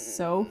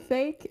so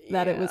fake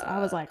that I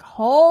was like,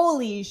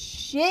 holy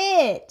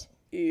shit.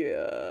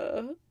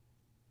 Yeah.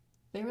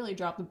 They really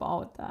dropped the ball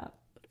with that.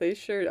 They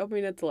sure, I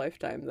mean, it's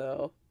Lifetime,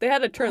 though. They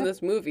had to turn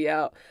this movie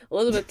out.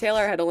 Elizabeth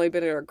Taylor had only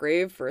been in her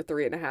grave for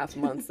 3.5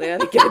 months. They had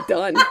to get it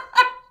done.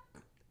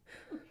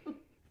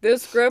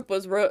 This script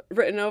was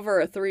written over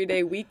a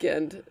 3-day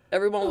weekend.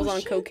 Everyone was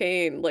on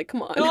cocaine. Like,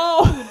 come on.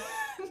 No.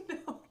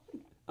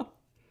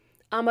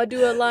 I'ma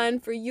do a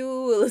line for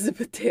you,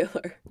 Elizabeth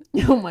Taylor.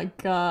 Oh my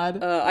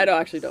god. I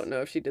don't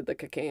know if she did the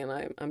cocaine.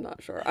 I'm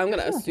not sure. I'm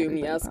gonna assume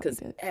yes,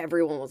 because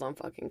everyone was on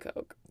fucking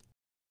coke.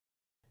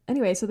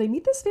 Anyway, so they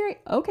meet this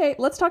okay,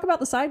 let's talk about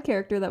the side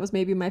character that was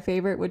maybe my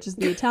favorite, which is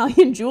the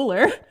Italian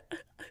jeweler.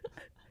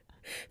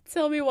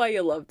 Tell me why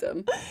you loved him.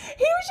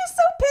 He was just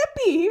so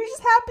peppy. He was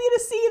just happy to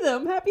see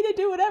them, happy to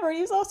do whatever. And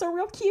he was also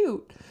real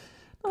cute.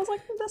 I was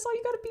like, that's all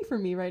you gotta be for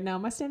me right now.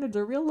 My standards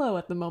are real low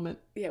at the moment.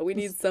 Yeah, we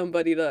need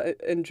somebody to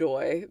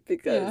enjoy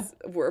because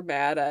we're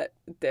mad at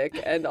Dick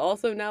and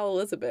also now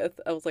Elizabeth.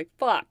 I was like,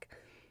 fuck.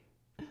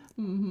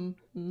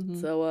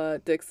 So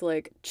Dick's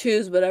like,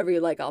 choose whatever you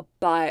like, I'll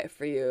buy it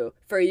for you,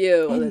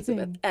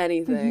 Elizabeth,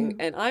 anything.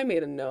 And I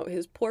made a note,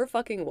 his poor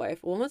fucking wife,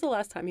 when was the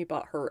last time he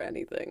bought her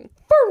anything?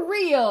 For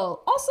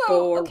real. Also,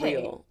 For okay.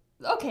 real.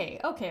 Okay.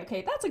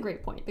 That's a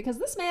great point, because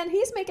this man,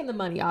 he's making the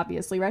money,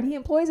 obviously, right? He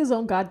employs his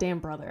own goddamn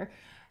brother.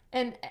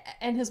 And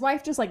his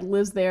wife just like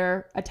lives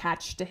there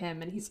attached to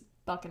him, and he's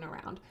fucking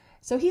around.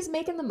 So he's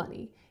making the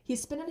money.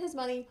 He's spending his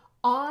money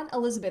on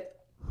Elizabeth,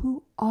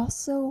 who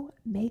also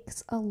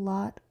makes a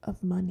lot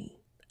of money.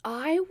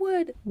 I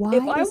would.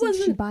 Why isn't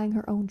she buying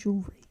her own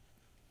jewelry?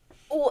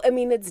 Well, I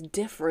mean, it's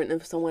different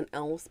if someone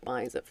else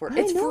buys it for her.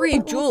 It's free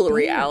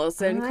jewelry,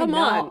 Alison. Come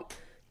on.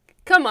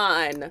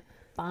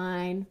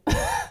 Fine.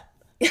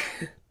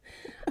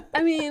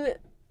 I mean,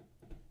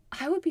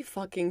 I would be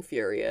fucking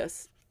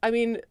furious. I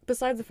mean,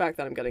 besides the fact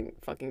that I'm getting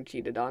fucking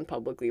cheated on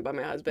publicly by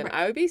my husband,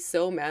 right. I would be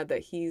so mad that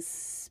he's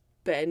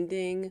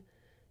spending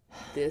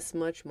this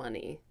much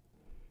money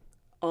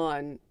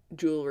on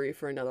jewelry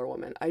for another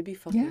woman. I'd be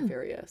fucking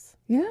furious.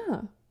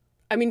 Yeah.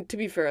 I mean, to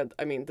be fair,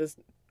 I mean, this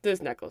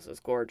necklace is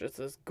gorgeous.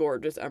 This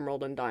gorgeous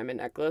emerald and diamond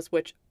necklace,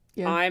 which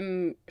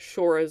I'm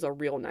sure is a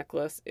real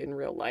necklace in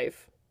real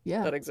life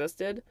that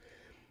existed.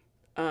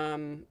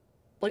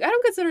 Like, I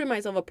don't consider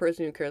myself a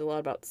person who cares a lot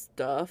about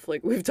stuff.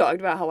 Like, we've talked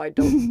about how I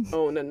don't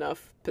own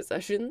enough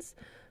possessions.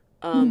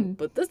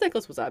 But this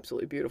necklace was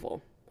absolutely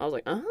beautiful. I was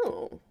like,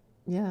 oh.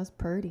 Yeah, it's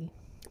pretty.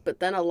 But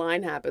then a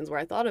line happens where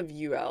I thought of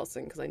you,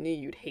 Alison, because I knew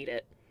you'd hate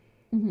it.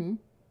 Mm-hmm.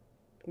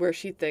 Where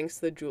she thanks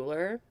the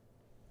jeweler.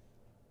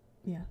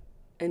 Yeah.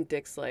 And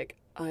Dick's like,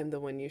 I'm the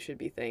one you should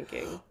be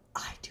thanking.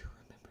 I do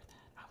remember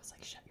that. I was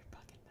like, shut your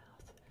fucking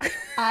mouth.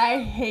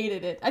 I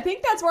hated it. I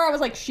think that's where I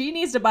was like, she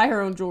needs to buy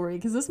her own jewelry,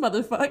 because this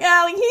motherfucker,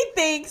 Allie, he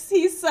thinks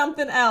he's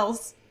something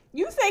else.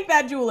 You thank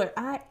that jeweler.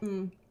 I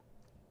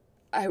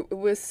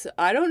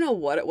don't know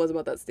what it was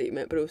about that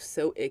statement, but it was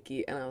so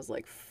icky, and I was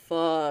like,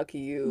 fuck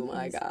you,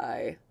 my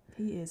guy.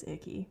 He is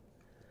icky.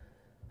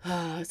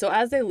 So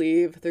as they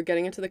leave, they're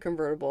getting into the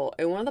convertible,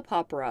 and one of the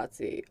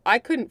paparazzi, I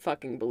couldn't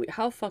fucking believe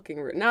how fucking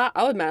rude. Nah,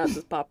 I was mad at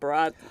this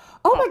paparazzi.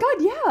 Oh my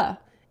god, yeah.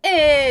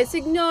 Hey,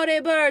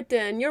 Signore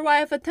Burton, your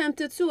wife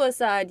attempted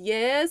suicide,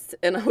 yes?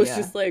 And I was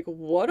just like,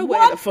 what a way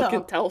to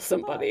fucking tell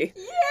somebody.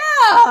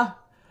 Yeah!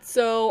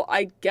 So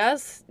I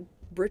guess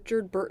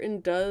Richard Burton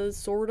does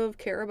sort of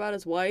care about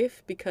his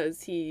wife,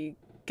 because he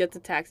gets a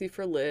taxi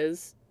for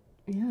Liz,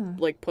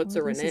 like puts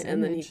her in it,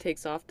 and then he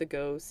takes off to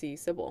go see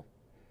Sybil.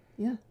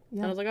 Yeah.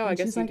 And I was like, oh, I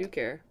guess you do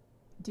care.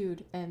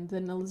 Dude, and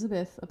then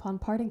Elizabeth, upon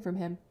parting from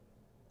him,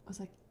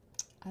 was like,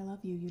 I love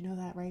you, you know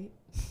that, right?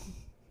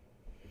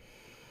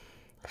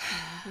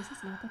 This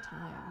is not the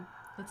time.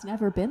 It's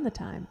never been the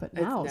time, but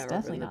now it's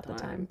definitely not the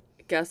time.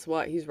 Guess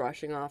what? He's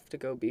rushing off to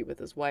go be with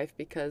his wife,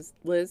 because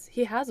Liz,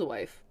 he has a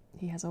wife.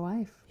 He has a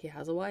wife. He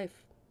has a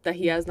wife that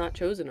he has not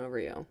chosen over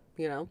you,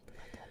 you know?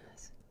 My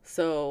goodness.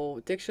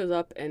 So Dick shows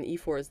up, and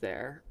E4 is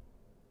there.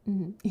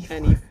 Mm-hmm. E4.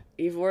 And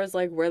E4 is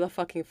like, where the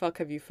fucking fuck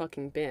have you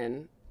fucking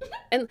been?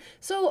 And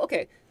so,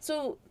 okay,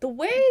 so the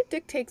way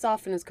Dick takes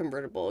off in his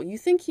convertible,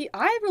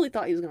 I really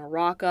thought he was going to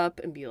rock up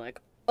and be like,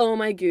 oh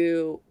my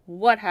goo,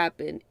 what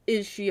happened?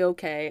 Is she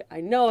okay?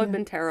 I know I've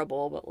been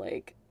terrible, but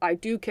like, I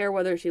do care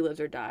whether she lives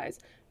or dies.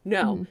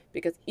 No,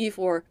 because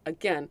E4,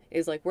 again,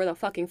 is like, where the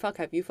fucking fuck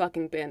have you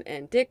fucking been?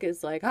 And Dick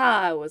is like,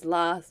 I was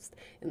lost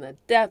in the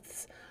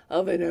depths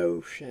of an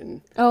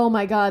ocean. Oh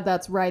my god,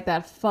 that's right,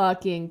 that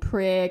fucking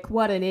prick.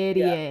 What an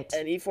idiot. Yeah.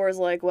 And E4 is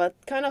like, what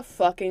kind of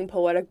fucking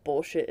poetic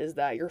bullshit is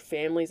that? Your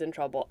family's in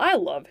trouble. I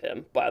love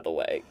him, by the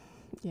way.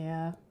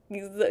 Yeah.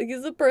 He's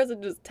the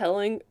person just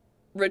telling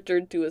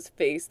Richard to his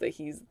face that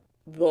he's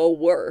the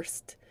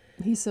worst.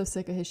 He's so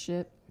sick of his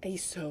shit.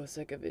 He's so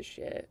sick of his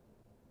shit.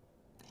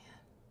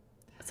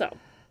 So,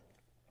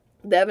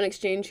 they have an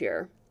exchange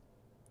here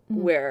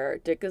where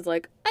Dick is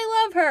like,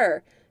 I love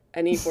her.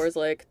 And E4 is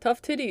like,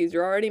 tough titties,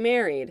 you're already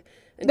married.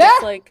 And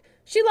Dick's like,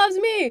 she loves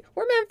me.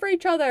 We're meant for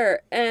each other.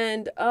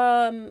 And,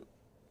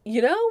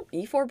 you know,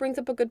 E4 brings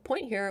up a good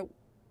point here.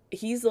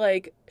 He's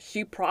like,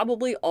 she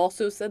probably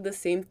also said the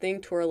same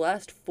thing to her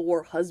last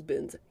 4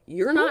 husbands.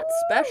 You're not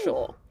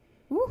special.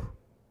 Ooh.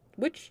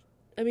 Which,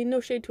 I mean,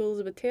 no shade to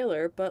Elizabeth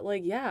Taylor, but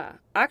like, yeah.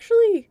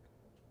 Actually,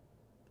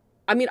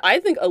 I mean, I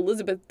think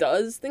Elizabeth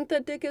does think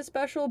that Dick is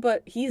special,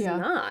 but he's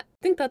not.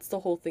 I think that's the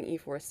whole thing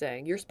E4 is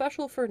saying. You're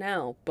special for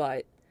now,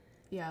 but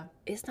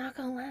it's not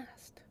gonna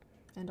last.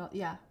 And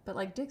but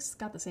like Dick's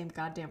got the same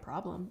goddamn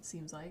problem, it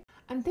seems like.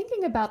 I'm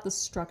thinking about the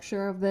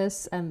structure of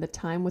this and the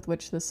time with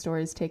which this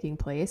story is taking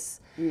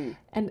place.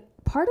 And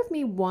part of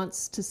me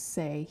wants to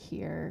say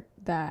here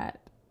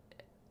that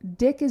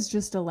Dick is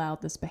just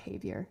allowed this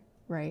behavior,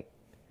 right?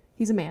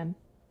 He's a man.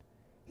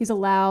 He's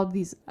allowed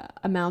these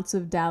amounts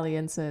of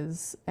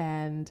dalliances,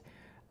 and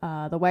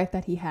the wife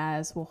that he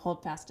has will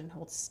hold fast and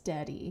hold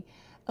steady.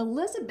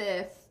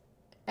 Elizabeth,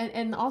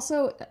 and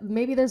also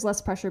maybe there's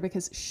less pressure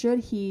because should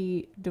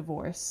he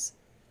divorce,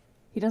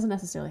 he doesn't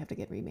necessarily have to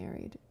get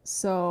remarried.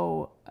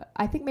 So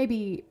I think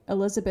maybe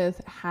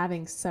Elizabeth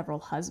having several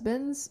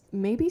husbands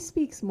maybe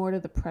speaks more to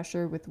the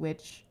pressure with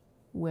which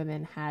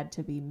women had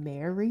to be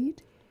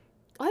married.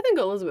 I think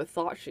Elizabeth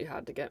thought she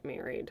had to get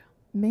married.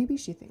 Maybe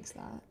she thinks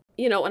that.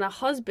 You know, and a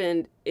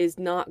husband is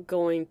not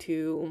going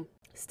to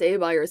stay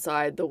by your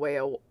side the way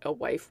a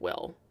wife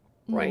will,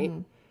 right?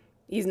 Mm.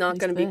 He's not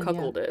going to be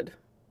cuckolded. Yeah.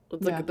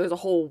 It's like there's a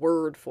whole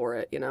word for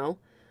it, you know?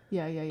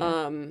 Yeah.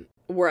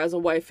 Whereas a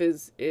wife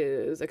is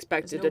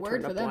expected to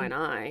turn a blind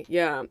eye.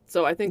 Yeah.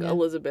 So I think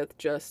Elizabeth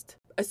just...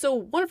 So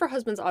one of her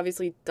husbands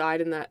obviously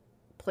died in that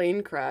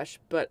plane crash,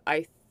 but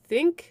I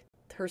think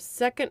her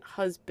second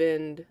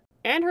husband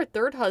and her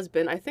third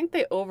husband, I think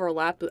they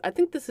overlapped. I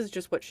think this is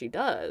just what she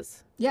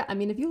does. Yeah, I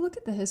mean, if you look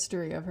at the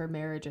history of her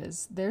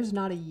marriages, there's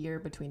not a year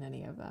between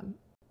any of them.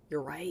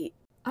 You're right.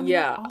 I mean,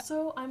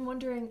 also, I'm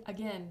wondering,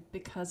 again,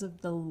 because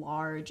of the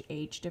large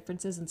age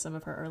differences in some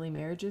of her early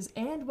marriages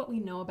and what we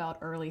know about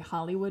early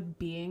Hollywood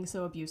being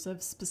so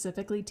abusive,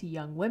 specifically to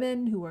young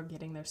women who are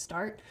getting their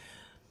start,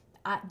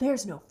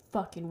 there's no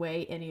fucking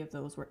way any of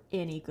those were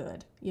any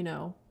good, you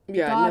know?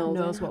 Yeah, God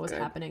knows what was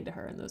happening to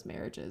her in those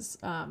marriages.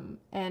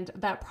 And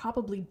that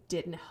probably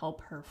didn't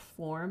help her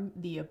form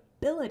the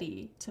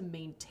ability to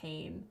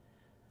maintain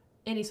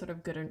any sort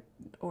of good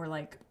or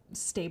like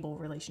stable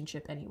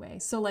relationship anyway.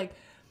 So like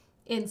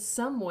in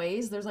some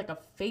ways there's like a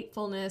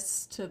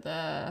fatefulness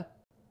to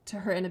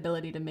her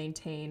inability to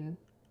maintain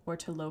or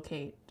to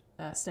locate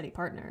a steady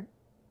partner.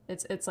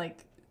 It's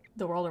like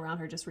the world around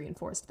her just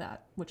reinforced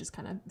that, which is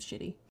kind of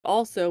shitty.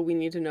 Also, we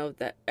need to note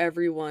that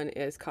everyone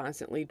is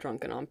constantly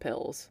drunken on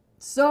pills.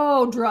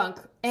 So drunk.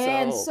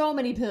 And so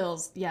many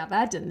pills. Yeah,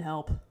 that didn't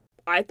help.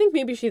 I think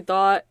maybe she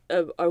thought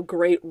a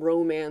great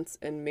romance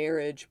and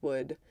marriage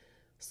would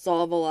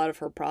solve a lot of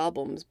her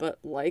problems. But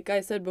like I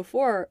said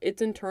before,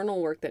 it's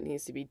internal work that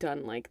needs to be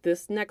done. Like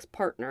this next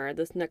partner,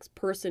 this next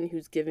person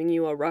who's giving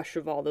you a rush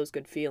of all those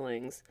good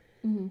feelings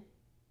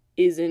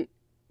isn't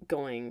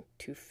going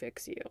to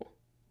fix you.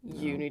 No.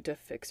 You need to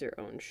fix your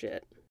own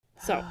shit.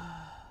 So,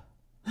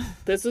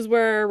 this is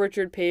where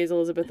Richard pays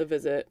Elizabeth a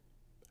visit,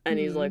 and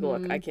he's like,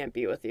 look, I can't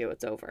be with you.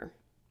 It's over.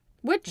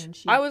 Which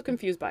I was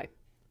confused by.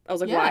 I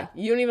was like, why?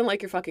 You don't even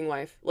like your fucking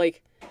wife.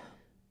 Like,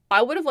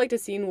 I would have liked a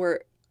scene where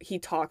he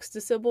talks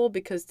to Sybil,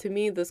 because to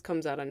me, this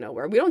comes out of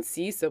nowhere. We don't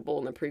see Sybil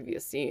in the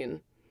previous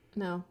scene.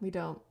 No, we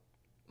don't.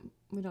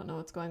 We don't know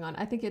what's going on.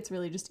 I think it's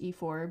really just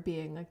E4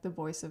 being, like, the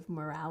voice of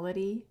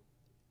morality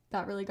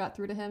that really got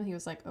through to him. He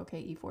was like, okay,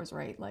 E4's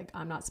right. Like,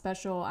 I'm not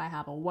special. I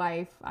have a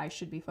wife. I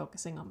should be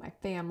focusing on my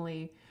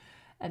family.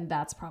 And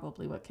that's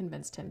probably what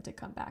convinced him to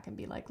come back and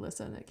be like,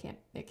 listen, it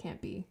can't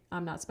be.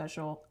 I'm not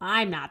special.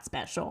 I'm not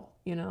special,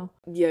 you know?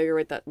 Yeah, you're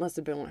right. That must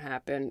have been what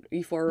happened.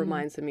 E4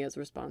 reminds him he has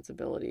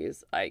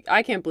responsibilities.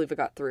 I can't believe it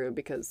got through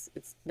because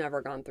it's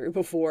never gone through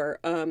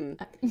before. You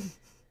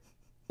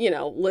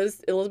know,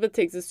 Elizabeth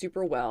takes this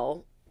super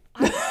well.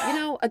 You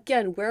know,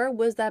 again, where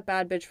was that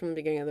bad bitch from the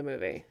beginning of the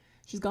movie?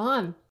 She's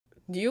gone.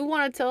 Do you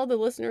want to tell the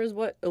listeners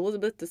what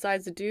Elizabeth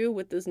decides to do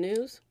with this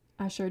news?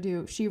 I sure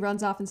do. She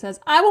runs off and says,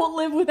 I won't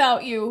live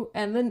without you.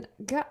 And then,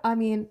 I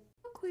mean,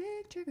 a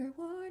quick trigger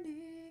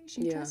warning.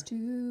 She tries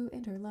to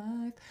end her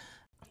life.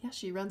 Yeah,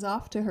 she runs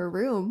off to her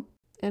room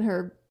in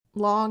her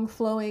long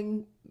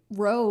flowing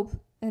robe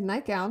and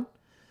nightgown.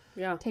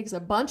 Yeah. Takes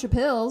a bunch of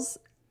pills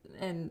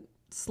and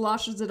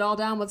sloshes it all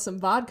down with some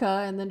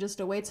vodka and then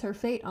just awaits her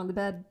fate on the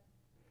bed.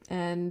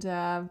 And,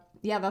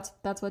 yeah,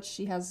 that's what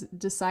she has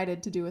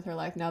decided to do with her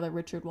life now that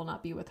Richard will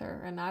not be with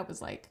her. And I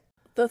was like...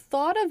 The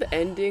thought of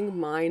ending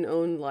mine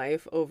own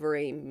life over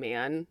a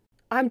man,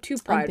 I'm too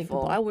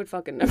prideful. I would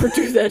fucking never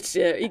do that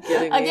shit. Are you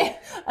kidding me?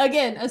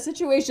 Again, a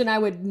situation I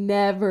would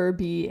never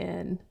be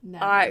in.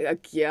 Never.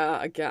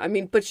 I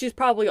mean, but she's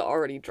probably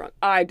already drunk.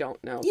 I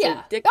don't know.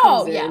 Yeah. So Dick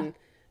comes in, and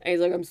he's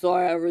like, I'm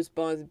sorry, I have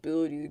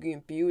responsibilities. I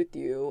can't be with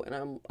you.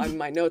 And I'm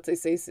my notes,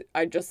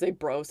 I just say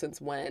bro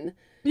since when?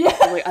 Yeah.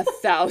 I'm like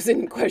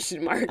 1,000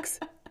 question marks.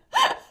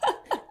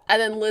 And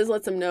then Liz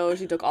lets him know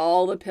she took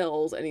all the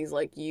pills, and he's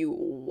like, you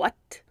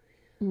what?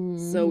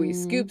 So he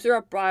scoops her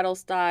up bridal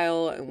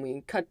style, and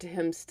we cut to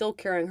him still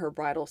carrying her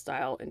bridal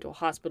style into a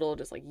hospital,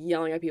 just like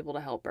yelling at people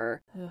to help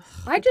her.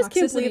 I just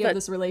can't believe that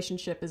this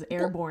relationship is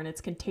airborne. It's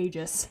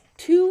contagious.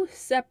 2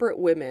 separate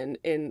women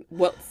in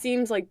what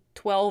seems like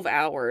 12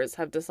 hours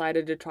have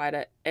decided to try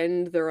to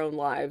end their own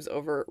lives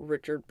over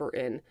Richard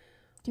Burton.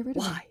 Get rid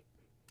of him. Why?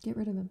 Get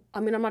rid of him. I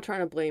mean, I'm not trying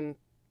to blame,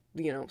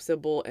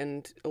 Sybil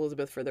and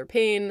Elizabeth for their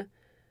pain.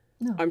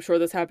 No. I'm sure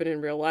this happened in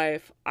real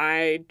life.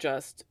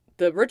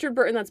 The Richard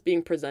Burton that's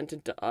being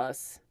presented to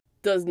us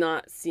does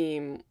not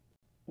seem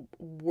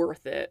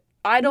worth it.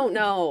 I don't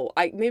know.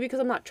 Maybe because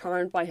I'm not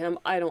charmed by him,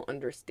 I don't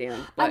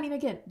understand. But... I mean,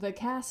 again, the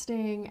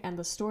casting and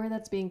the story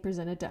that's being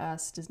presented to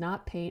us does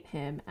not paint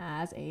him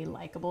as a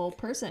likable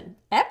person.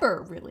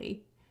 Ever,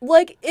 really.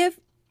 Like, if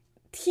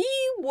he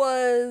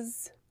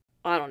was,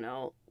 I don't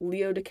know,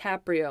 Leo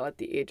DiCaprio at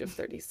the age of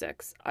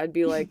 36, I'd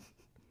be like...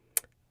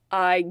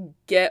 I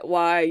get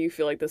why you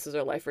feel like this is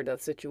a life or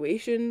death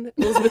situation,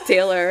 Elizabeth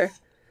Taylor.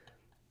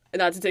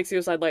 not to take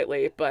suicide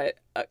lightly, but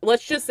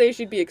let's just say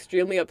she'd be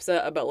extremely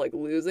upset about like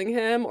losing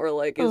him, or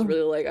like is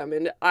really like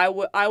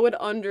I would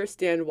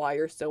understand why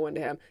you're so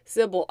into him.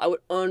 Sybil, I would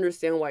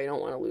understand why you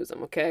don't want to lose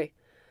him, okay?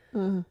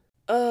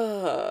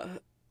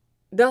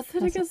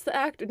 Nothing against the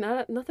actor,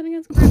 nothing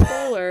against Chris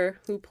Bowler,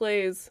 who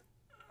plays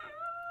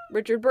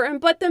Richard Burton,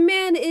 but the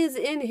man is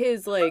in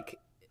his like,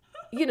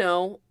 you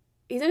know,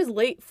 he's in his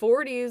late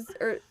 40s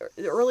or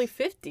early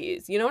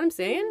 50s. You know what I'm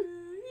saying?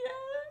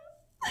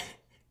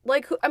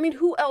 Like,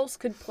 who else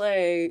could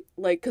play,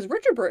 like, because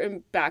Richard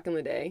Burton, back in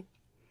the day,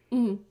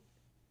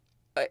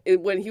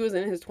 when he was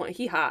in his 20s,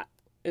 he hot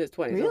in his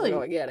 20s. Really?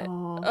 I get it.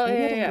 I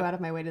didn't go out of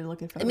my way to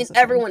look at photos.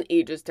 Everyone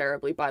ages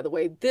terribly, by the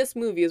way. This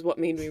movie is what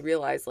made me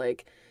realize,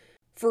 like,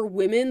 for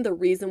women, the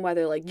reason why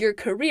they're like, your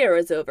career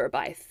is over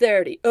by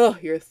 30. Oh,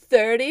 you're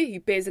 30? You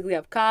basically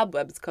have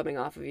cobwebs coming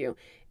off of you.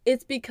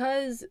 It's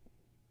because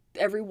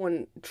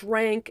everyone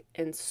drank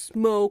and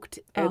smoked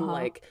and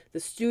like the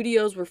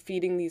studios were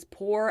feeding these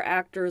poor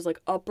actors like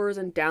uppers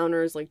and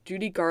downers. Like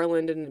Judy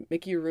Garland and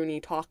Mickey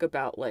Rooney talk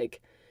about like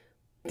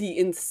the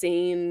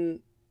insane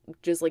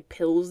just like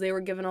pills they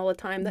were given all the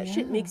time. That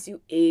shit makes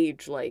you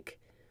age like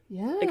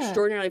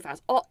extraordinarily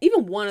fast.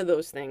 Even one of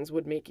those things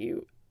would make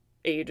you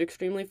age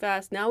extremely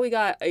fast. Now we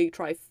got a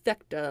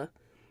trifecta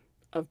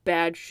of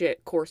bad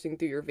shit coursing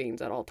through your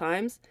veins at all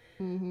times.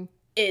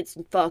 It's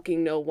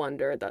fucking no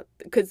wonder that,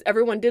 because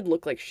everyone did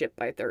look like shit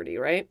by 30,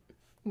 right?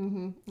 I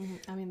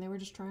mean, they were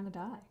just trying to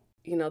die.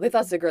 You know, they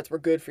thought cigarettes were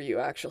good for you,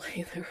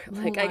 actually. They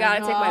were like, I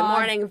gotta take my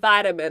morning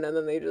vitamin, and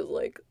then they just,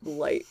 like,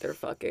 light their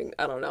fucking,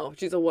 I don't know.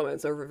 She's a woman,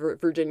 so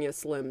Virginia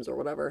Slims or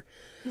whatever.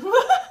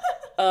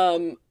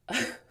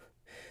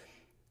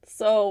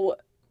 So,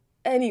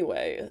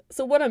 anyway,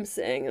 so what I'm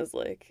saying is,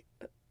 like,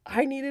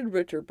 I needed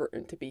Richard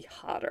Burton to be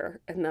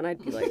hotter, and then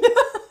I'd be like...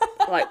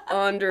 I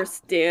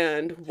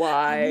understand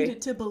why. I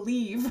needed to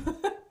believe.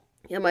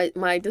 Yeah,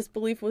 my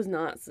disbelief was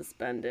not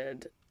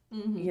suspended.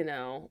 You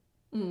know.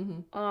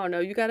 Oh no,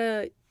 you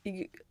gotta.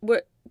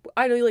 What?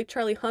 I know you like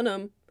Charlie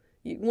Hunnam.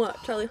 You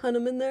want Charlie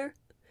Hunnam in there?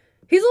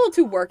 He's a little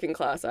too working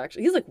class,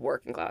 actually. He's like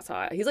working class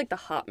hot. He's like the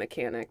hot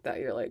mechanic that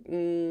you're like,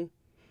 if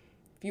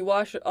you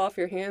wash it off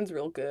your hands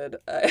real good,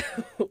 I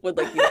would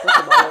like you to put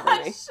them all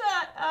over me.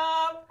 Shut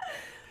up.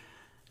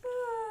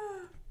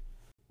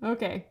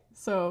 Okay,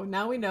 so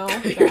now we know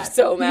that you're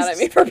so mad at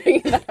me for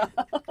bringing that up.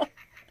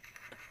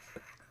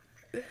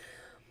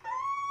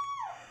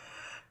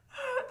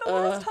 The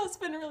last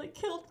husband really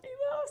killed me,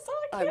 though, so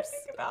I can't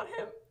think about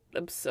him.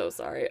 I'm so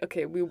sorry.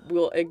 Okay, we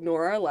will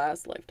ignore our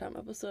last Lifetime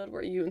episode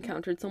where you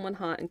encountered someone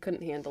hot and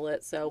couldn't handle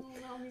it. So. Oh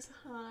no, he's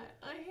hot.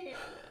 I hate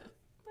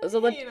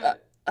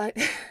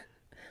it.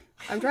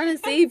 I'm trying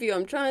to save you.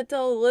 I'm trying to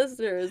tell the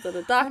listeners that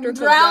a doctor comes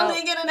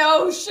drowning in an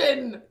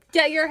ocean.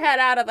 Get your head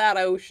out of that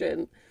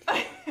ocean.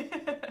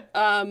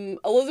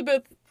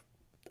 Elizabeth,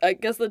 I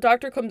guess the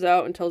doctor comes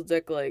out and tells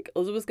Dick, like,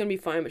 Elizabeth's gonna be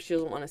fine, but she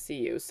doesn't want to see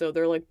you. So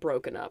they're, like,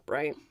 broken up,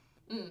 right?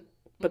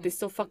 But they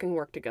still fucking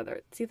work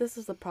together. See, this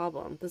is the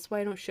problem. This is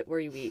why I don't shit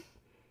where you eat.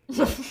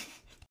 Because,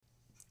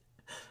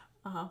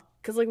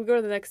 like, we go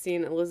to the next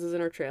scene, and Liz is in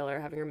her trailer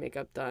having her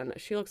makeup done.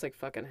 She looks like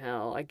fucking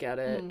hell. I get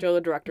it. Joe,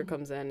 the director,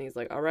 comes in, and he's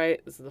like, all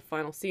right, this is the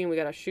final scene. We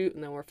gotta shoot,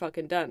 and then we're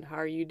fucking done. How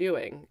are you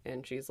doing?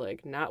 And she's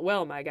like, not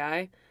well, my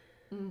guy.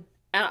 And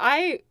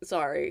I,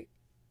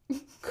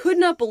 could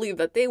not believe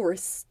that they were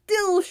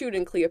still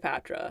shooting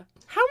Cleopatra.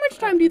 How much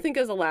time do you think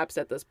has elapsed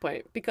at this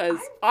point? Because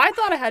I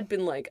thought it had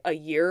been, like, a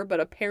year, but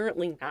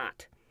apparently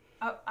not.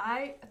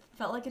 I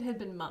felt like it had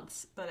been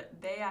months,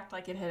 but they act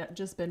like it had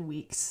just been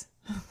weeks.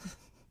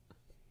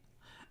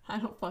 I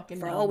don't fucking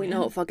know. For all we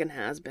know, it fucking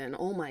has been.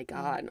 Oh my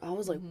god. I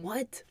was like,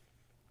 what?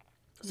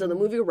 So the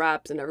movie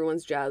wraps and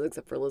everyone's jazzed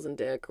except for Liz and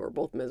Dick, who are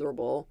both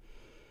miserable.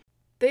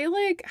 They,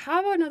 like,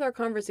 have another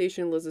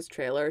conversation in Liz's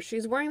trailer.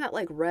 She's wearing that,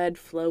 like, red,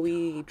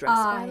 flowy dress,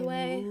 by the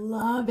way. I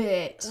love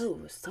it. Oh,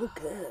 it was so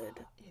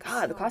good.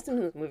 God, the costumes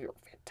in this movie were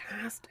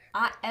fantastic.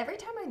 Every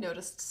time I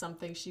noticed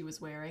something she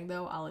was wearing,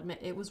 though, I'll admit,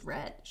 it was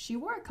red. She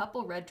wore a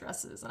couple red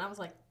dresses, and I was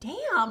like,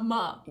 damn.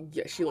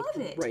 Yeah, she looked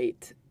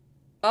great.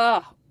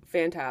 Oh,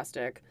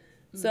 fantastic.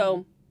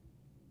 So,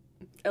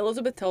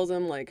 Elizabeth tells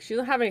him, like, she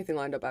doesn't have anything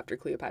lined up after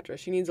Cleopatra.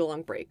 She needs a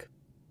long break.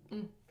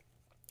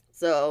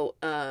 So,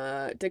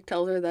 Dick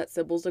tells her that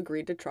Sybil's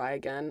agreed to try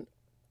again.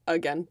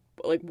 Again,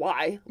 like,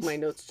 why? My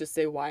notes just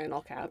say why in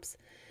all caps.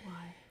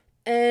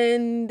 Why?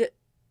 And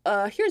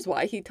here's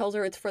why. He tells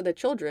her it's for the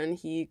children.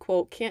 He,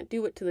 quote, can't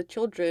do it to the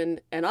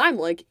children. And I'm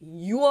like,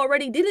 you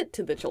already did it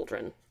to the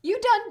children. You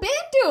done been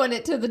doing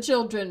it to the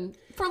children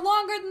for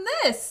longer than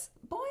this.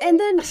 Boy. And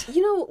then,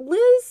 you know,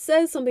 Liz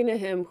says something to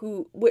him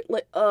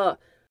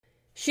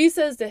she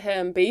says to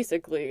him,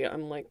 basically,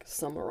 I'm, like,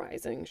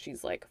 summarizing.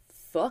 She's like,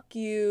 fuck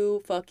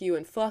you,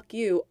 and fuck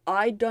you.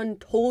 I done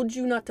told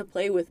you not to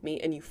play with me,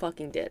 and you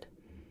fucking did.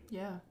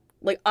 Yeah.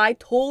 Like, I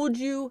told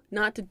you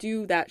not to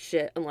do that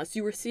shit unless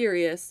you were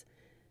serious.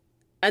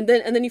 And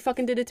then you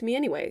fucking did it to me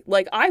anyway.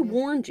 Like, I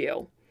warned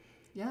you.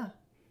 Yeah.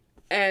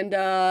 And,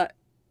 that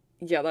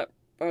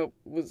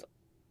was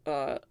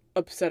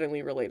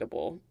upsettingly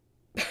relatable.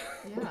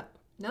 Yeah.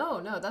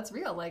 No, that's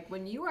real. Like,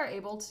 when you are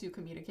able to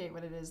communicate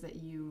what it is that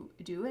you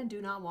do and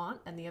do not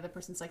want, and the other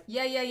person's like,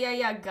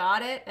 yeah,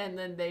 got it, and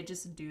then they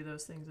just do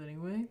those things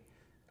anyway.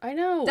 I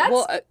know.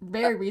 That's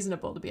very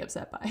reasonable to be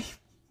upset by.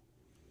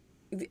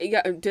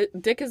 Yeah,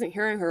 Dick isn't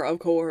hearing her, of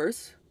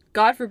course.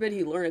 God forbid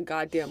he learn a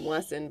goddamn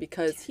lesson,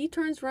 because he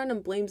turns around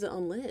and blames it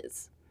on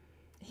Liz.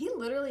 He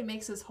literally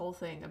makes his whole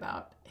thing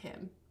about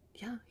him.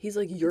 Yeah, he's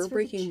like, you're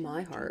breaking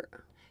my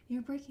heart.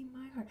 You're breaking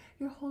my heart.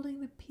 You're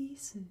holding the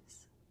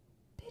pieces.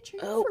 Bitch,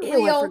 oh,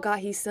 ew, I forgot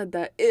he said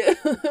that. Ew.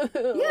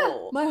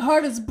 Yeah, my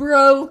heart is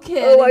broken.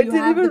 Oh, and you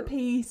have the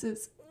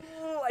pieces.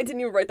 Oh, I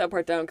didn't even write that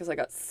part down because I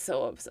got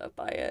so upset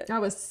by it. I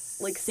was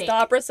like, sick.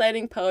 Stop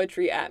reciting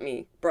poetry at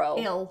me, bro.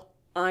 Ill.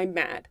 I'm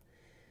mad.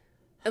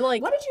 And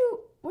like, what did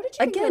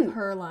you give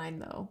her line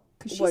though?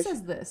 Because she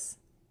says this.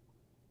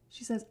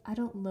 She says, "I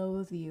don't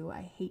loathe you.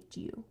 I hate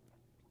you."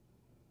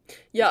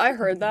 Yeah, I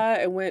heard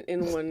that. It went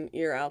in one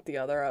ear, out the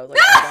other. I was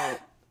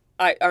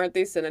like, aren't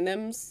they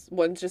synonyms?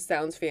 One just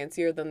sounds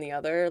fancier than the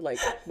other. Like,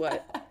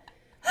 what?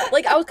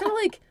 Like, I was kind of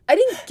like, I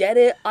didn't get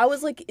it. I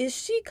was like, is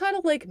she kind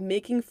of like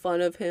making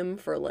fun of him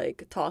for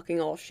like talking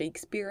all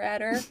Shakespeare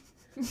at her?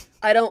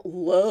 I don't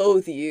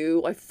loathe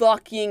you. I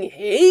fucking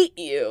hate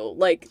you.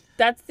 Like,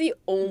 that's the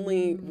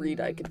only read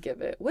I could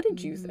give it. What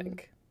did you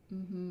think?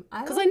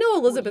 Because I know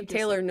Elizabeth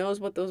Taylor knows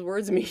what those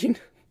words mean.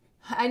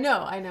 I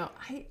know. I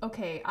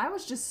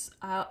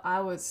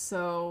was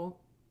so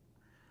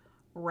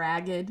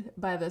ragged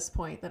by this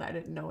point that I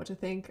didn't know what to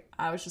think.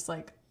 I was just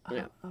like,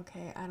 oh,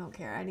 okay, I don't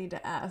care. I need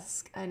to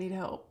ask. I need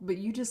help. But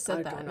you just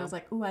said that, and I was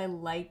like, ooh, I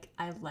like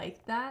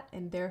that,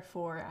 and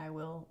therefore I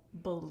will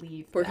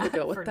believe We're that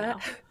gonna go with for that.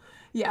 now.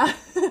 Yeah.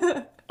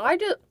 I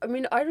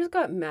just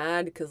got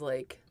mad because,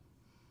 like,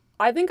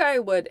 I think I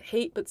would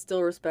hate but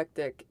still respect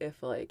Dick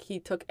if, like, he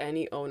took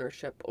any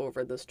ownership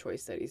over this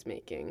choice that he's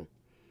making.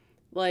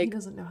 Like, he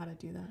doesn't know how to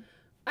do that.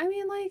 I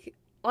mean, like,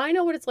 I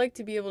know what it's like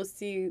to be able to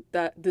see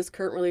that this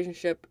current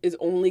relationship is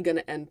only going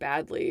to end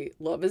badly.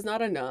 Love is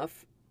not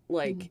enough.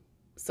 Like,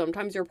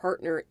 sometimes your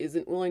partner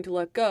isn't willing to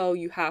let go.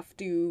 You have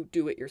to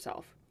do it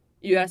yourself.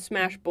 You have to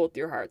smash both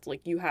your hearts.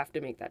 Like, you have to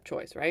make that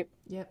choice, right?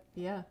 Yep.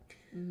 Yeah.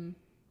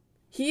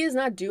 He is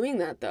not doing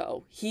that,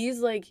 though. He's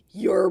like,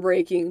 you're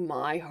breaking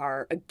my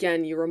heart.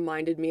 Again, you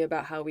reminded me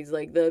about how he's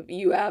like,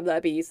 you have the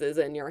pieces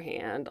in your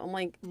hand. I'm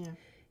like,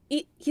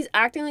 he's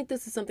acting like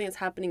this is something that's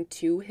happening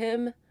to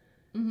him,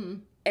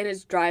 and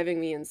it's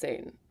driving me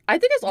insane. I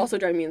think it's also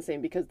driving me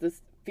insane because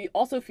this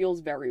also feels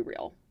very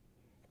real.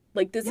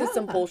 Like, this is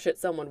some bullshit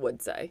someone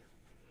would say.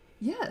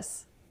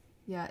 Yes.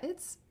 Yeah,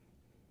 it's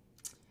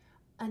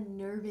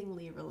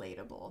unnervingly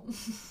relatable.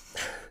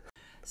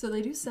 So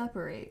they do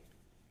separate.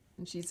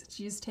 And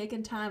she's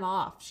taken time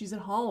off. She's at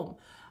home.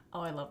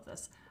 Oh, I love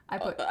this.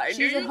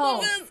 She's at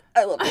home.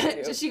 I love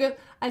it too.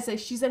 I say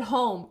she's at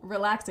home,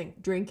 relaxing,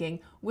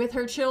 drinking with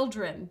her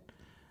children.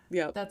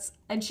 Yeah.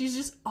 And she's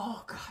just,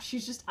 oh gosh,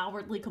 she's just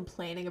outwardly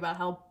complaining about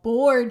how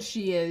bored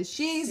she is.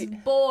 She's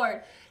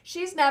bored.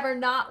 She's never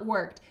not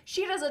worked.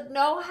 She doesn't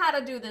know how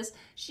to do this.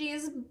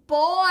 She's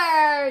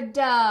bored.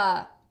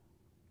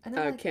 And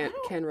I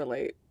can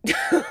relate.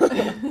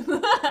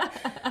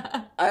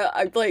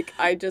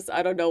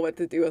 I don't know what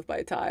to do with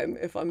my time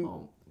if I'm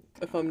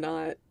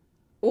not.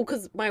 Well,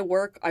 because my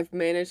work, I've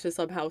managed to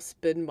somehow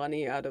spend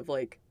money out of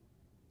like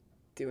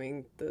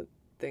doing the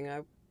thing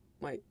I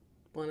might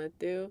want to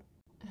do.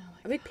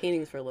 I make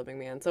paintings for a living,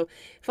 man. So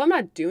if I'm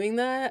not doing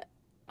that,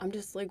 I'm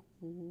just like,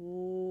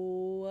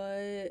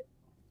 what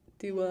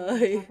do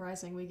I? Top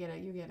rising, we get it.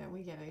 You get it.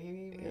 We get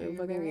it.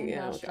 You're very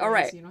industrious. All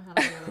right. You know how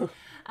to do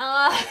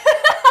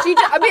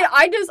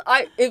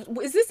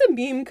it. Is this a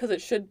meme? Because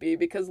it should be,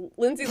 because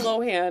Lindsay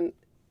Lohan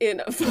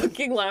in a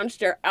fucking lounge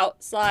chair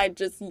outside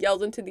just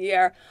yells into the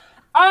air,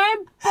 I'm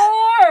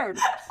bored!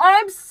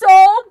 I'm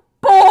so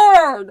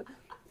bored!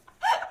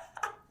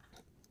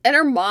 And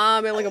her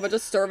mom and like a bunch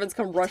of servants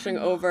come rushing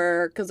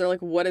over because they're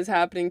like, what is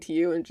happening to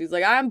you? And she's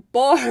like, I'm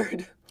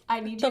bored. I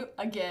need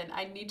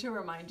to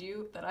remind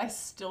you that I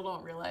still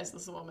don't realize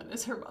this woman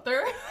is her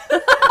mother. Who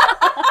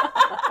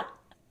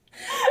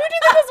do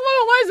you think this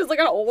woman was? Just like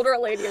an older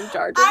lady in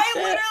charge of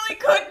shit. Literally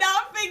could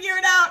not figure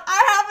it out.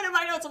 I have it in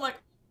my notes. I'm like,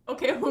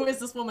 okay, who is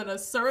this woman? A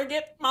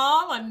surrogate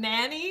mom? A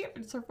nanny?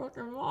 It's her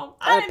fucking mom.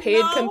 A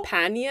paid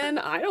companion?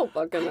 I don't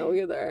fucking know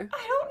either.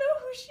 I don't know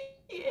who she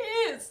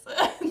is.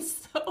 And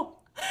so,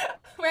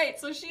 right,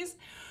 so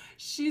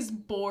she's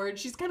bored.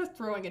 She's kind of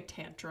throwing a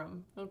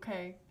tantrum,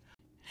 okay?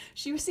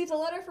 She received a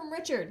letter from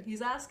Richard.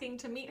 He's asking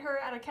to meet her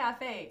at a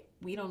cafe.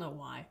 We don't know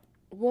why.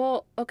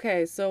 Well,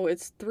 okay, so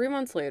it's 3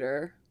 months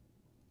later.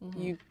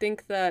 You'd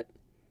think that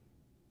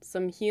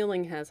some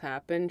healing has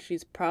happened.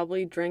 She's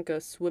probably drank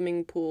a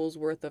swimming pool's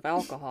worth of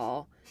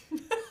alcohol.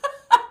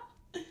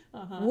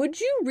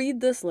 Would you read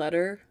this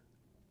letter?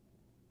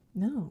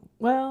 No.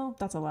 Well,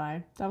 that's a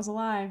lie. That was a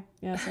lie.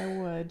 Yes, I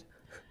would.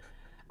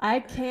 I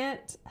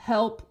can't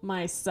help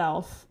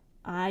myself.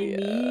 I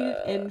need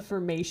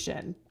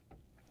information.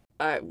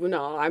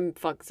 No, I'm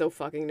so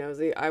fucking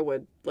nosy. I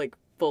would, like,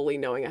 fully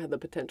knowing it had the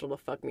potential to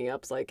fuck me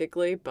up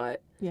psychically,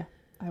 but... Yeah,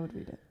 I would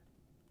read it.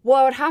 Well,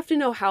 I would have to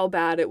know how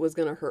bad it was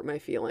going to hurt my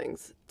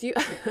feelings. Do you...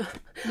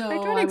 No, I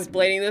tried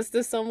explaining this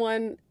to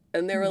someone,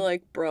 and they were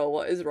like, bro,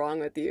 what is wrong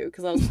with you?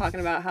 Because I was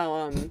talking about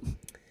how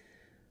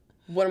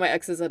one of my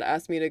exes had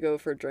asked me to go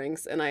for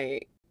drinks, and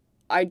I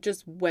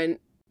just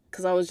went,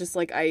 because I was just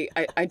like, I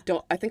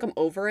think I'm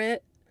over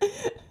it.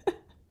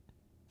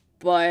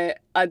 But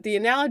the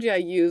analogy I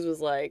used was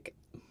like,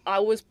 I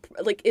was,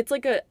 like, it's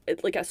like a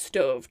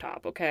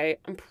stovetop, okay?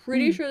 I'm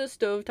pretty sure the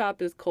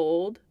stovetop is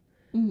cold.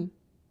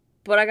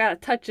 But I gotta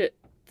touch it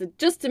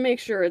just to make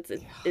sure if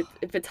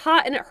it's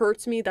hot and it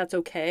hurts me, that's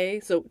okay.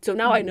 So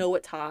now I know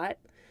it's hot.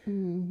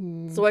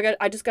 So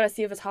I just gotta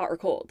see if it's hot or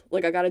cold.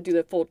 Like, I gotta do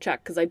the full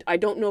check, because I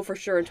don't know for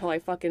sure until I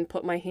fucking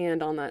put my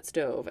hand on that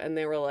stove. And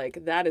they were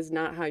like, that is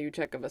not how you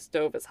check if a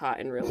stove is hot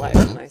in real life.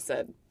 And I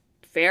said,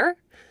 fair?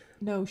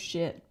 No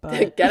shit,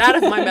 but... Get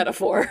out of my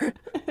metaphor.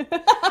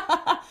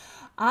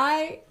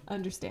 I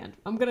understand.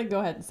 I'm gonna go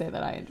ahead and say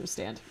that I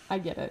understand. I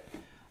get it.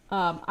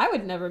 I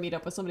would never meet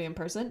up with somebody in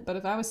person, but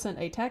if I was sent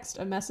a text,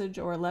 a message,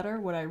 or a letter,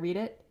 would I read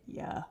it?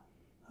 Yeah.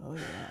 Oh,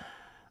 yeah.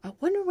 I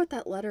wonder what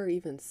that letter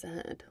even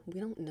said. We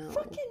don't know.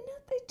 Fucking no,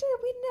 they did.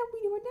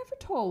 We were never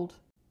told.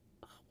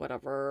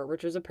 Whatever.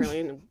 Richard's apparently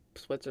in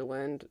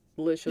Switzerland.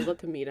 Liz shows up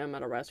to meet him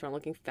at a restaurant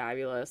looking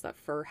fabulous. That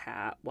fur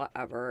hat,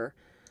 whatever.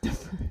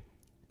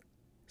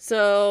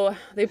 So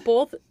they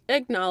both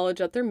acknowledge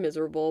that they're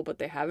miserable, but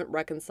they haven't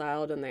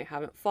reconciled and they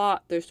haven't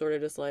fought. They're sort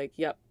of just like,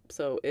 yep,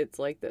 so it's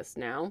like this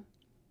now.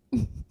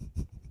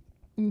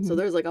 So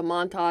there's like a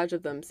montage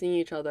of them seeing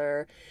each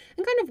other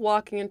and kind of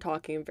walking and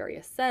talking in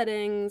various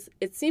settings.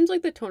 It seems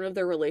like the tone of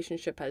their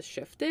relationship has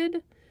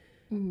shifted.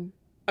 I mean,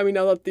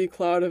 now that the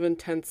cloud of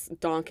intense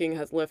donking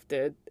has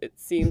lifted, it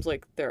seems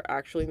like they're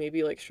actually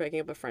maybe like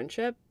striking up a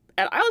friendship.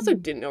 And I also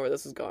didn't know where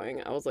this was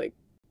going. I was like,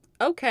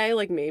 okay,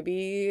 like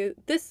maybe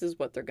this is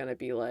what they're gonna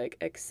be like,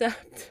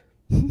 except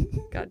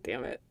god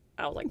damn it,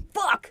 I was like,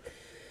 fuck,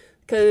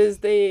 because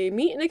they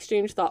meet and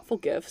exchange thoughtful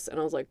gifts, and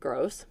I was like,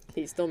 gross,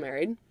 he's still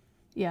married.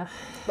 Yeah.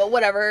 But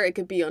whatever, it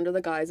could be under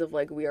the guise of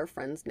like, we are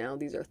friends now.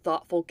 These are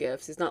thoughtful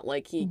gifts. It's not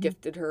like he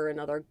gifted her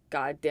another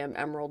goddamn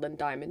emerald and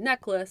diamond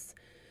necklace.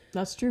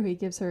 That's true. He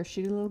gives her a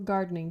shitty little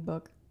gardening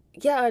book.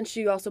 Yeah, and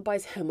she also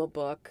buys him a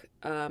book.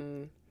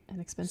 An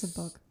expensive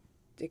book.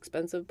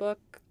 Expensive book?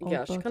 Old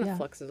yeah, she book, kind of yeah.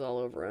 flexes all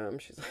over him.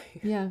 She's like...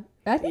 Yeah.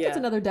 I think it's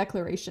another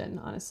declaration,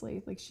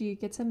 honestly. Like, she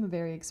gets him a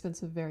very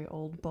expensive, very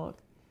old book.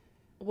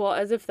 Well,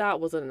 as if that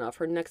wasn't enough,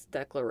 her next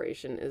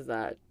declaration is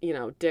that, you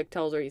know, Dick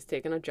tells her he's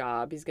taking a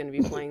job. He's going to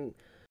be playing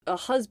a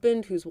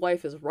husband whose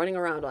wife is running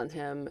around on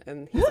him.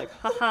 And he's like,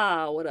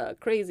 haha, what a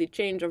crazy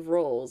change of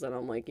roles. And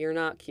I'm like, you're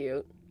not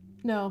cute.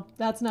 No,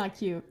 that's not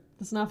cute.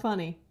 It's not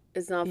funny.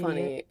 It's not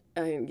funny.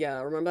 And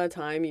yeah, remember that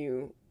time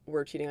you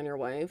were cheating on your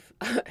wife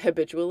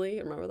habitually?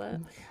 Remember that? Oh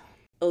my God.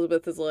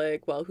 Elizabeth is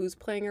like, well, who's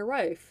playing your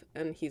wife?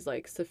 And he's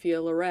like,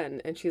 Sophia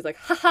Loren. And she's like,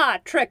 haha,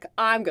 trick.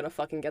 I'm going to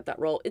fucking get that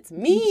role. It's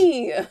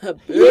me.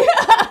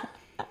 Yeah.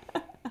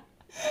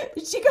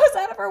 She goes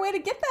out of her way to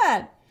get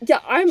that. Yeah,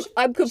 I'm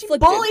conflicted.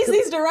 She bullies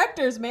these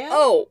directors, man.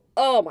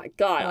 Oh my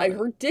God.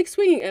 Her dick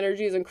swinging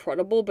energy is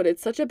incredible, but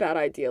it's such a bad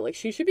idea. Like,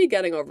 she should be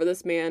getting over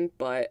this man.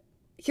 But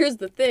here's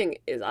the thing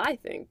is I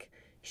think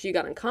she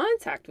got in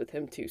contact with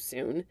him too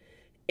soon.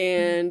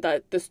 And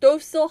that the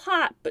stove's still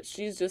hot, but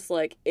she's just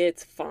like,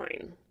 it's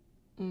fine.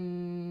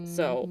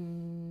 So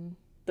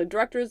the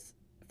directors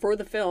for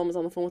the film is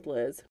on the phone with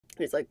Liz.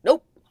 He's like,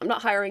 nope, I'm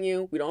not hiring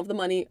you. We don't have the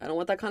money. I don't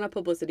want that kind of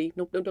publicity.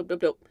 Nope.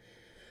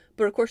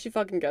 But of course she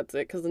fucking gets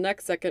it, because the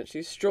next second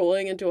she's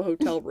strolling into a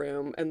hotel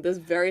room, and this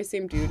very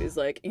same dude is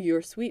like,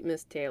 you're sweet,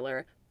 Miss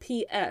Taylor.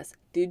 P.S.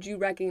 Did you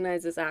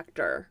recognize this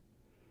actor?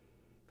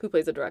 Who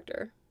plays the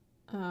director?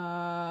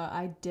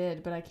 I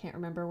did, but I can't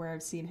remember where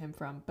I've seen him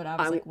from. But I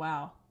was like,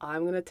 wow.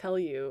 I'm going to tell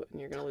you, and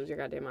you're going to lose your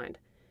goddamn mind.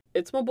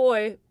 It's my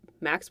boy,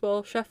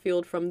 Maxwell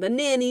Sheffield from The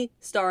Nanny,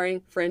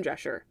 starring Fran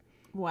Drescher.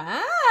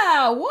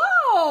 Wow.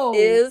 Whoa.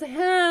 Is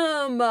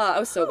him. I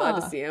was so glad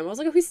to see him. I was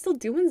like, oh, he's still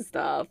doing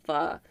stuff.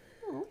 Oh,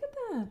 look at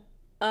that.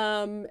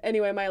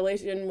 Anyway, my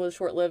elation was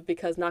short-lived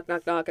because knock,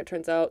 knock, knock. It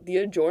turns out the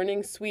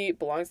adjoining suite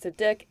belongs to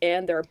Dick,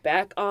 and they're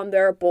back on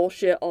their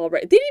bullshit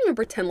already. They didn't even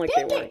pretend like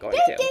they weren't going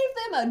to. They gave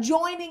them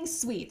adjoining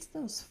suites.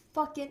 Those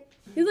fucking...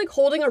 He's like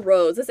holding a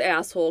rose. This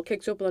asshole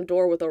kicks open the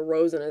door with a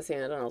rose in his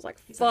hand, and I was like,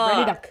 fuck.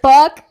 Ready to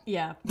fuck?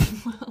 Yeah.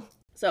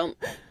 So,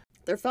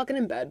 they're fucking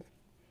in bed.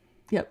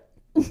 Yep.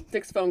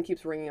 Dick's phone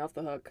keeps ringing off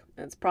the hook,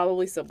 and it's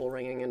probably Sybil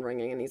ringing,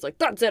 and he's like,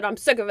 that's it, I'm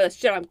sick of this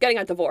shit, I'm getting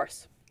a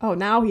divorce. Oh,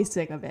 now he's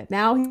sick of it.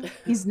 Now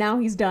he's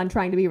done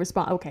trying to be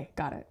responsible. Okay,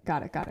 got it.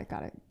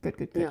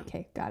 Good. Yeah.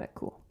 Okay, got it.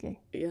 Cool.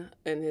 Okay. Yeah,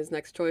 and his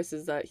next choice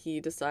is that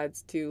he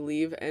decides to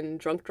leave and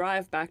drunk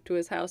drive back to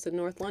his house in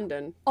North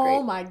London. Great.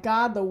 Oh my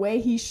God, the way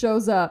he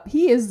shows up.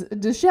 He is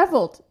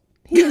disheveled.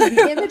 He is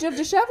the image of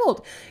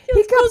disheveled.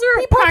 His clothes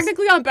are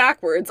practically on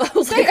backwards. I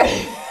was like...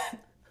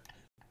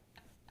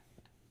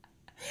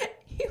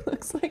 He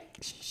looks like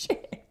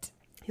shit.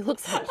 He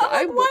looks like shit.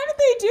 Like, why did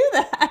they do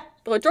that?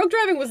 But drunk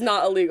driving was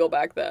not illegal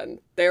back then.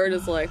 They were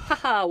just like,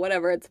 haha,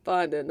 whatever, it's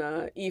fun. And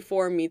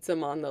E4 meets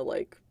him on the,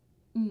 like,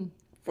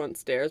 front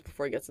stairs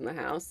before he gets in the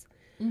house.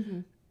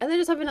 Mm-hmm. And they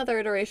just have another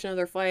iteration of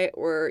their fight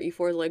where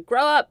E4's like,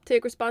 grow up,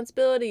 take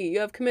responsibility, you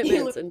have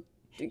commitments. And,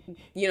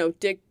 you know,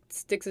 Dick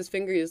sticks his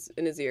fingers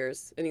in his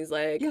ears and he's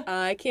like,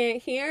 I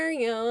can't hear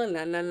you,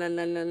 la la la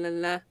la la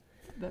la.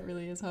 That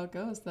really is how it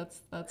goes.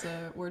 That's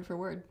a word for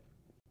word.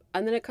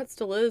 And then it cuts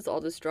to Liz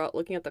all distraught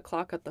looking at the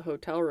clock at the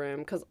hotel room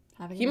because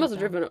he must have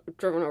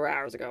driven over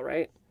hours ago,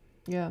 right?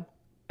 Yeah.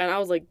 And I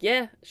was like,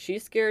 yeah,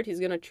 she's scared he's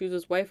going to choose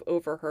his wife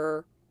over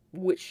her,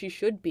 which she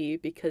should be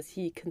because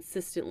he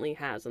consistently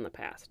has in the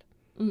past.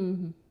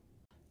 Mm-hmm.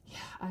 Yeah,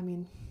 I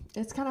mean,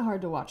 it's kind of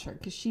hard to watch her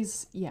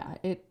because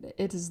it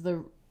is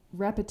the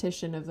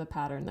repetition of the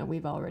pattern that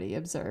we've already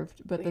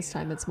observed, but this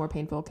time it's more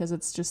painful because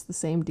it's just the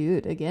same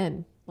dude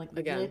again,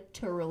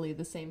 literally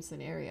the same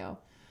scenario.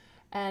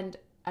 And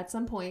at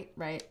some point,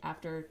 right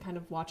after kind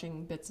of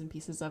watching bits and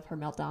pieces of her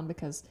meltdown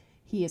because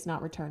he is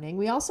not returning,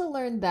 we also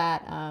learned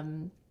that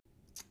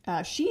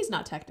she's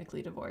not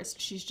technically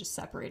divorced, she's just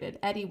separated.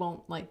 Eddie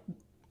won't like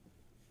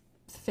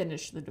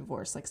finish the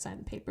divorce, like sign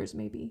the papers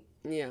maybe.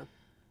 Yeah.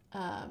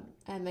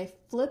 And they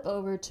flip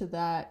over to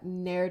that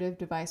narrative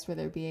device where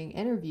they're being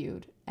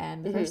interviewed.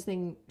 And the first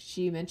thing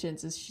she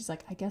mentions is she's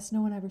like, I guess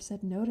no one ever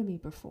said no to me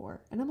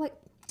before. And I'm like,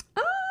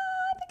 I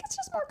think it's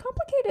just more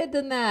complicated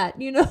than that,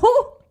 you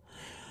know?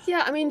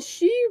 Yeah, I mean,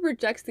 she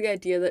rejects the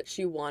idea that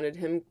she wanted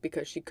him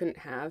because she couldn't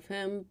have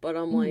him. But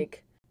I'm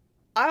like,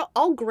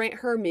 I'll grant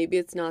her maybe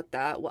it's not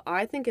that. What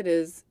I think it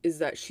is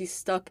that she's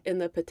stuck in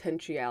the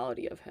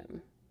potentiality of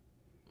him.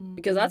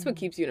 Because that's what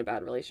keeps you in a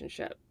bad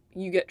relationship.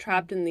 You get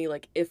trapped in the,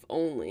 like, if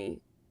only.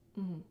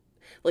 Mm-hmm.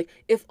 Like,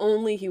 if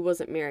only he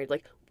wasn't married.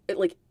 Like,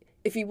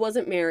 if he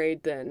wasn't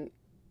married, then,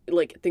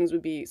 like, things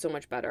would be so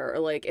much better. Or,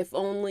 like, if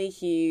only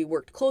he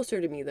worked closer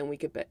to me, then we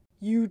could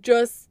you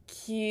just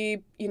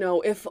keep, you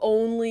know, if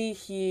only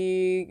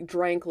he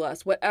drank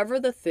less. Whatever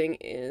the thing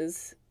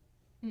is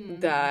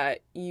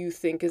that you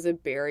think is a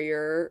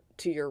barrier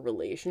to your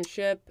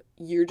relationship,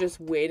 you're just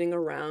waiting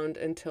around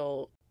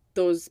until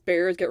those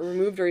barriers get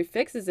removed or he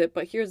fixes it.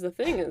 But here's the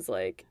thing is,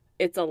 like,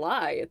 it's a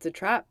lie. It's a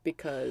trap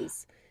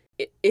because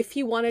if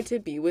he wanted to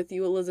be with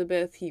you,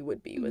 Elizabeth, he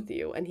would be with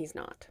you, and he's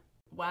not.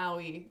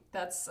 Wowie.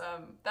 That's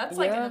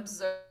like an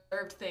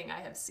observed thing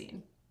I have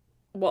seen.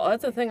 Well,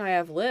 that's a thing I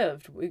have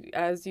lived.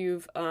 As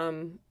you've,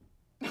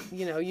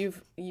 you know,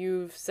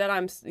 you've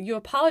said you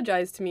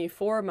apologized to me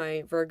for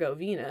my Virgo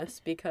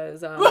Venus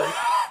because,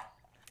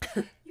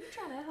 You're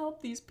trying to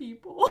help these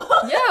people.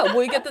 Yeah,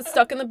 we get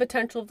stuck in the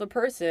potential of the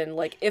person.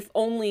 Like, if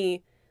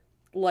only,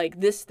 like,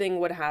 this thing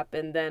would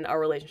happen, then our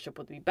relationship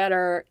would be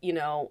better. You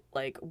know,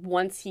 like,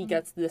 once he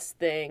gets this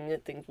thing,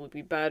 things would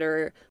be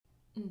better.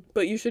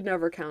 But you should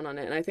never count on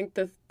it. And I think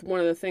one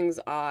of the things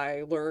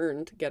I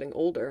learned getting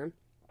older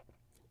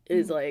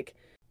is, like,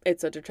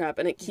 it's such a trap.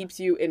 And it keeps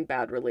you in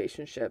bad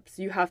relationships.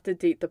 You have to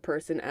date the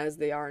person as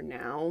they are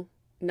now,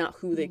 not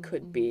who they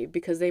could be.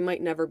 Because they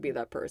might never be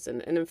that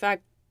person. And in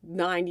fact,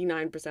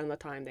 99% of the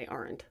time they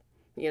aren't,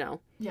 you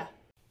know? Yeah.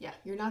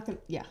 You're not gonna,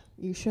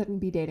 you shouldn't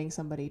be dating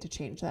somebody to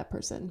change that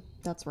person.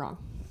 That's wrong.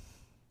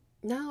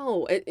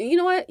 No. You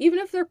know what? Even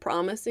if they're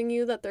promising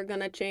you that they're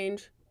gonna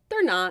change,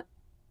 they're not.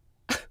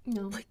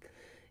 No. Like,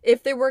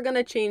 if they were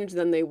gonna change,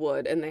 then they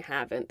would, and they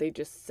haven't. They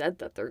just said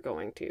that they're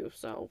going to,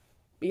 so,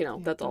 you know,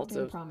 that's don't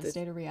also... Date a promise,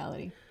 date a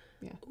reality.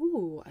 Yeah.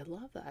 Ooh, I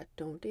love that.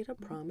 Don't date a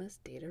promise,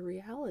 date a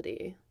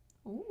reality.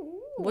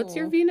 Ooh. What's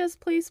your Venus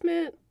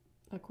placement?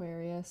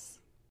 Aquarius.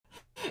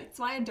 It's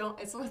why I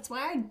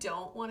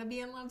don't want to be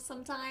in love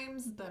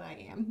sometimes, but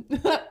I am.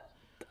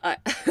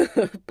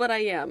 But I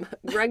am.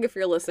 Greg, if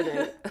you're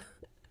listening,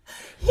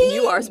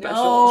 you are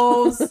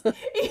special. He's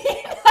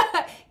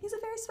a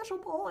very special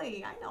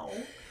boy. I know.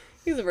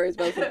 He's a very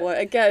special boy.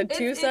 Again,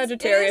 two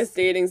Sagittarius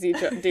dating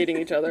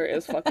each other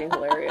is fucking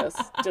hilarious.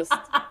 Just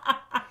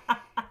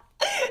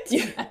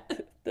the fact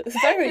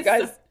that you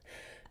guys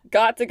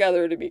got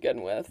together to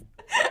begin with.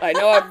 I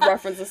know I've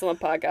referenced this on the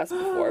podcast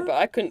before, but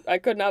I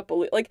could not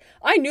believe, like,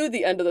 I knew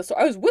the end of the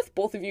story. I was with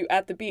both of you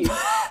at the beach.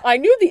 I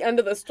knew the end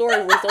of the story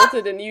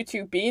resulted in you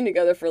two being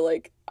together for,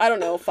 like, I don't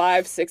know,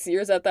 5-6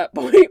 years at that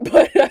point,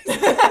 but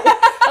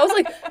I was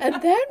like,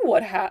 and then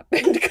what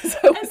happened? Because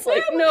I was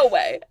like, no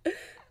way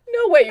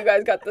you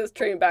guys got this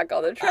train back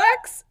on the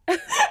tracks.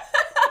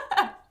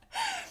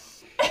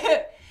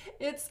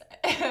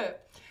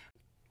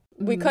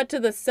 We cut to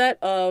the set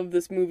of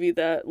this movie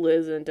that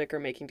Liz and Dick are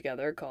making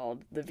together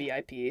called The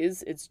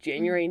VIPs. It's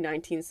January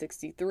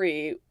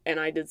 1963,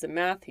 and I did some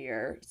math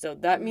here. So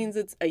that means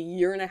it's a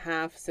year and a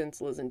half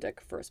since Liz and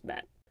Dick first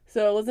met.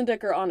 So Liz and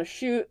Dick are on a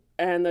shoot,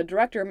 and the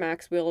director,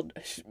 Max Wheeld,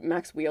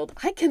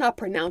 I cannot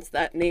pronounce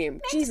that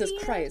name. Jesus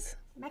Christ.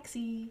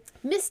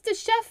 Mr.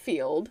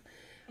 Sheffield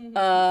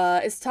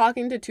is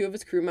talking to two of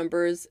his crew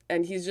members,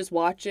 and he's just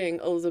watching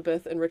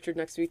Elizabeth and Richard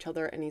next to each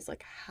other, and he's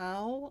like,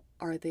 how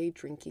are they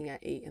drinking at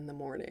 8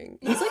 a.m?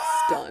 He's like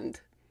stunned.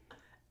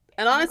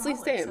 And honestly,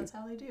 same. That's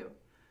how they do.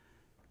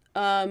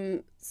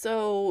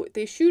 So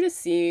they shoot a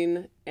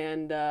scene,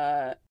 and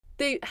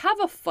they have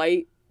a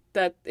fight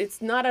that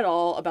it's not at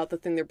all about the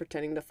thing they're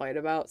pretending to fight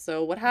about.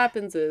 So what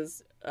happens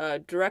is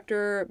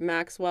director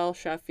Maxwell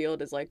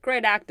Sheffield is like,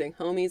 great acting,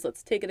 homies,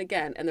 let's take it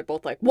again. And they're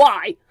both like,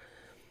 why?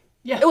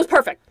 Yeah. It was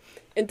perfect.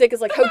 And Dick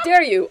is like, how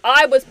dare you?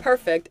 I was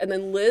perfect. And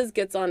then Liz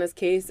gets on his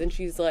case and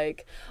she's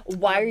like,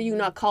 why are you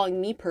not calling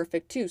me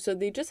perfect too? So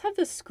they just have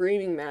this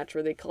screaming match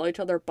where they call each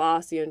other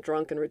bossy and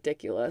drunk and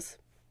ridiculous.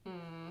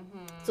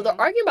 Mm-hmm. So they're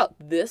arguing about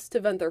this to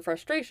vent their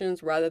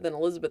frustrations rather than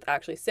Elizabeth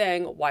actually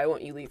saying, why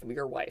won't you leave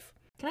your wife?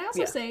 Can I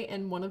also say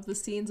in one of the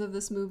scenes of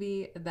this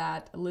movie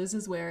that Liz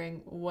is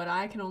wearing what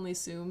I can only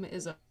assume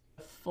is a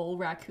full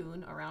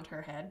raccoon around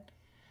her head?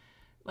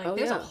 Like,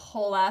 there's a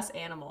whole ass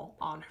animal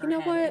on her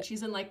head. What? And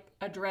she's in, like,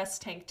 a dress,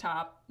 tank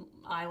top,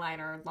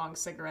 eyeliner, long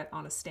cigarette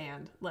on a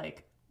stand.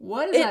 Like,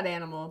 what is that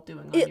animal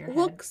doing on your head? It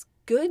looks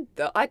good,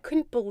 though. I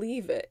couldn't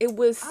believe it. It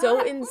was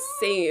so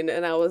insane.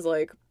 And I was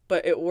like,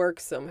 but it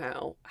works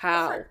somehow.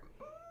 How?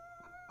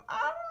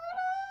 I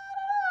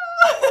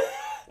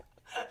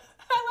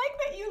like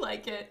that you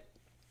like it.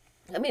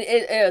 I mean,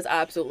 it is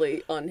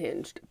absolutely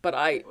unhinged. But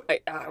I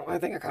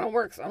think it kind of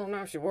works. I don't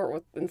know. She wore it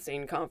with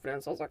insane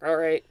confidence. I was like, all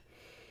right.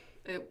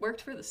 It worked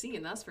for the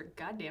scene, that's for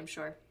goddamn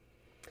sure.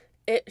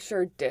 It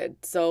sure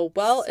did. So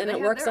and it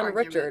works on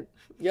Richard.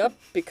 Yep,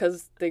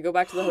 because they go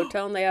back to the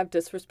hotel and they have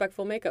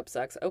disrespectful makeup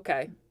sex.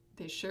 Okay.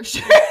 They sure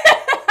should.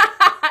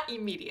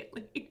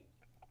 Immediately.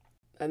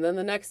 And then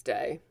the next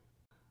day,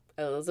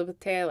 Elizabeth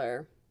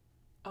Taylor.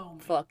 Oh my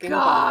fucking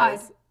God.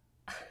 Buys.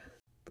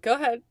 Go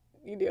ahead.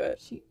 You do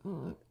it.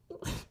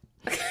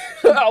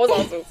 I was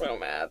also so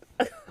mad.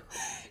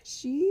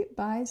 She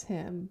buys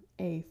him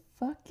a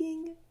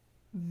fucking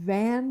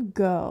Van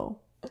Gogh.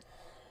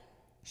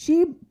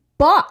 She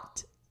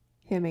bought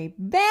him a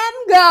Van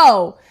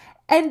Gogh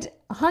and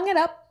hung it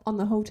up on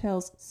the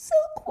hotel's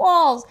silk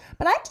walls.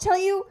 But I have to tell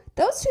you,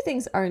 those two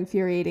things are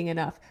infuriating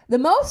enough. The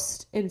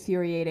most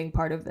infuriating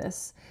part of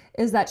this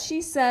is that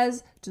she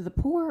says to the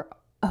poor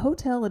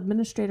hotel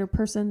administrator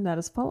person that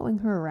is following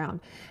her around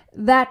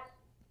that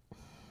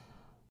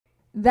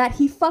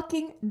he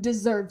fucking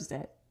deserves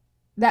it.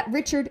 That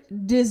Richard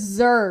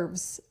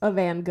deserves a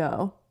Van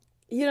Gogh.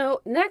 You know,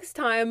 next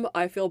time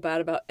I feel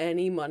bad about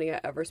any money I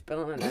ever spent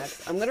on an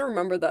ex, I'm going to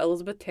remember that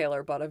Elizabeth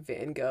Taylor bought a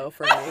Van Gogh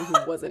for a man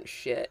who wasn't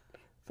shit.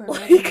 For a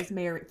man who was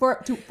married.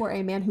 For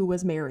a man who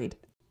was married.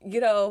 You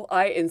know,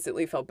 I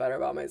instantly felt better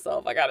about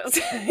myself. I gotta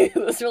say,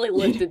 this really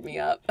lifted me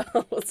up.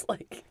 I was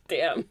like,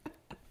 damn.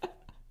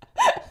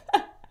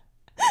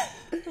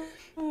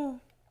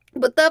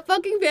 But that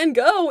fucking Van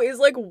Gogh is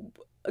like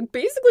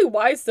basically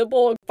why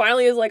Sybil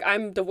finally is like,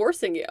 I'm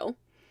divorcing you.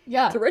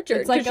 Yeah. To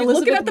Richard. It's like she's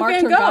looking at the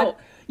Van Gogh.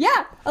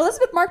 Yeah,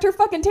 Elizabeth marked her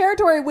fucking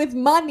territory with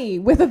money,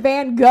 with a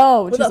Van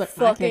Gogh. With she's like,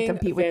 I can't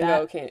compete with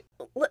that.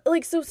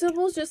 Like, so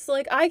Sybil's just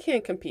like, I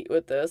can't compete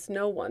with this.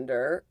 No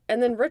wonder.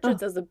 And then Richard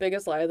says the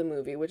biggest lie of the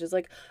movie, which is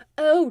like,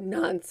 oh,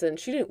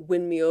 nonsense. She didn't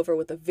win me over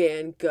with a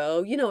Van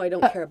Gogh. You know I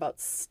don't care about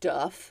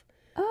stuff.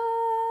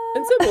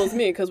 And Sybil's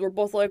me, because we're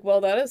both like,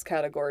 well, that is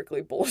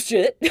categorically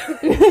bullshit.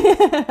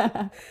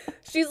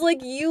 She's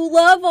like, you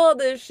love all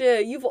this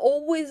shit. You've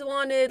always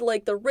wanted,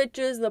 like, the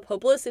riches and the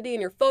publicity and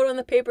your photo in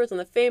the papers and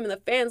the fame and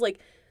the fans.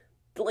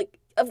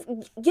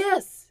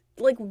 Yes.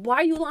 Like, why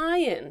are you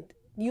lying?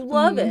 You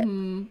love it.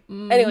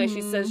 Mm-hmm. Anyway,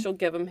 she says she'll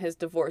give him his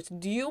divorce.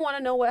 Do you want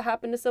to know what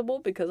happened to Sybil?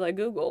 Because I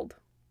Googled.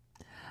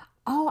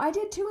 Oh, I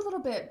did too a little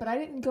bit, but I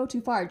didn't go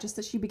too far. Just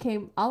that she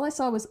became, all I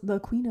saw was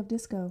the Queen of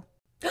Disco.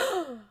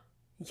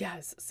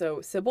 Yes,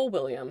 so Sybil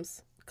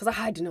Williams, because I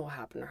had to know what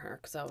happened to her,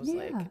 because I was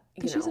like,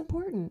 because she's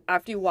important.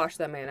 After you wash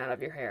that man out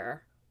of your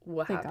hair,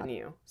 what happened to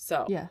you?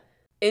 So,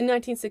 in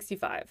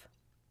 1965,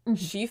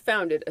 she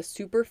founded a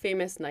super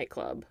famous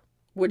nightclub,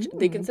 which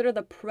they consider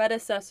the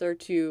predecessor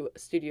to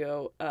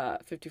Studio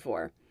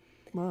 54.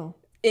 Wow.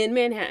 In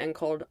Manhattan,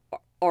 called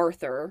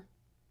Arthur,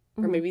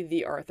 or maybe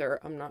the Arthur,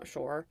 I'm not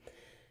sure.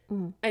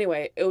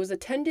 Anyway, it was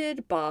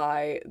attended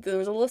by, there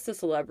was a list of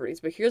celebrities,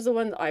 but here's the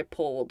one I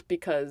pulled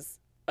because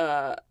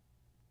I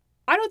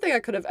don't think I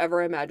could have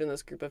ever imagined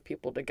this group of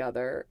people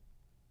together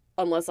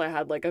unless I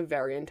had like a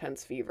very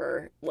intense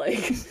fever. Like,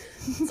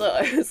 so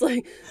it's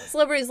like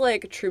celebrities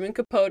like Truman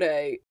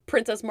Capote,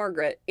 Princess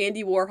Margaret,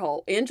 Andy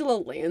Warhol, Angela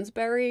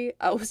Lansbury.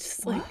 I was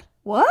just like,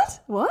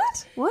 what?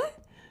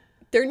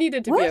 There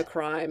needed to be a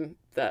crime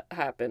that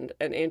happened,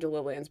 and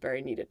Angela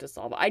Lansbury needed to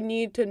solve it. I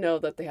need to know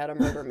that they had a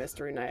murder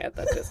mystery night at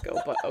that disco,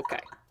 but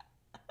okay.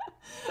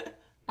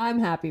 I'm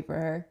happy for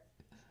her.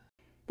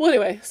 Well,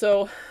 anyway,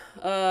 so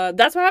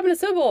that's what happened to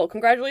Sybil.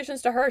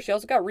 Congratulations to her. She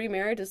also got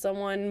remarried to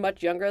someone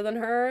much younger than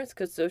her,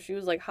 so she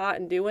was like hot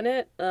and doing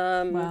it.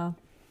 Wow.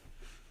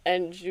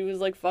 And she was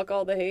like, fuck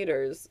all the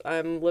haters.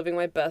 I'm living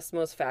my best,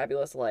 most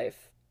fabulous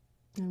life.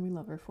 And we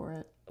love her for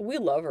it. We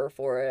love her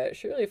for it.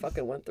 She really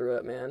fucking went through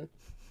it, man.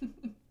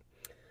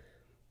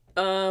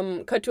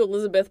 Cut to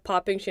Elizabeth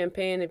popping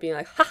champagne and being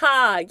like,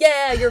 haha,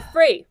 yeah, you're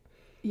free.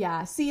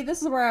 Yeah, see,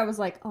 this is where I was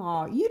like,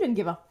 oh, you didn't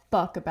give a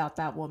fuck about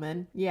that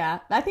woman. Yeah,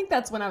 I think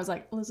that's when I was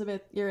like,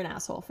 Elizabeth, you're an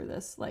asshole for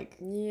this. Like,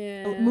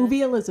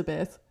 movie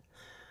Elizabeth.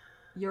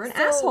 You're an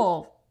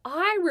asshole.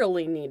 I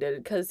really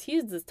needed, because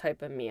he's this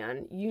type of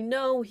man, you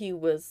know, he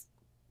was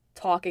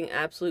talking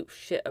absolute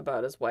shit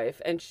about his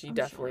wife, and she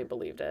definitely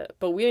believed it.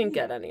 But we didn't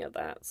get any of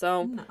that.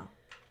 So,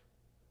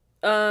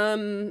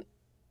 No.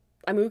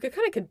 I mean, we could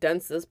kind of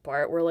condense this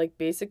part where, like,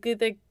 basically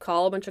they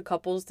call a bunch of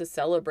couples to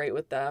celebrate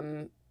with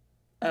them,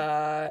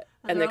 and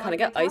they kind of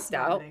get iced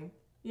out.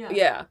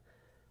 Yeah.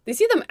 They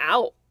see them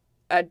out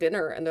at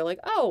dinner, and they're like,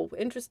 oh,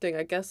 interesting.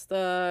 I guess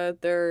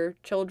their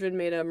children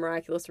made a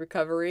miraculous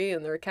recovery,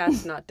 and their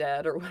cat's not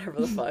dead, or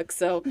whatever the fuck.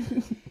 So,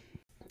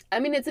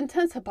 I mean, it's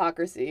intense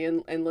hypocrisy,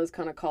 and Liz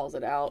kind of calls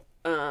it out.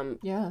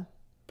 Yeah.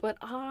 But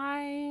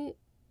I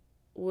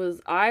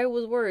was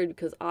worried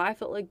because I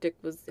felt like Dick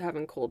was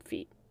having cold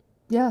feet.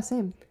 Yeah,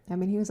 same. I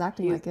mean, he was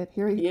acting like it.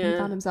 Here he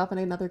found himself in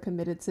another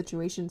committed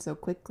situation so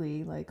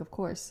quickly, like, of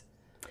course.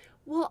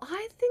 Well,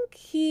 I think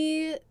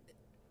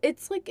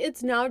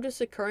it's now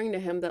just occurring to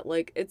him that,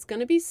 like, it's going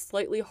to be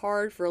slightly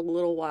hard for a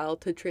little while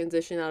to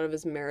transition out of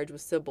his marriage with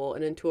Sybil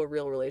and into a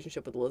real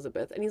relationship with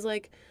Elizabeth. And he's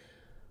like,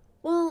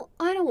 well,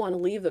 I don't want to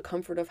leave the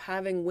comfort of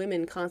having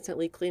women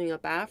constantly cleaning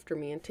up after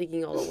me and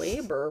taking all the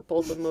labor,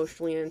 both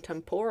emotionally and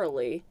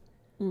temporally.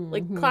 Mm-hmm.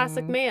 Like,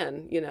 classic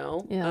man, you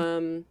know? Yeah.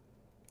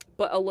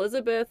 But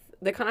Elizabeth,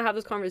 they kind of have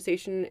this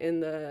conversation in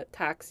the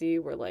taxi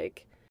where,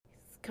 like,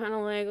 it's kind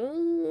of like,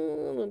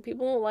 oh,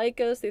 people don't like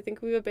us. They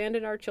think we've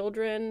abandoned our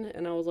children.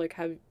 And I was like,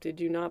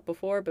 did you not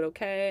before? But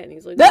okay. And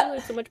he's like, oh,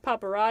 there's so much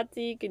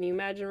paparazzi. Can you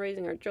imagine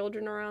raising our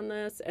children around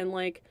this? And,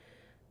 like,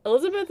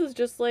 Elizabeth is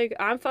just like,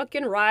 I'm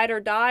fucking ride or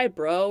die,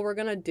 bro. We're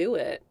gonna do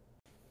it.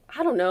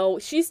 I don't know.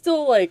 She's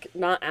still, like,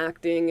 not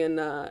acting.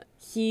 And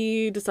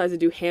he decides to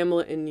do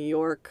Hamlet in New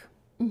York.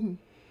 Mm-hmm.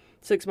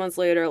 6 months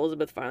later,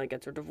 Elizabeth finally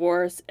gets her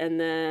divorce, and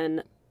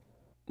then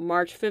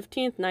March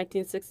 15th,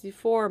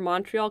 1964,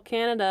 Montreal,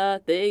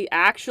 Canada, they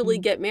actually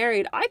get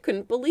married. I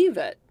couldn't believe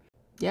it.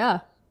 Yeah.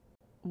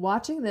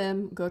 Watching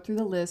them go through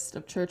the list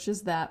of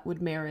churches that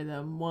would marry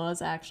them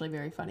was actually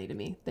very funny to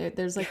me.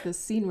 There's like this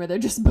scene where they're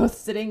just both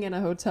sitting in a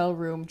hotel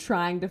room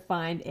trying to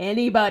find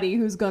anybody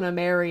who's going to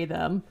marry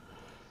them.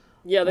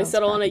 Yeah, they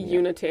settle on a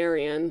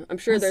Unitarian. I'm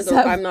sure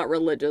I'm not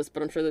religious,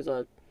 but I'm sure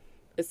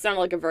it sounded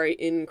like a very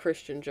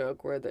in-Christian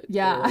joke where the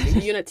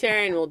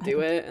Unitarian will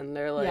do it, and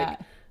they're like,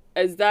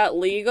 is that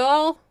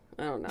legal?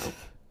 I don't know.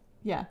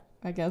 Yeah,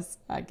 I guess,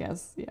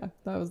 yeah.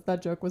 That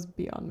joke was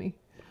beyond me.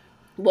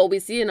 Well, we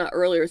see in an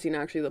earlier scene,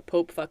 actually, the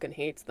Pope fucking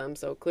hates them,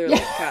 so clearly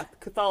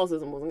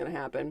Catholicism wasn't going to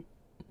happen.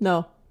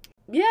 No.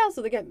 Yeah,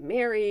 so they get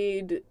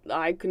married.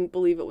 I couldn't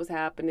believe it was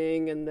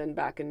happening, and then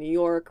back in New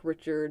York,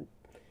 Richard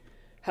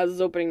has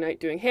his opening night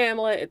doing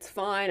Hamlet. It's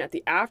fine. At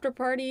the after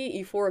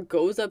party, E4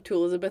 goes up to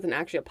Elizabeth and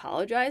actually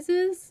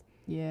apologizes.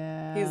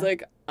 Yeah. He's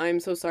like, I'm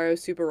so sorry, I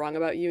was super wrong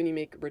about you, and you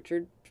make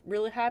Richard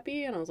really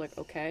happy. And I was like,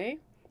 okay.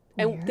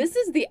 Weird. And this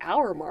is the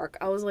hour mark.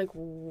 I was like,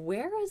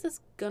 where is this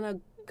gonna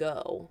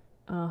go?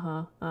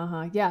 Yeah,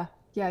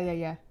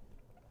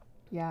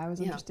 I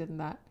was interested in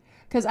that.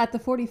 Because at the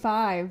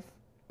 45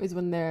 is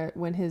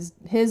when his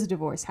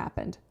divorce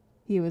happened.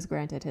 He was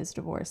granted his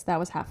divorce. That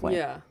was halfway.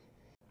 Yeah.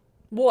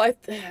 Well,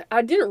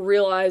 I didn't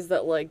realize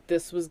that, like,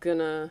 this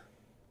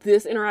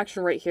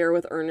interaction right here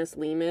with Ernest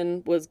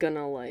Lehman was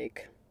gonna,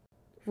 like,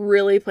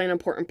 really play an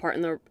important part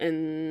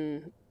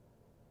in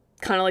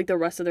kind of like the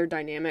rest of their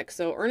dynamic.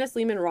 So Ernest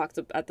Lehman rocks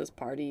up at this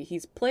party.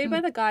 He's played by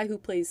the guy who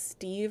plays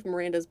Steve,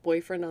 Miranda's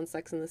boyfriend on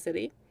Sex and the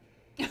City.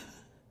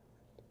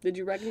 Did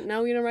you recognize?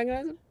 No, you didn't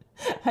recognize him?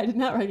 I did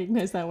not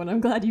recognize that one. I'm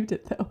glad you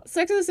did, though.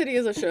 Sex and the City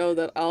is a show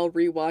that I'll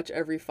rewatch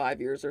every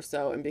 5 years or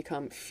so and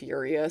become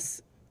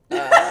furious.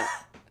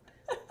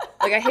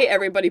 Like, I hate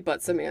everybody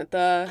but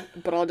Samantha,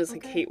 but I'll just,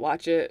 like, hate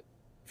watch it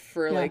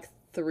for, like,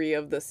 3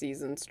 of the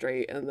seasons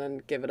straight and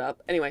then give it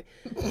up. Anyway,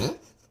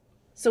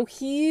 so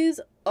he's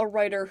a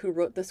writer who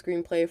wrote the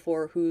screenplay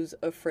for Who's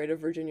Afraid of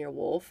Virginia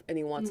Woolf, and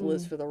he wants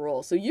Liz for the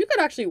role. So you could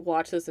actually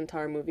watch this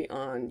entire movie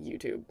on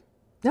YouTube.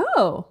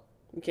 Oh.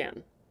 You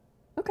can.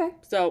 Okay.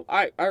 So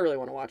I really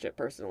want to watch it,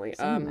 personally.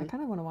 I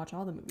kind of want to watch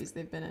all the movies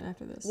they've been in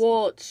after this.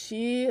 Well,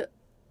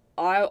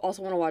 I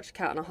also want to watch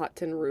Cat on a Hot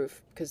Tin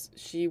Roof, because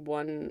she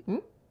won...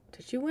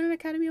 Did she win an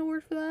Academy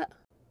Award for that?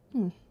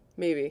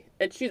 Maybe.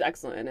 She's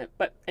excellent in it.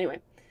 But anyway.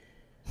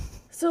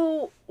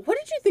 So, what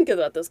did you think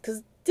about this?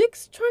 Because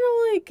Dick's trying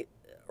to, like,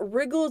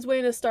 wriggle his way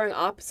into starring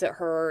opposite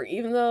her,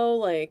 even though,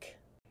 like,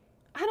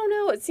 I don't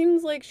know. It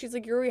seems like she's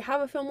like, you already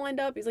have a film lined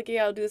up. He's like,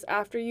 yeah, I'll do this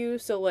after you.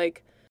 So,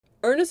 like,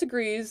 Ernest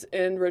agrees,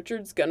 and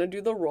Richard's gonna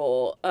do the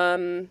role. Yeah,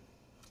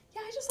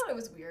 I just thought it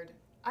was weird.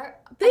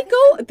 They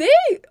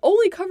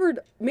only covered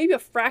maybe a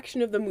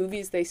fraction of the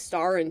movies they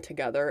star in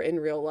together in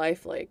real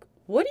life. Like,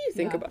 what do you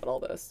think about all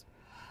this?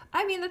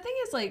 I mean, the thing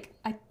is, like,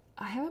 I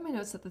have in my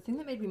notes that the thing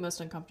that made me most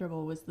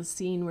uncomfortable was the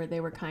scene where they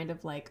were kind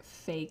of, like,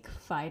 fake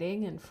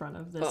fighting in front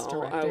of this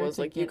director. I was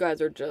like, you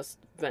guys are just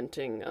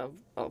venting a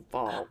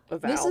vow.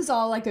 This is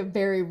all, like, a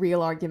very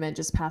real argument,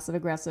 just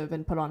passive-aggressive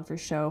and put on for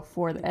show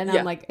and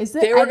I'm like, is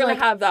it... They were going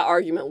to have that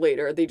argument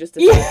later. They just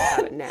decided to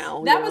have it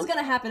now. That was going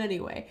to happen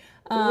anyway.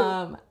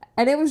 And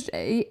it was...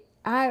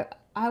 I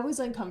was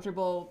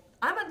uncomfortable.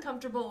 I'm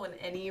uncomfortable when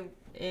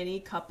any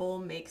couple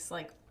makes,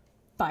 like,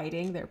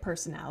 fighting their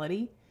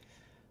personality.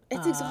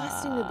 It's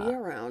exhausting to be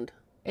around.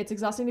 It's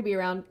exhausting to be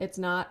around. It's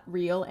not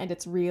real, and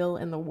it's real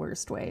in the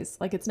worst ways.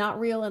 Like, it's not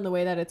real in the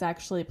way that it's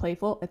actually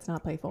playful. It's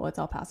not playful. It's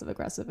all passive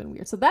aggressive and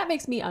weird. So that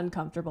makes me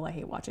uncomfortable. I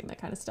hate watching that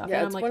kind of stuff. Yeah,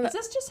 and I'm like, is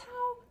this just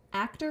how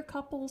actor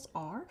couples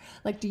are?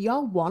 Like, do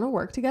y'all want to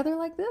work together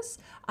like this?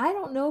 I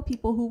don't know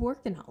people who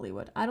worked in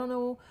Hollywood. I don't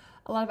know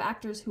a lot of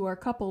actors who are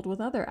coupled with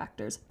other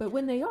actors. But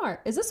when they are,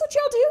 is this what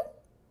y'all do?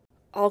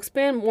 I'll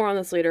expand more on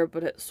this later,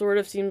 but it sort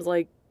of seems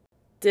like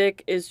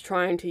Dick is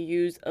trying to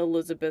use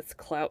Elizabeth's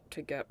clout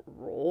to get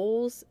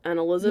roles, and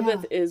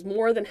Elizabeth is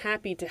more than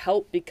happy to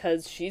help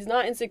because she's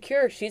not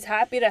insecure. She's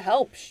happy to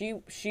help. She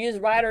is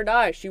ride or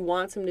die. She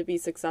wants him to be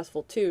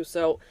successful too.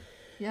 So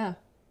yeah,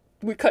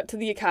 we cut to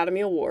the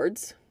Academy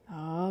Awards.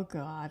 Oh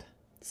God.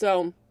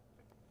 So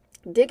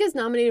Dick is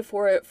nominated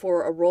for it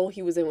for a role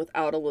he was in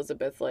without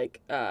Elizabeth. Like,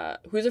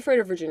 Who's Afraid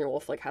of Virginia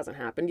Woolf like hasn't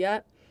happened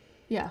yet.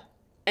 Yeah.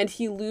 And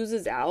he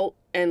loses out,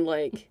 and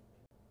like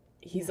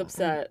he's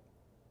upset.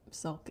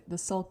 The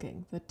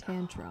sulking, the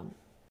tantrum.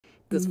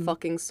 This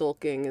fucking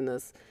sulking and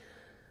this.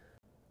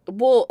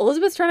 Well,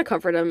 Elizabeth's trying to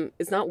comfort him.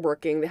 It's not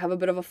working. They have a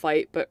bit of a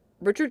fight, but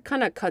Richard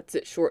kind of cuts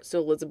it short so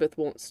Elizabeth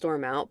won't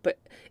storm out. But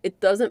it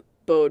doesn't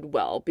bode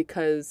well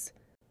because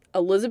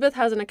Elizabeth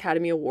has an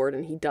Academy Award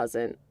and he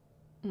doesn't.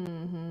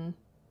 Mm-hmm.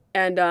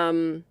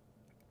 And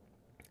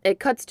it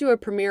cuts to a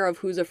premiere of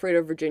Who's Afraid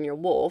of Virginia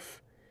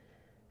Woolf.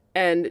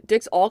 And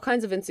Dick's all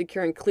kinds of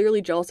insecure and clearly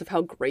jealous of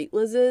how great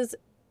Liz is.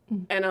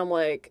 Mm. And I'm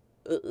like,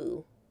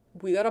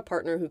 we got a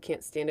partner who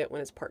can't stand it when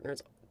his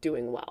partner's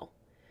doing well.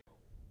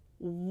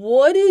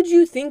 What did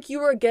you think you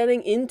were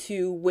getting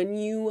into when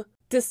you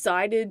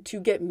decided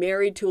to get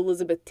married to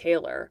Elizabeth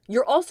Taylor?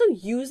 You're also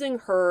using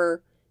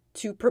her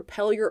to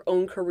propel your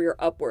own career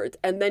upwards.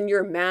 And then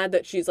you're mad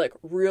that she's like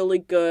really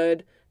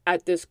good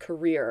at this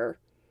career.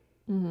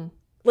 Mm-hmm.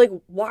 Like,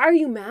 why are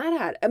you mad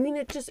at it? I mean,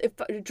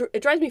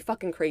 it drives me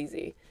fucking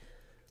crazy.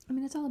 I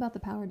mean, it's all about the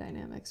power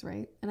dynamics,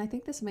 right? And I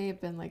think this may have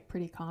been like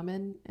pretty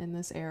common in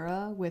this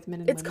era with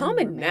men and women. It's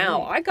common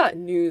now. I got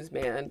news,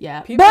 man.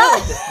 Yeah. People are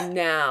like this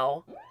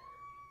now.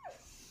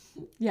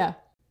 Yeah.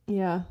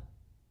 Yeah.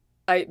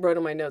 I wrote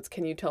in my notes,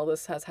 can you tell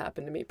this has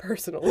happened to me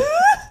personally?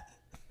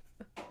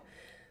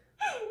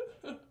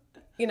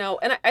 You know,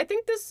 and I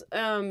think this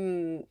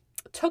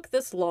took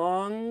this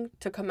long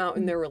to come out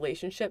in their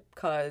relationship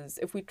because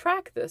if we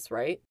track this,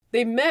 right?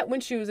 They met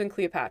when she was in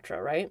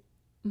Cleopatra, right?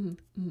 Mm-hmm.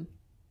 Mm-hmm.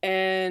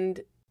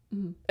 And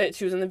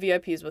she was in the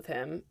VIPs with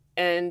him.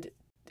 And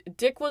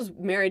Dick was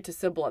married to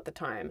Sybil at the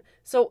time.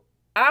 So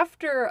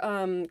after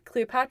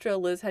Cleopatra,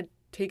 Liz had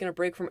taken a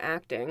break from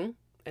acting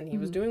and he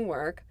was doing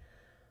work.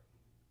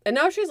 And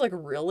now she's like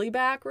really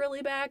back.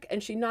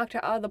 And she knocked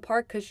her out of the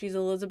park because she's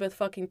Elizabeth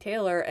fucking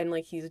Taylor and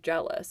like he's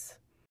jealous.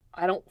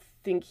 I don't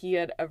think he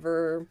had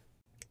ever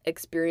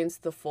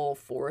experienced the full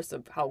force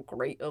of how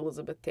great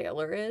Elizabeth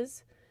Taylor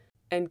is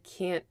and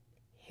can't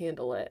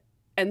handle it.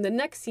 And the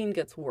next scene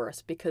gets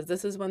worse because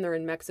this is when they're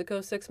in Mexico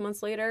 6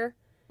 months later.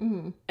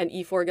 Mm-hmm. And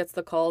E4 gets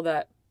the call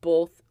that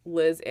both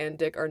Liz and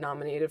Dick are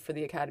nominated for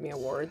the Academy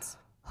Awards.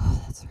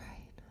 Oh, that's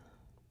right.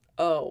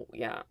 Oh,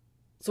 yeah.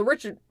 So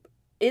Richard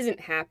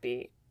isn't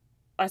happy.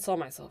 I saw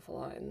myself a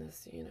lot in this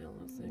scene,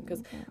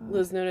 because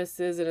Liz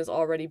notices and is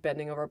already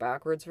bending over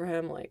backwards for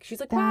him. Like, she's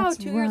like, wow,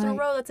 2 years in a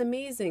row, that's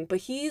amazing. But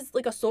he's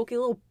like a sulky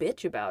little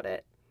bitch about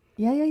it.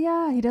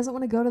 Yeah. He doesn't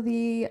want to go to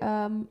the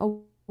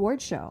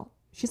award show.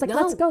 She's like,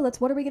 let's go.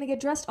 What are we going to get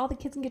dressed? All the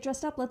kids can get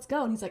dressed up. Let's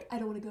go. And he's like, I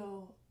don't want to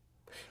go.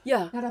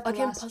 Yeah. I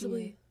can't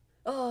possibly. Year.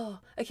 Oh,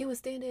 I can't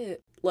withstand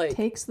it. Like,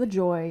 takes the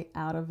joy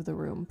out of the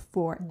room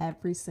for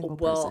every single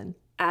person.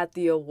 At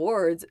the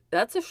awards,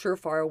 that's a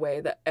surefire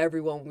way that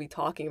everyone will be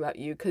talking about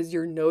you because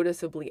you're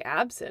noticeably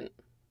absent.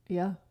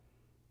 Yeah.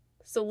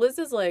 So Liz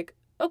is like,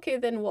 okay,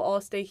 then we'll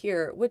all stay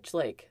here. Which,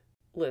 like,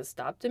 Liz,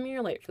 stop to me,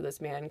 you're late for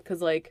this, man.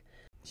 Because, like...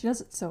 She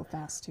does it so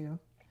fast, too.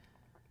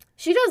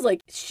 She does,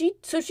 like, she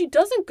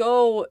doesn't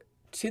go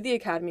to the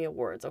Academy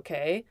Awards,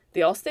 okay?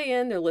 They all stay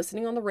in, they're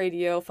listening on the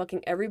radio,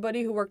 fucking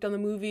everybody who worked on the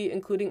movie,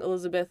 including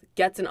Elizabeth,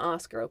 gets an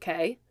Oscar,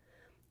 okay?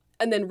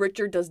 And then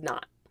Richard does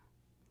not.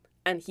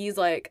 And he's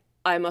like,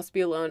 I must be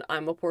alone,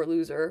 I'm a poor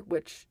loser,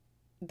 which,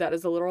 that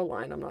is a literal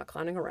line, I'm not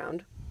clowning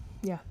around.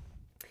 Yeah.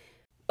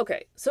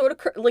 Okay, so it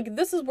occurred, like,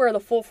 this is where the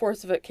full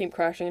force of it came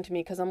crashing into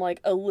me, because I'm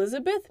like,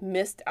 Elizabeth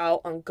missed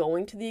out on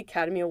going to the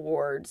Academy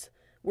Awards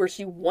where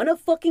she won a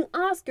fucking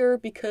Oscar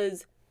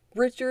because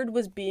Richard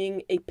was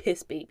being a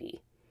piss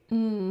baby.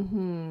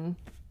 Mm-hmm.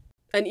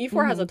 And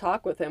E4 has a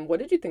talk with him. What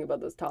did you think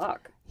about this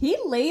talk? He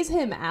lays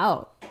him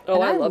out. Oh,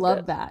 and I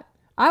love that.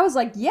 I was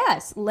like,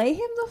 yes, lay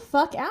him the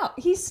fuck out.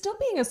 He's still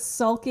being a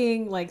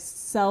sulking, like,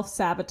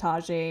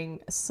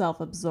 self-sabotaging,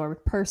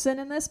 self-absorbed person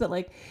in this. But,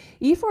 like,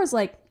 E4 is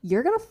like,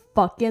 you're going to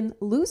fucking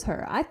lose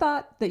her. I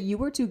thought that you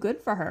were too good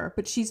for her,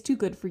 but she's too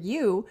good for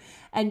you.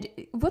 And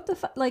what the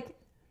fuck? Like,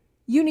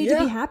 you need to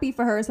be happy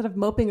for her instead of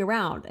moping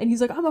around. And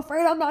he's like, I'm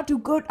afraid I'm not too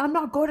good. I'm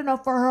not good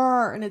enough for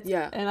her. And it's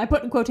and I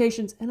put in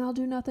quotations, and I'll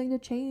do nothing to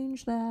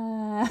change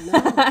that.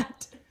 No.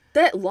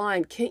 That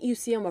line, can't you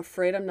see I'm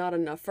afraid I'm not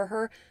enough for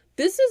her?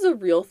 this is a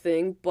real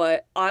thing,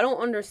 but I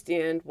don't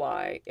understand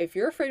why. If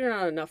you're afraid you're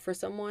not enough for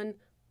someone,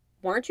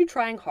 why aren't you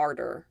trying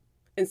harder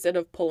instead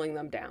of pulling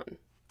them down?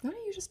 Why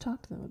don't you just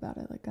talk to them about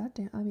it? Like,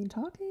 goddamn, I mean,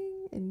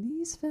 talking in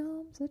these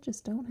films, it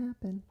just don't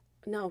happen.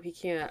 No, he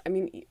can't. I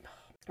mean,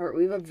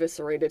 we've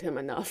eviscerated him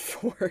enough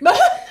for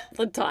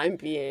the time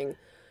being.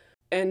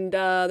 And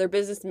their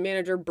business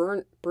manager,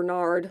 Bernie,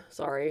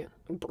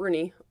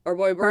 our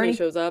boy Bernie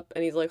shows up,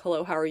 and he's like,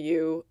 hello, how are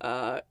you?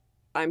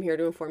 I'm here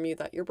to inform you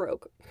that you're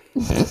broke.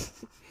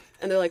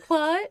 And they're like,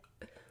 what?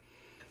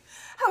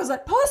 How is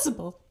that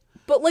possible?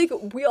 But, like,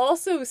 we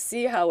also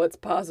see how it's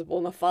possible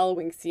in the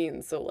following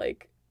scene. So,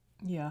 like,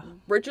 yeah,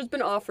 Richard's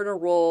been offered a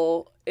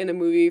role in a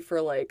movie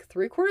for, like,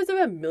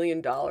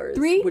 $750,000.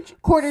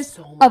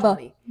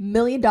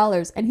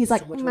 $750,000. And he's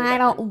like, I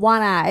don't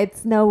wanna.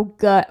 It's no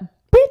good.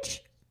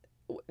 Bitch.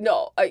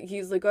 No,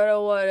 he's like, I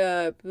don't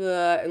wanna.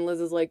 Blah. And Liz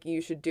is like,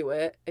 you should do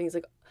it. And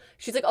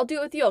she's like, I'll do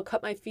it with you. I'll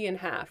cut my fee in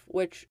half.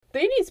 Which,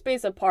 they need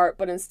space apart,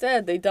 but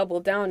instead they double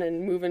down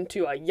and move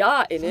into a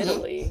yacht in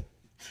Italy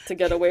to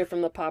get away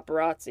from the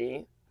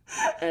paparazzi.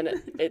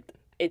 And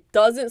it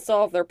doesn't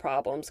solve their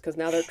problems because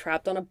now they're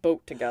trapped on a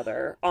boat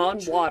together on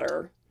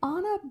water.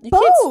 On a boat. You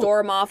can't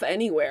storm off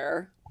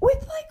anywhere.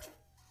 With like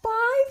 5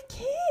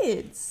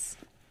 kids.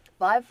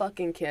 5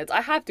 fucking kids.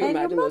 I have to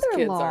imagine those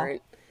kids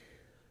aren't.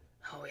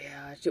 Oh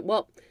yeah.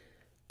 Well,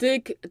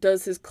 Dick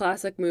does his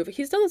classic move.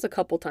 He's done this a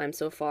couple times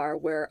so far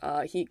where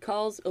he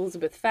calls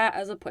Elizabeth fat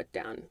as a put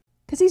down.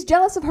 Because he's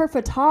jealous of her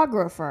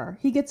photographer.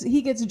 He gets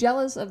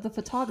jealous of the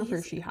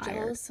photographer she hired.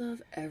 Jealous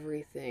of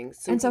everything.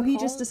 So he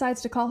just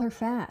decides to call her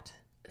fat.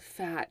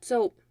 Fat.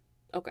 So,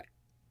 okay.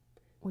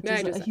 Which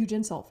is a huge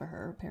insult for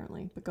her,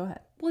 apparently. But go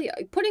ahead. Well, yeah.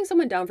 Putting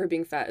someone down for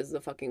being fat is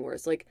the fucking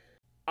worst. Like,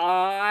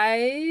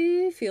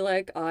 I feel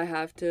like I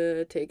have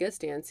to take a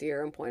stance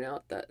here and point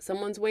out that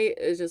someone's weight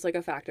is just like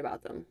a fact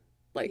about them.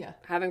 Like,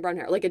 having brown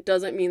hair. Like, it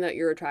doesn't mean that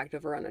you're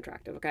attractive or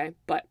unattractive, okay?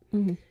 But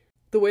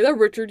the way that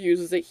Richard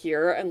uses it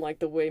here, and like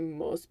the way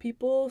most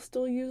people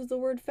still use the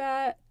word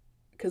fat,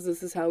 because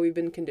this is how we've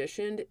been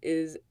conditioned,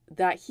 is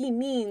that he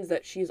means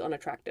that she's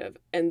unattractive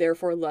and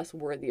therefore less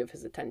worthy of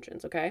his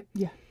attentions, okay?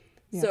 Yeah.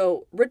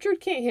 So Richard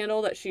can't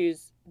handle that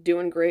she's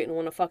doing great and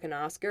won a fucking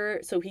Oscar,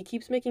 so he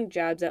keeps making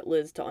jabs at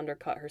Liz to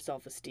undercut her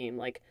self-esteem.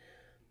 Like,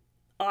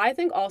 I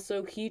think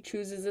also he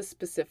chooses this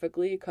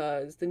specifically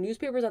because the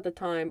newspapers at the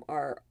time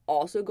are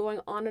also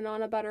going on and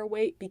on about her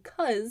weight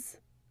because,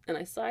 and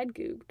I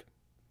side-googed,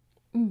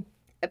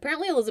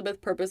 apparently Elizabeth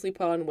purposely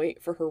put on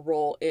weight for her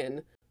role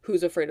in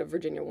Who's Afraid of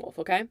Virginia Woolf,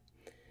 okay?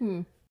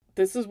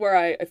 This is where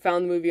I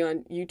found the movie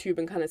on YouTube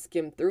and kind of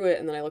skimmed through it,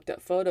 and then I looked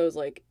at photos.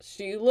 Like,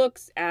 she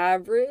looks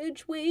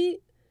average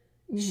weight.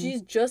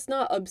 She's just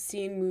not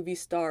obscene movie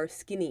star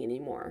skinny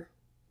anymore.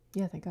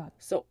 Yeah, thank God.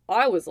 So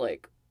I was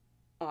like,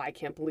 oh, I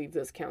can't believe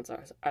this counts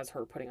as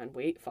her putting on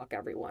weight. Fuck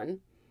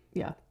everyone.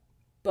 Yeah.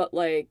 But,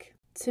 like,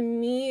 to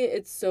me,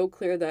 it's so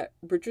clear that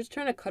Richard's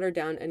trying to cut her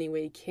down any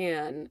way he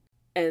can,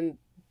 and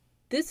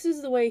this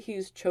is the way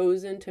he's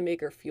chosen to make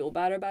her feel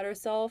bad about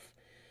herself.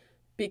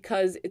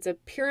 Because it's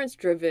appearance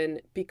driven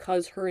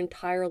because her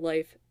entire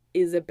life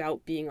is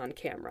about being on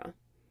camera.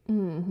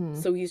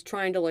 So he's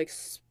trying to like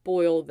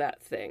spoil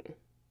that thing.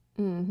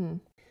 And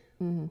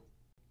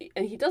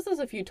he does this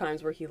a few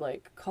times where he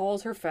like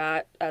calls her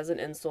fat as an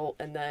insult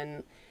and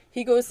then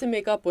he goes to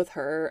make up with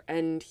her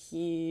and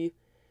she's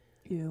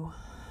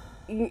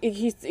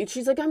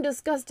like, I'm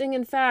disgusting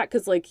and fat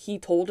because like he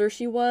told her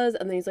she was,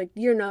 and then he's like,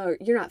 you're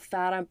not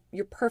fat,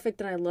 you're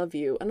perfect and I love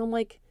you. And I'm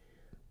like,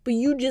 but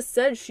you just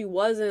said she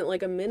wasn't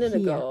like a minute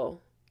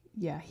ago.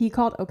 Yeah, he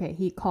called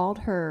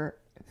her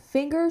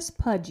fingers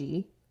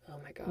pudgy. Oh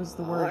my God. Was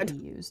the word he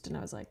used. And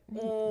I was like,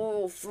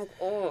 oh, fuck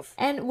off.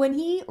 And when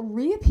he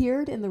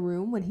reappeared in the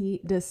room, when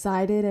he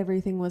decided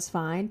everything was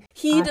fine.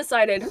 He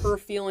decided her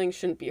feelings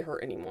shouldn't be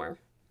hurt anymore.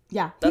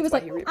 Yeah. He was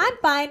like, I'm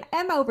fine.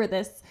 I'm over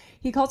this.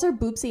 He calls her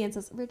Boopsie and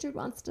says, Richard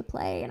wants to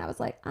play. And I was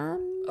like,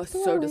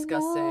 so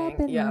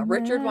disgusting. Yeah,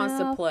 Richard wants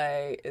to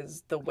play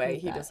is the way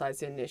he decides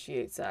to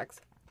initiate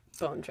sex.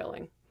 Bone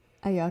chilling.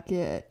 I yuck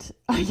it.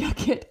 I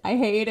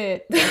hate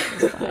it.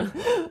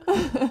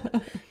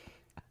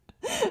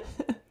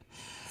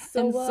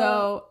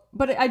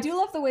 But I do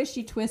love the way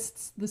she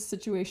twists the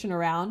situation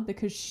around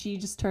because she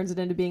just turns it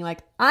into being like,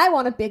 I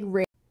want a big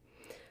ring.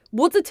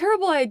 Well, it's a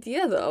terrible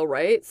idea though,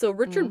 right? So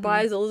Richard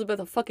buys Elizabeth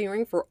a fucking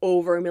ring for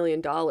over $1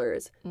 million.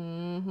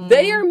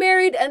 They are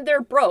married and they're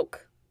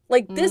broke.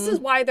 Like, this is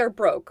why they're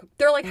broke.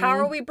 They're like, how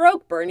are we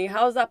broke, Bernie?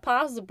 How is that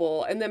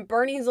possible? And then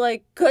Bernie's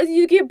like, because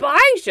you keep buying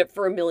shit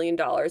for $1 million.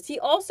 He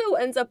also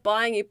ends up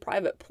buying a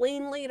private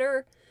plane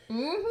later.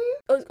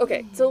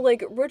 Okay, so,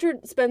 like,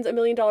 Richard spends $1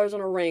 million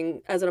on a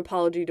ring as an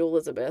apology to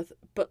Elizabeth.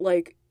 But,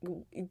 like,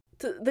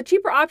 the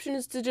cheaper option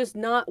is to just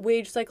not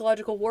wage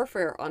psychological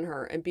warfare on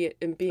her and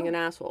being an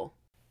asshole.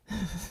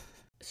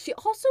 She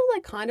also,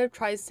 like, kind of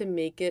tries to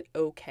make it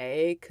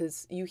okay,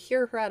 because you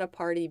hear her at a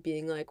party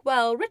being like,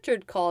 well,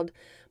 Richard called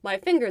my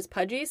fingers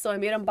pudgy, so I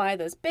made him buy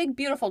this big,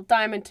 beautiful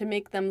diamond to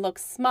make them look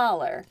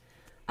smaller.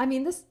 I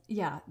mean, this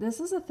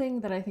is a thing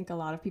that I think a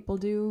lot of people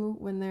do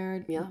when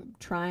they're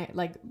trying,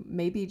 like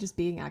maybe just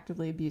being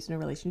actively abused in a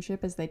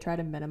relationship, is they try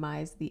to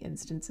minimize the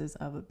instances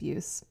of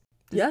abuse.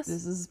 This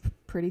is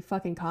pretty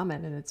fucking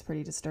common, and it's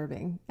pretty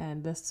disturbing.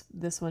 And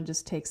this one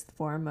just takes the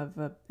form of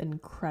an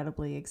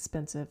incredibly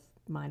expensive,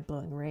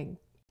 mind-blowing ring.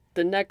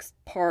 The next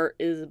part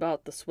is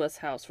about the Swiss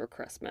house for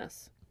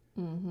Christmas.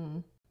 Mm-hmm.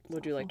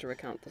 Would you like to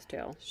recount this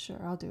tale? Sure,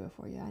 I'll do it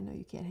for you. I know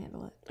you can't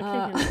handle it. I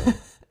can't handle it.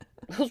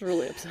 I was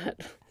really upset.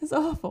 It's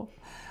awful.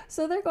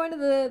 So they're going to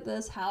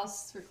this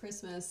house for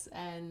Christmas,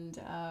 and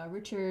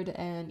Richard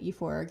and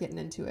E4 are getting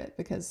into it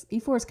because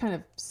E4 is kind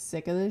of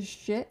sick of this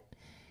shit.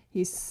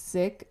 He's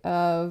sick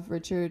of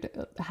Richard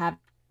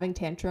having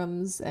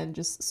tantrums and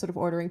just sort of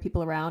ordering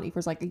people around.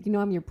 E4's like, you know,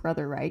 I'm your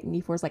brother, right? And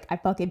E4's like, I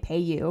fucking pay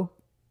you.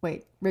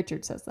 Wait,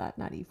 Richard says that,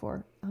 not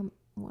E4.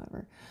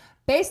 Whatever.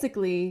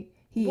 Basically,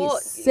 he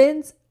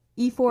sends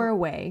E4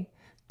 away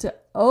to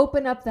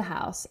open up the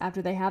house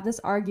after they have this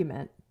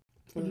argument,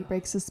 and he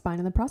breaks his spine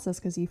in the process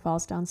because he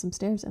falls down some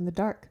stairs in the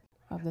dark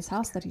of this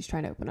house that he's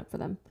trying to open up for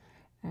them.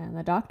 And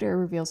the doctor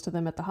reveals to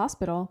them at the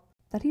hospital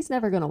that he's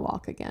never going to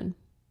walk again.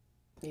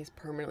 He's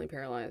permanently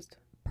paralyzed.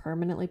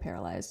 Permanently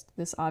paralyzed.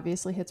 This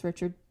obviously hits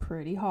Richard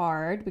pretty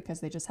hard because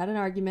they just had an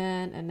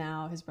argument and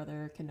now his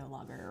brother can no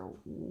longer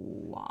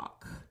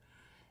walk.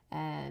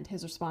 And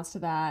his response to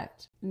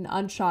that,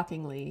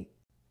 unshockingly,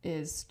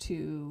 is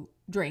to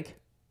drink.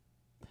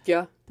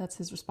 Yeah. That's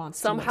his response.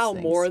 Somehow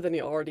more than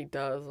he already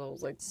does. I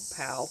was like,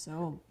 how?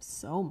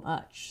 So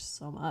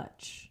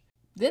much.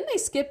 Then they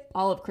skip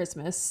all of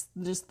Christmas.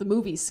 Just the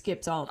movie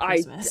skipped all of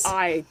Christmas.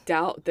 I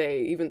doubt they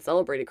even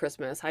celebrated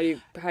Christmas. How do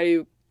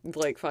you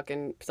like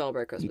fucking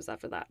celebrate Christmas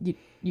after that?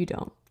 You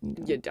don't.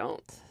 You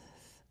don't.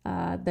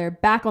 They're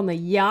back on the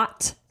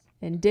yacht,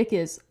 and Dick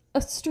is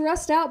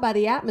stressed out by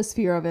the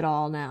atmosphere of it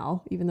all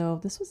now, even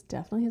though this was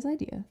definitely his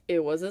idea.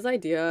 It was his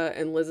idea,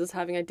 and Liz is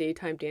having a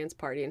daytime dance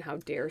party, and how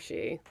dare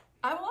she?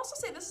 I will also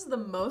say this is the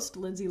most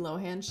Lindsay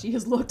Lohan she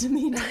has looked in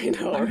the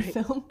entire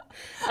film.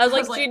 I was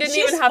like, she didn't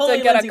even have to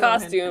get a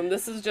costume.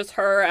 This is just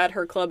her at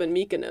her club in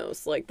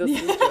Mykonos. Like, this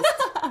is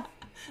just,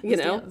 you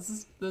know?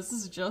 This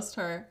is just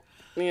her.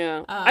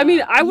 Yeah. I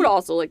mean, I would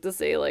also like to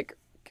say, like,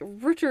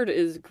 Richard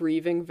is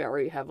grieving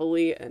very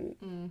heavily,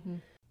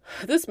 and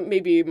this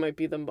maybe might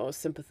be the most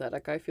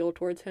sympathetic I feel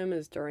towards him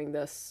is during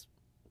this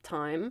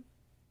time.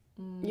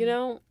 You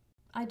know?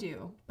 I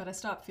do, but I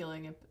stopped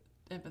feeling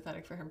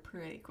empathetic for him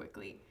pretty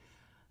quickly.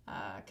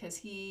 Because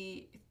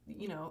he,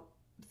 you know,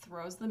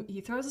 throws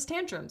his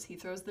tantrums. He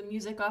throws the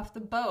music off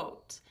the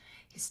boat.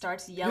 He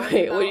starts yelling.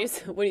 Wait,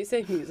 when you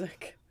say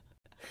music?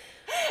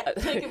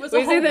 Like it was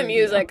when you say the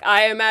music,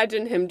 I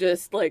imagine him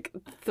just like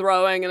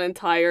throwing an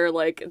entire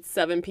like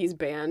 7-piece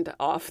band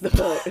off the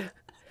boat.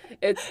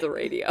 It's the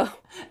radio.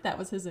 That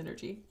was his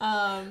energy.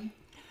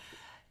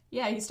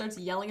 Yeah, he starts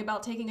yelling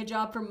about taking a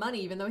job for money,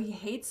 even though he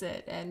hates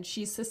it. And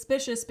she's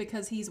suspicious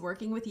because he's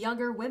working with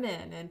younger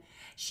women. And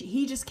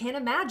he just can't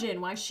imagine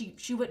why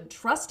she wouldn't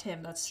trust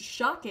him. That's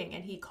shocking.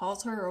 And he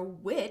calls her a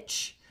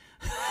witch.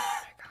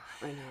 Oh my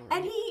God, I know. Right?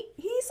 And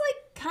he's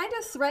like kind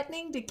of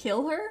threatening to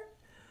kill her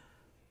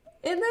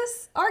in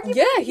this argument.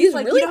 Yeah, he's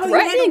like, really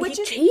threatening.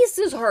 He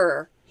chases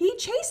her. He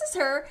chases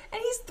her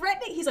and he's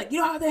threatening. He's like, you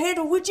know how they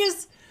handle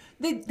witches?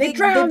 They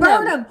burn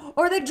them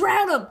or they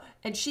drown them.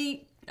 And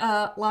she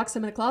locks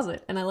him in a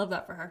closet, and I love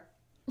that for her.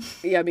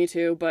 Yeah, me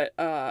too. But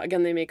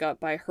again, they make up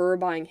by her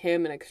buying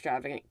him an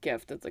extravagant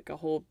gift. It's like a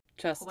whole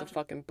chest of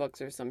fucking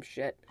books or some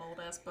shit. Old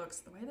ass books.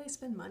 The way they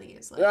spend money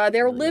is like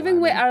they're really living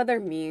way out of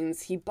their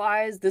means.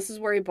 This is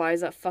where he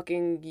buys that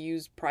fucking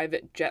used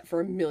private jet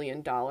for $1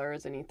 million,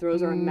 and he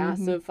throws her a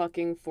massive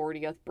fucking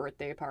 40th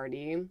birthday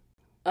party.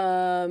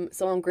 Some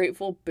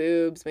ungrateful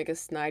boobs make a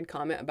snide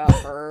comment about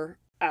her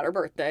at her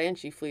birthday, and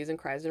she flees and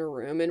cries in her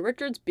room, and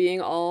Richard's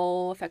being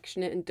all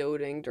affectionate and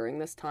doting during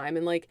this time,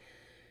 and like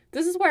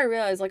this is where I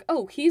realized, like,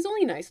 oh, he's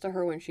only nice to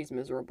her when she's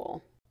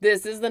miserable.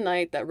 This is the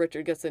night that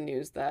Richard gets the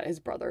news that his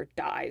brother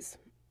dies.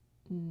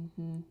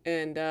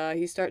 And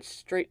he starts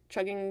straight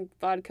chugging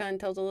vodka and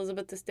tells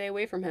Elizabeth to stay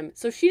away from him.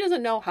 So she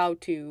doesn't know how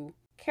to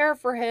care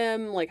for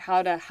him, like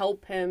how to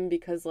help him,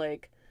 because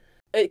like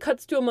it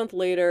cuts to a month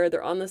later.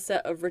 They're on the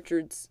set of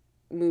Richard's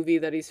movie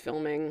that he's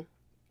filming.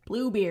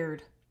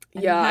 Bluebeard.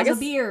 And yeah, he has a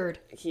beard.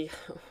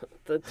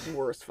 The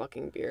worst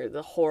fucking beard.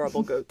 The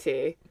horrible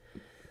goatee.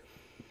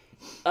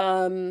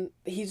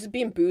 He's just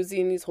being boozy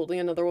and he's holding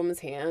another woman's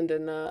hand,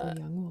 and a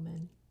young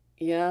woman.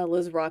 Yeah,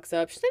 Liz rocks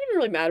up. She's not even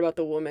really mad about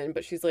the woman,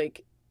 but she's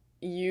like,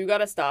 you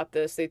gotta stop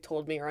this. They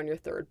told me you're on your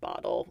 3rd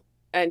bottle.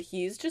 And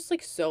he's just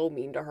like so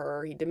mean to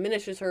her. He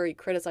diminishes her, he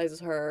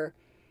criticizes her.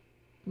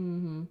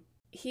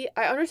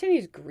 I understand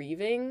he's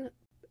grieving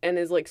and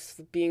is like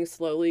being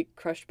slowly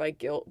crushed by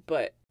guilt,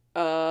 but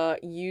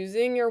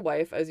using your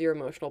wife as your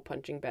emotional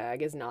punching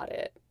bag is not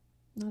it.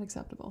 Not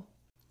acceptable.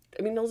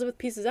 I mean, Elizabeth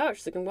pieces out.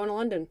 She's like, I'm going to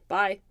London.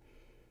 Bye.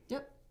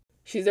 Yep.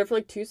 She's there for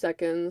like 2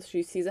 seconds.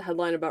 She sees a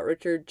headline about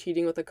Richard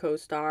cheating with a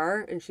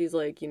co-star, and she's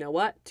like, you know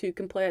what? 2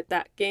 can play at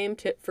that game,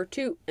 tit for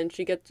toot. And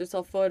she gets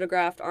herself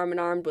photographed arm in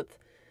arm with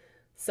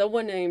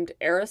someone named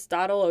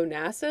Aristotle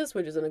Onassis,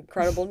 which is an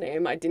incredible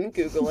name. I didn't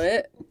Google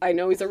it. I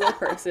know he's a real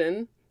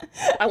person.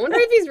 I wonder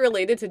if he's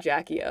related to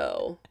Jackie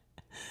O.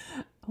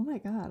 Oh my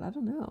God, I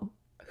don't know.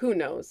 Who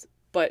knows?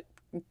 But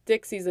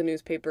Dick sees the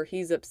newspaper.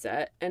 He's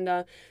upset.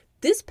 And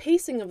this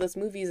pacing of this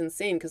movie is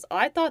insane because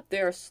I thought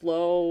their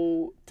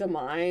slow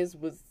demise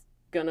was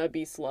gonna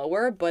be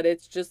slower, but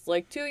it's just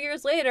like 2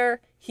 years later,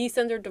 he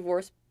sends her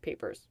divorce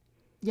papers.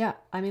 Yeah,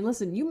 I mean,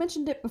 listen, you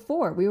mentioned it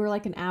before. We were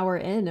like an hour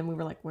in and we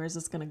were like, where's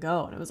this gonna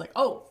go? And it was like,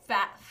 oh,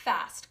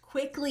 fast,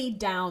 quickly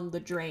down the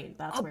drain.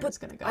 That's where it's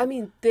gonna go. I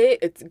mean,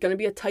 it's gonna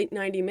be a tight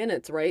 90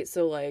 minutes, right?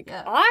 So like,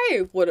 yeah.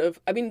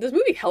 This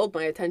movie held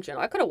my attention.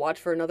 I could have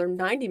watched for another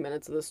 90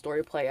 minutes of the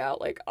story play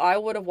out. Like, I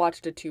would have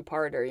watched a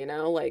 2-parter, you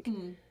know? Like,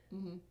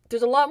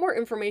 there's a lot more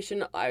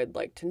information I'd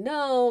like to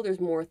know. There's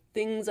more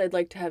things I'd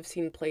like to have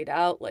seen played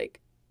out. Like,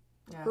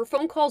 her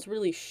phone call's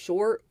really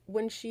short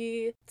when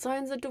she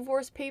signs the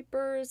divorce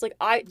papers. Like,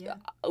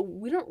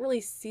 we don't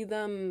really see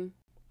them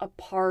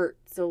apart.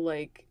 So,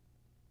 like...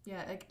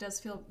 Yeah, it does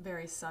feel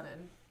very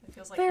sudden. It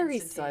feels like very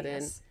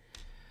sudden.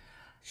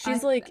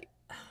 She's,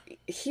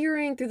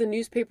 hearing through the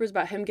newspapers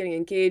about him getting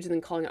engaged and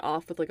then calling it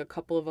off with, like, a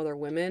couple of other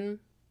women.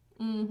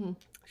 Mm-hmm.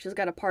 She's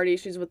got a party.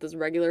 She's with this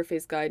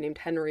regular-faced guy named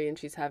Henry, and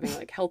she's having,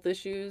 like, health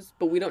issues.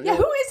 But we don't know. Yeah,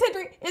 who is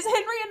Henry? Is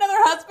Henry another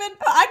husband?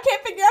 I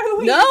can't figure out who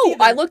he is.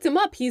 No, I looked him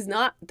up. He's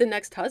not the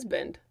next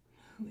husband.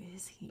 Who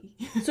is he?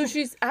 So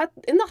she's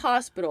in the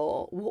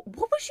hospital. What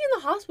was she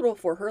in the hospital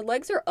for? Her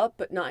legs are up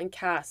but not in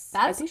casts.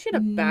 I think she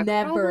had a back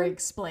problem.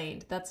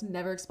 Explained. That's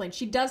never explained.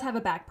 She does have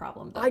a back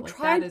problem, though. I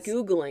tried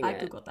Googling it. I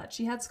Googled that.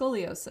 She had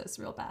scoliosis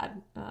real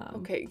bad.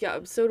 Okay, yeah,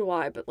 so do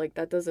I, but, like,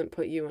 that doesn't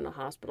put you in a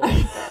hospital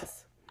like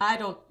this.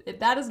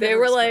 That is They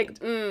were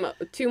explained.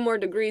 like, 2 more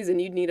degrees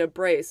and you'd need a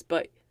brace,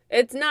 but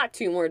it's not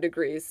 2 more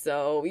degrees,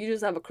 so you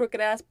just have a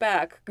crooked-ass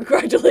back.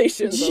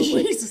 Congratulations.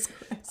 Jesus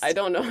Christ. I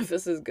don't know if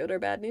this is good or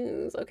bad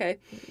news. Okay.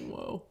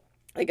 Whoa.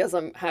 I guess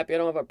I'm happy I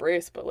don't have a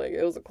brace, but, like,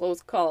 it was a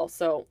close call.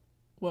 So,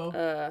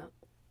 whoa.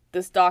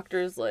 This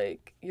doctor's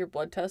like, your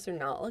blood tests are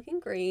not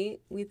looking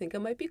great. We think it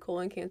might be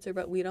colon cancer,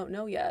 but we don't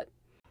know yet.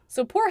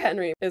 So poor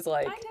Henry is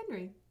like, hi,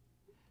 Henry.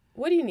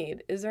 What do you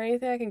need? Is there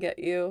anything I can get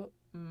you?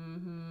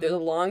 Mm-hmm. There's a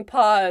long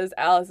pause,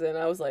 Allison.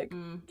 I was like,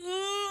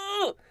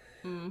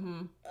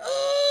 Mm-hmm.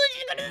 oh,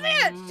 she's gonna say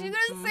it. She's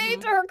gonna say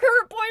to her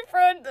current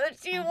boyfriend that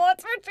she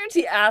wants Richard.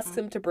 She asks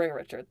him to bring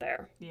Richard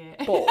there.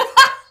 Yeah. Bold.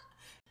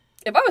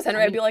 If I was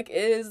Henry, I'd be like,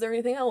 is there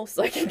anything else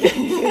I can get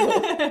you?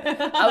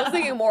 I was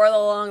thinking more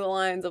along the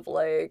lines of,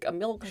 like, a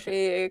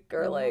milkshake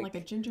or, like a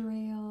ginger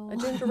ale. A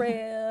ginger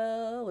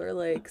ale or,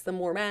 like, some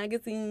more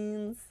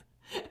magazines.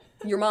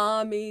 Your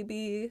mom,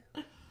 maybe.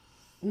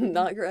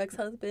 Not your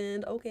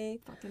ex-husband. Okay.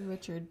 Fucking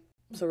Richard.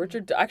 So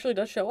Richard actually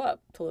does show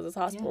up to Liz's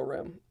hospital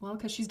room. Well,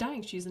 because she's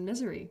dying. She's in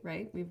misery,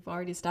 right? We've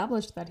already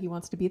established that he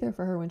wants to be there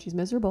for her when she's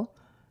miserable.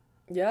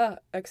 Yeah,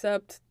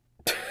 except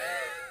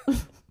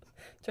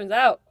turns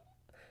out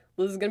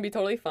Liz is going to be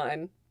totally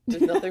fine.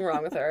 There's nothing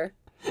wrong with her.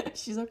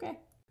 She's okay.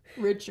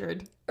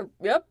 Richard.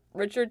 Yep.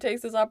 Richard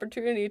takes this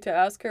opportunity to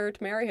ask her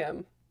to marry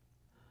him.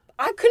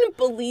 I couldn't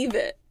believe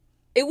it.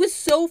 It was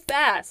so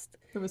fast.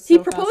 He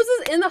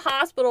proposes in the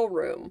hospital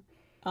room.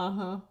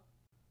 Uh-huh.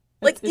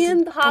 Like,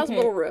 in the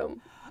hospital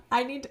room.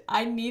 I need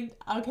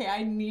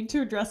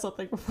to address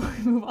something before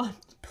we move on.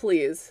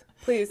 Please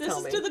tell me. This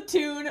is to the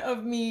tune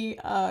of me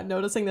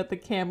noticing that the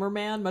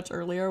cameraman much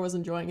earlier was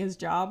enjoying his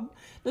job.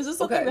 This is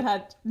something that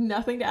had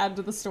nothing to add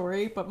to the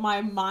story, but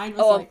my mind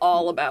was I'm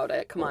all about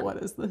it. Come on. What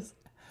is this?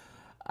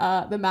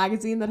 The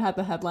magazine that had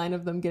the headline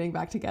of them getting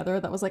back together,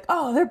 that was like,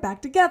 oh, they're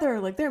back together,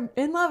 like they're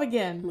in love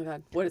again. Oh my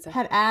god, what is that?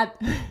 Had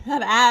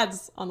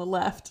ads on the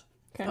left.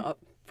 Okay.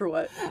 For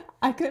what?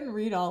 I couldn't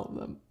read all of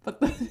them, but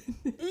what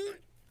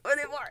are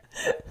they for?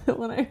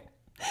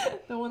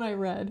 the one I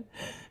read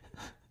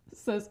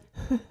says,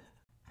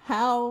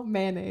 how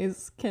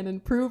mayonnaise can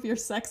improve your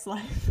sex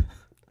life.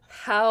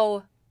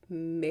 How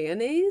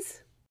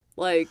mayonnaise?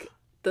 Like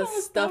the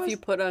stuff you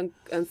put on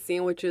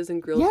sandwiches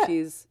and grilled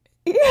cheese.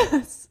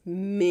 Yes.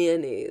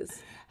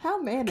 Mayonnaise.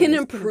 How mayonnaise can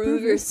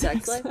improve your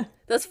sex life?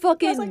 That's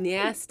fucking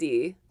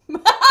nasty.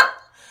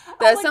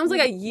 That sounds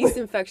like a yeast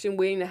infection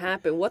waiting to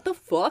happen. What the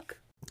fuck?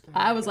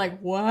 I was like,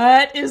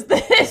 what is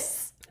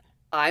this?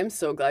 I'm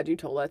so glad you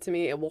told that to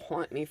me. It will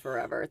haunt me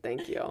forever.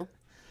 Thank you.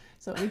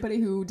 So anybody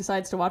who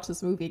decides to watch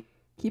this movie,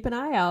 keep an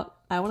eye out.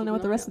 I want to know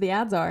what the rest of the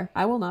ads are.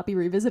 I will not be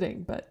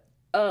revisiting, but...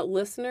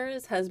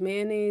 listeners, has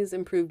mayonnaise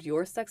improved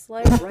your sex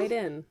life? Write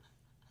in.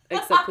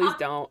 Except please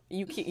don't.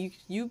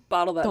 You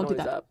bottle that noise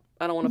up.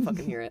 I don't want to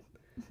fucking hear it.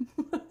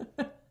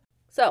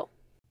 So,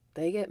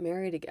 they get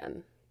married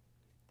again.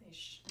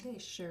 They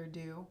sure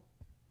do.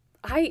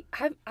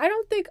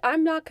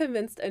 I'm not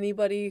convinced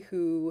anybody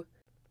who...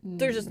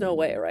 There's just no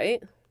way,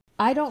 right?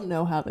 I don't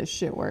know how this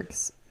shit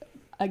works.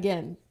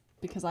 Again,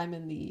 because I'm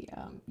in the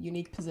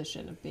unique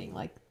position of being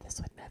like, this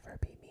would never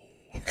be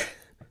me.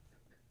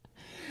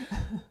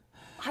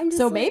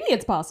 So maybe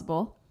it's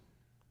possible.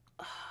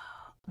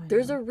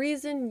 There's a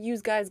reason you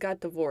guys got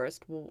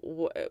divorced.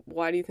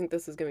 Why do you think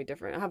this is going to be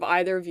different? Have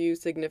either of you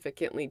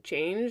significantly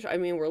changed? I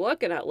mean, we're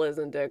looking at Liz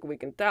and Dick. We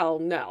can tell.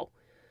 No.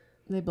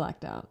 They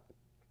blacked out.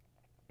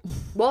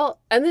 Well,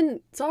 and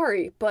then,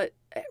 sorry, but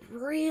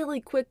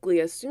really quickly,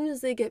 as soon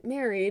as they get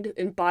married,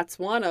 in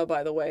Botswana,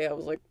 by the way, I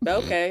was like,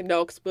 okay,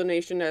 no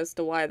explanation as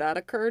to why that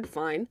occurred.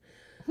 Fine.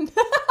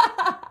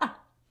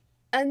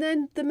 And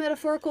then the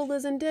metaphorical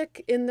Liz and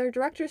Dick in their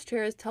director's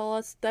chairs tell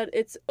us that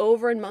it's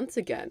over in months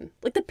again.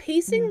 Like, the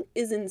pacing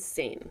is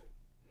insane.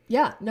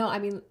 Yeah, no, I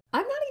mean,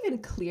 I'm not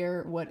even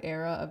clear what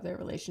era of their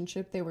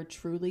relationship they were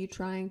truly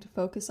trying to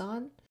focus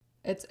on.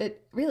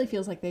 It really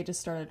feels like they just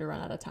started to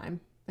run out of time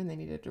and they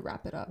needed to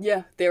wrap it up.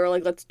 Yeah, they were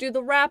like, let's do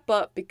the wrap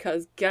up,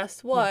 because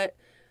guess what?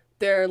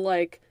 They're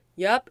like,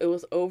 yep, it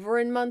was over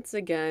in months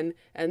again.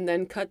 And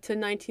then cut to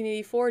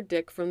 1984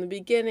 Dick from the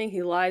beginning.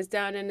 He lies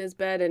down in his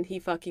bed and he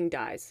fucking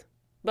dies.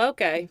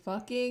 Okay.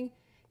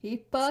 He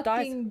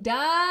fucking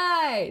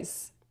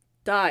dies.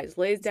 Dies.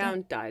 Lays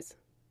down, dies.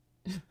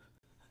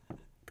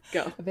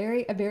 Go. A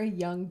very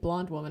young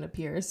blonde woman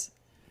appears,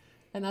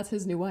 and that's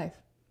his new wife.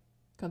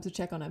 Comes to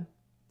check on him.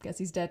 Guess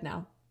he's dead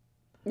now.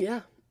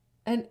 Yeah.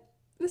 And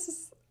this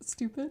is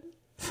stupid.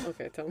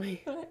 Okay, tell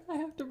me. I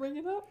have to bring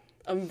it up.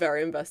 I'm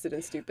very invested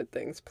in stupid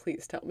things.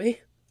 Please tell me.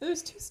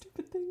 There's two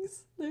stupid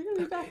things. They're gonna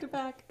be back to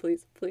back.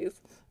 Please.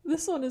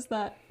 This one is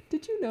that.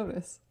 Did you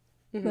notice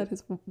that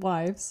his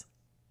wives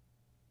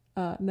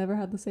never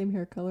had the same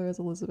hair color as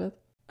Elizabeth?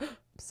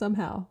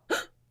 Somehow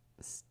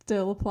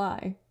still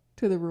apply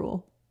to the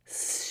rule.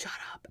 Shut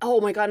up.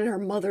 Oh my god, and her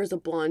mother's a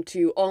blonde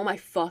too. Oh my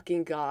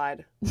fucking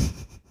god.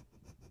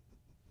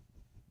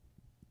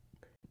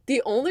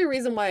 The only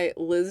reason why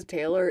Liz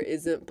Taylor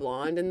isn't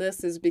blonde in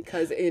this is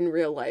because in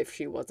real life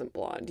she wasn't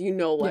blonde. You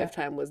know,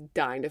 Lifetime was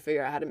dying to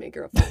figure out how to make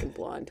her a fucking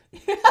blonde.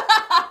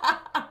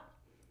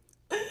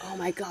 Oh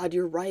my god,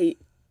 you're right.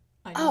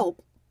 I know. Oh,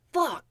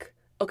 fuck.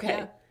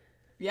 Okay.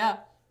 Yeah.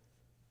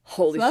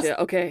 Holy shit.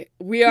 Okay.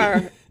 We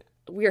are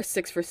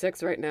 6 for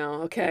 6 right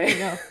now.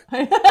 Okay.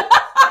 I know.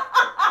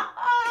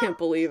 Can't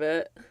believe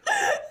it.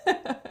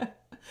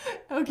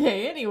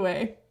 Okay,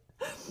 anyway.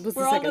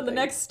 We're on to the thing?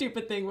 Next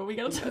stupid thing, but we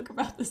gotta talk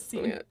about this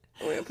scene.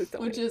 Oh yeah, please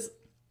tell me. Which is,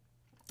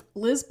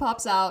 Liz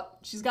pops out.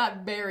 She's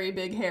got very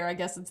big hair. I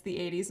guess it's the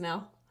 80s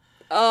now.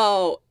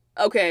 Oh,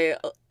 okay.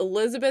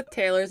 Elizabeth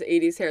Taylor's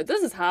 80s hair.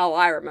 This is how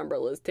I remember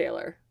Liz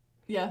Taylor.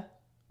 Yeah.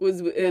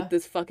 Was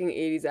this fucking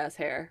 80s ass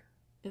hair.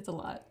 It's a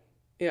lot.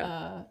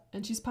 Yeah.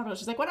 And she's popping out.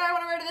 She's like, what do I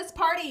want to wear to this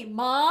party,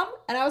 Mom?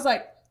 And I was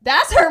like,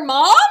 that's her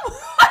mom?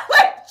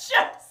 Like,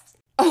 just...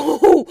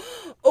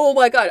 Oh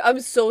my god, I'm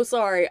so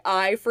sorry.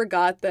 I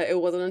forgot that it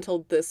wasn't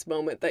until this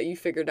moment that you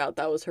figured out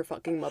that was her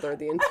fucking mother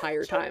the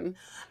entire time.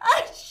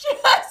 I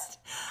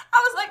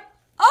was like,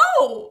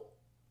 oh!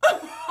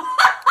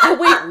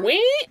 Oh,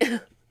 wait.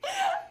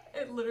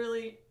 It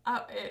literally,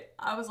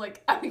 I was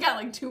like, we got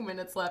like 2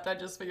 minutes left. I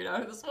just figured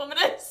out who this woman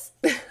is.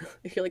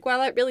 You're like, wow,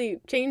 that really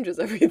changes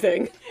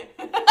everything.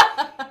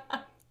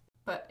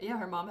 But yeah,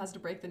 her mom has to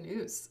break the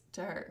news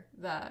to her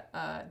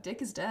that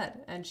Dick is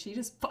dead, and she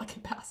just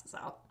fucking passes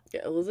out.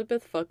 Yeah,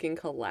 Elizabeth fucking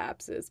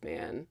collapses,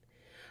 man.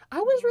 I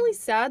was really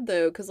sad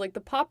though, because like the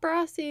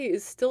paparazzi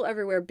is still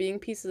everywhere being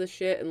pieces of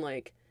shit, and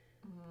like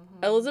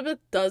Elizabeth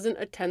doesn't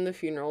attend the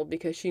funeral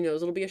because she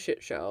knows it'll be a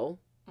shit show.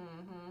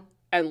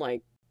 And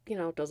like, you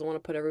know, doesn't want to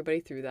put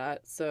everybody through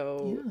that.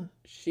 So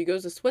she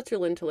goes to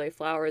Switzerland to lay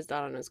flowers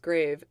down on his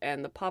grave,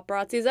 and the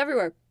paparazzi is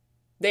everywhere.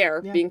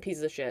 There, being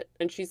pieces of shit,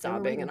 and she's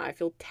sobbing, and I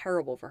feel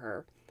terrible for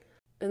her.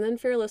 And then,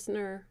 fair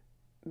listener,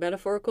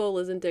 metaphorical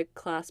Liz and Dick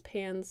clasp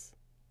hands,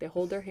 they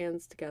hold their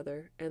hands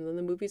together, and then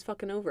the movie's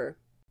fucking over.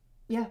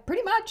 Yeah,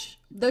 pretty much.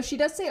 Though she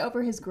does say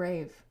over his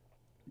grave,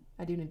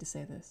 I do need to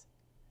say this,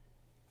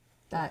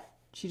 that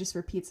she just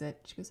repeats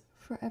it. She goes,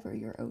 forever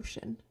your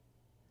ocean.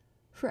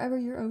 Forever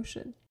your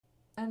ocean.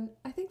 And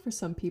I think for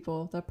some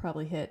people, that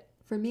probably hit.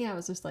 For me, I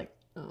was just like,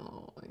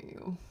 oh,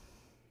 ew.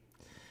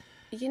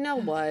 You know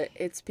what?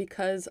 It's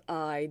because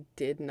I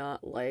did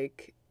not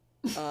like,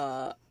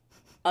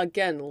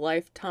 again,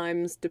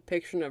 Lifetime's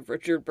depiction of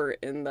Richard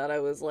Burton that I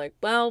was like,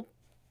 well,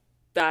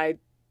 I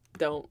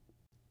don't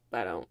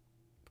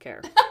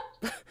care.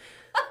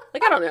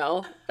 Like, I don't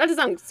know. That just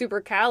sounds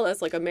super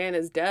callous. Like, a man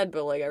is dead,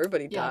 but, like,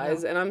 everybody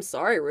dies. No. And I'm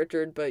sorry,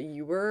 Richard, but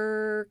you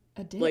were,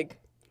 a dick. Like,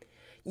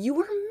 you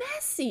were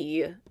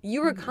messy.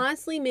 You were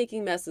constantly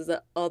making messes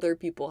that other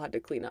people had to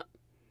clean up.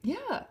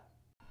 Yeah.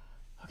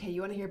 Okay,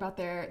 you want to hear about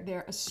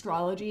their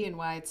astrology and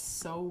why it's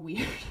so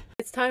weird?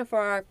 It's time for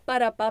our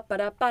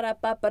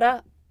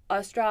ba-da-ba-ba-da-ba-da-ba-da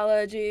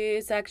astrology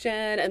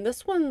section. And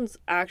this one's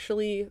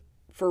actually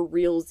for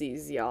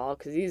realsies, y'all,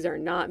 because these are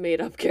not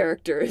made-up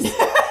characters.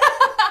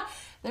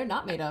 They're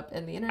not made up,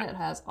 and the internet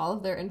has all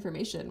of their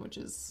information, which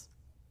is...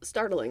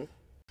 startling.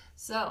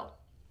 So,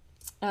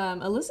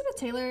 Elizabeth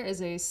Taylor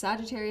is a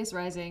Sagittarius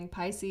rising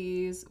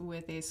Pisces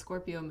with a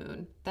Scorpio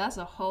moon. That's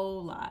a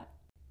whole lot.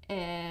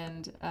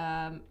 And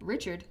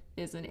Richard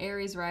is an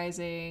Aries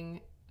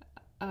rising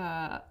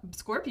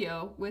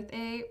Scorpio with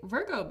a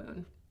Virgo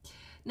moon.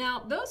 Now,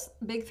 those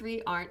big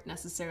three aren't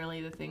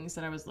necessarily the things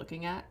that I was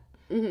looking at.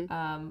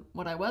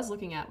 What I was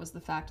looking at was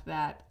the fact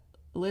that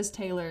Liz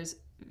Taylor's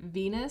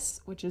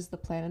Venus, which is the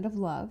planet of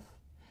love,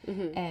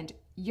 and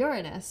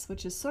Uranus,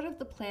 which is sort of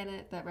the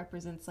planet that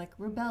represents like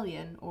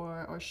rebellion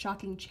or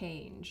shocking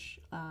change,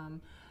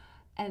 and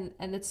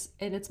it's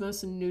in its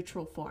most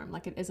neutral form.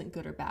 Like, it isn't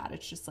good or bad.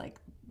 It's just like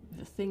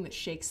the thing that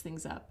shakes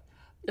things up.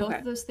 Both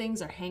of those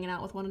things are hanging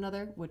out with one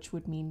another, which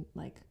would mean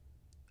like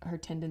her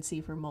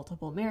tendency for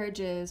multiple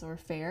marriages or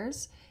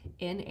affairs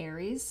in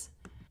Aries.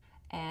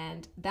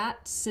 And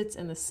that sits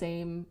in the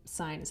same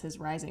sign as his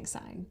rising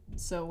sign.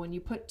 So when you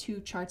put two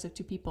charts of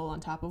two people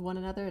on top of one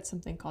another, it's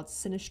something called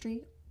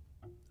synastry,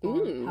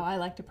 or how I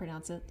like to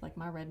pronounce it, like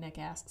my redneck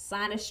ass,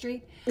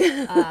 synastry.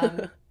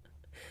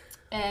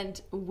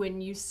 And when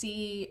you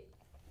see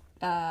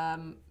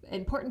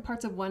important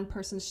parts of one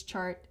person's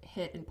chart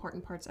hit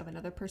important parts of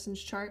another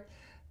person's chart,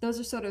 those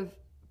are sort of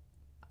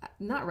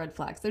not red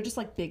flags. They're just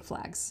like big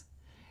flags.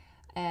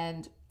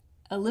 And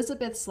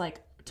Elizabeth's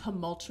like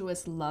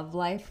tumultuous love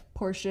life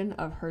portion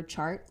of her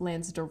chart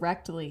lands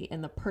directly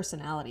in the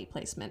personality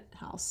placement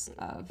house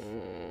of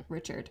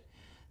Richard.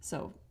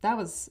 So that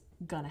was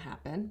gonna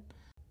happen.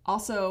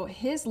 Also,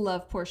 his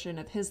love portion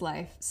of his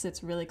life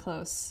sits really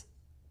close.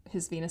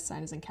 His Venus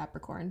sign is in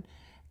Capricorn,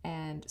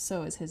 and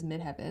so is his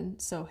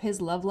midheaven. So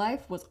his love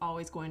life was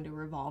always going to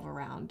revolve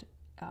around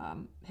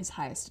his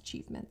highest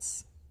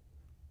achievements.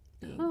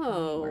 Being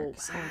how he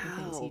works or the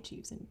things he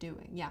achieves in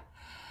doing. Yeah.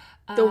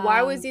 Then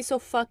why was he so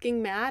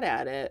fucking mad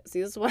at it?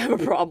 See, this is what I have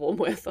a problem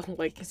with. I'm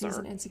like, because he's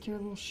an insecure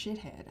little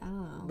shithead. I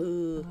don't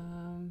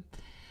know.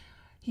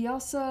 He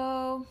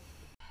also...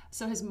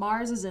 So his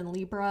Mars is in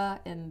Libra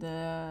in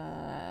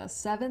the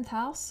 7th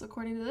house,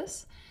 according to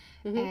this.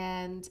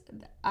 And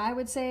I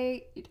would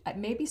say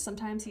maybe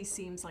sometimes he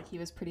seems like he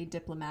was pretty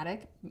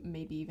diplomatic,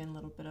 maybe even a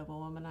little bit of a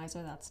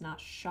womanizer. That's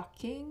not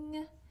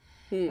shocking.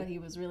 But he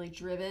was really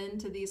driven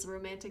to these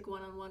romantic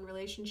one-on-one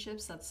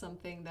relationships. That's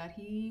something that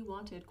he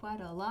wanted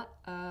quite a lot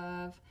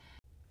of.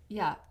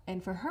 Yeah,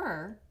 and for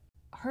her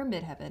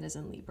midheaven is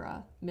in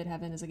Libra.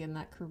 Midheaven is, again,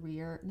 that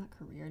career, not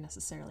career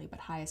necessarily, but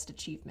highest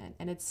achievement.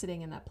 And it's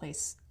sitting in that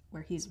place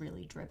where he's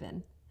really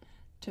driven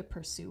to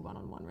pursue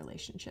one-on-one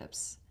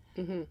relationships.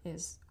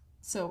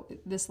 So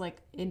this,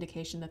 like,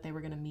 indication that they were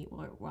going to meet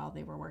while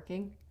they were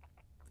working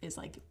is,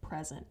 like,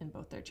 present in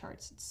both their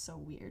charts. It's so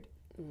weird.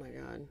 Oh, my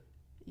God.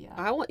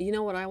 Yeah. You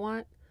know what I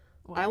want?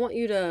 What? I want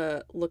you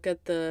to look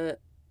at the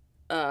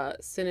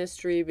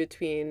synastry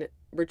between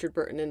Richard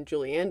Burton and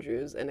Julie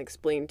Andrews and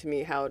explain to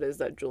me how it is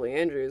that Julie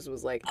Andrews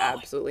was like,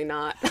 absolutely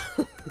not.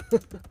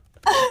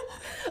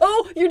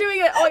 Oh, you're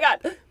doing it. Oh my God.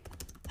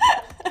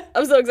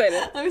 I'm so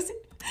excited. Let me see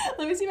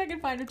if I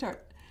can find her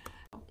chart.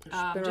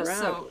 Just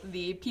so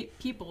the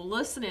people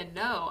listening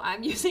know,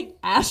 I'm using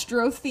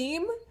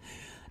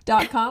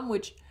astrotheme.com,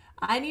 which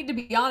I need to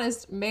be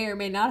honest, may or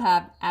may not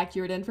have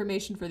accurate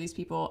information for these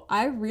people.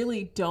 I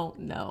really don't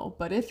know,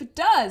 but if it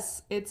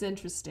does, it's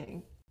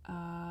interesting.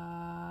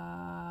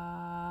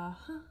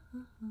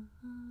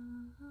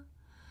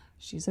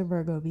 She's a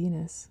Virgo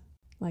Venus,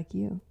 like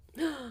you.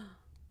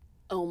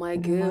 Oh my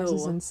God. Mars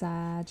is in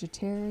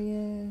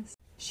Sagittarius.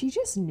 She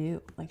just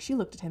knew. Like, she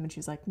looked at him and she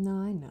was like, no,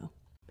 I know.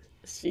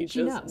 She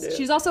knows. Knew.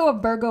 She's also a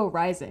Virgo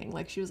rising.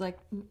 Like, she was like,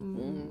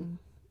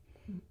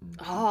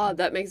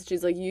 that makes,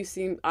 she's like,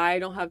 I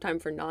don't have time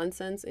for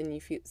nonsense, and you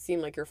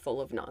seem like you're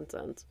full of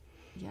nonsense.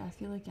 Yeah, I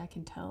feel like I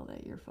can tell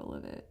that you're full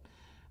of it.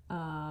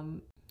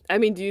 I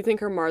mean, do you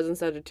think her Mars in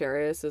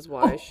Sagittarius is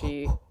why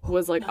she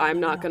was like, I'm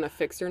not gonna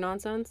fix your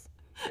nonsense?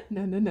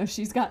 No.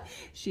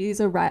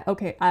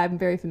 Okay, I'm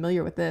very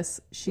familiar with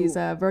this. She's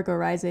a Virgo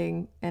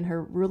rising, and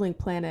her ruling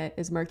planet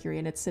is Mercury,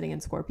 and it's sitting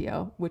in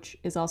Scorpio, which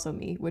is also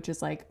me, which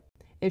is like,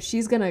 if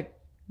she's gonna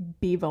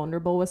be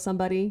vulnerable with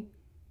somebody,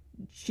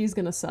 she's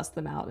gonna suss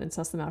them out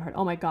hard.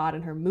 Oh my God,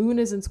 and her moon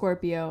is in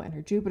Scorpio and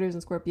her Jupiter's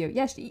in Scorpio.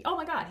 Oh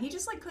my God, he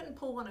just like couldn't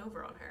pull one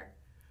over on her.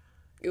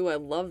 Ooh, I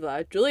love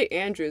that. Julie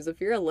Andrews, if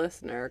you're a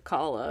listener,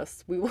 call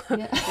us. We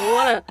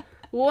want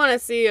to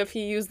see if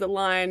he used the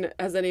line,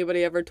 has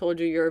anybody ever told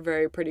you you're a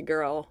very pretty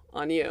girl,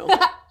 on you?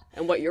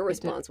 And what your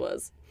response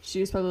was. She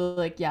was probably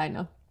like, yeah, I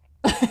know.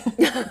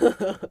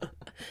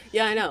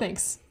 Yeah, I know.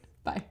 Thanks.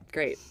 Bye.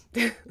 Great.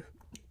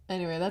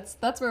 Anyway,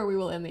 that's where we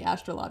will end the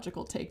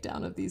astrological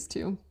takedown of these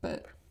two.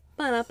 But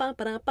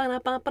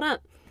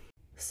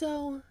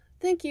so,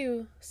 thank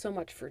you so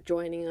much for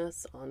joining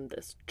us on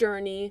this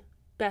journey,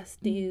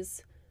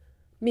 besties.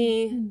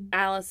 Me,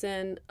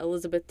 Alison,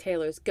 Elizabeth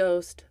Taylor's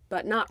ghost,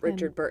 but not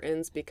Richard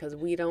Burton's because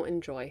we don't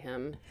enjoy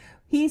him.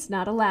 He's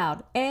not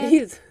allowed. And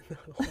He's not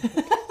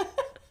allowed.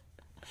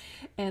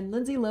 And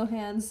Lindsay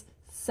Lohan's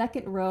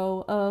second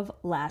row of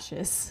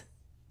lashes.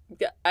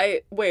 Yeah,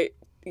 wait,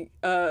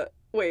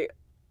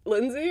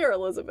 Lindsay or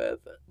Elizabeth?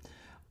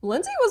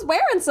 Lindsay was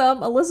wearing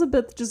some.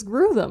 Elizabeth just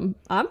grew them.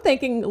 I'm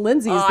thinking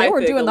Lindsay's. They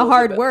were doing the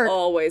hard work.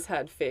 Always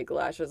had fake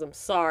lashes. I'm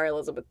sorry,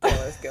 Elizabeth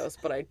Taylor's ghost,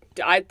 but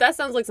I that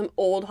sounds like some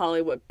old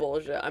Hollywood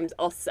bullshit.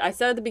 I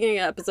said at the beginning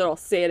of the episode, I'll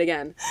say it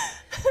again.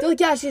 They're like,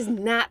 yeah, she's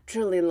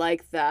naturally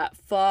like that.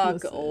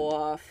 Fuck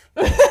off.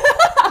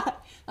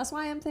 That's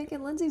why I'm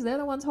thinking Lindsay's. They're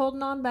the ones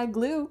holding on by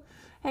glue,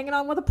 hanging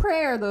on with a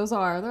prayer. Those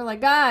are. They're like,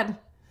 God,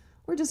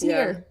 we're just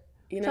here,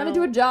 trying to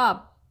do a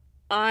job.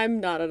 I'm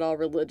not at all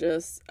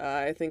religious.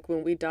 I think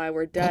when we die,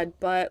 we're dead.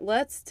 But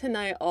let's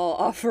tonight all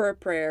offer a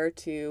prayer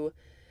to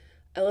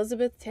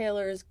Elizabeth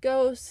Taylor's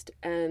ghost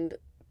and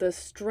the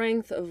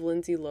strength of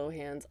Lindsay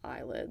Lohan's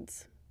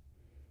eyelids.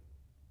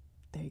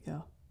 There you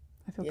go.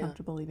 I feel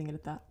comfortable leaving it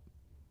at that.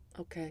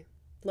 Okay.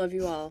 Love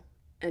you all,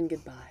 and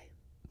goodbye.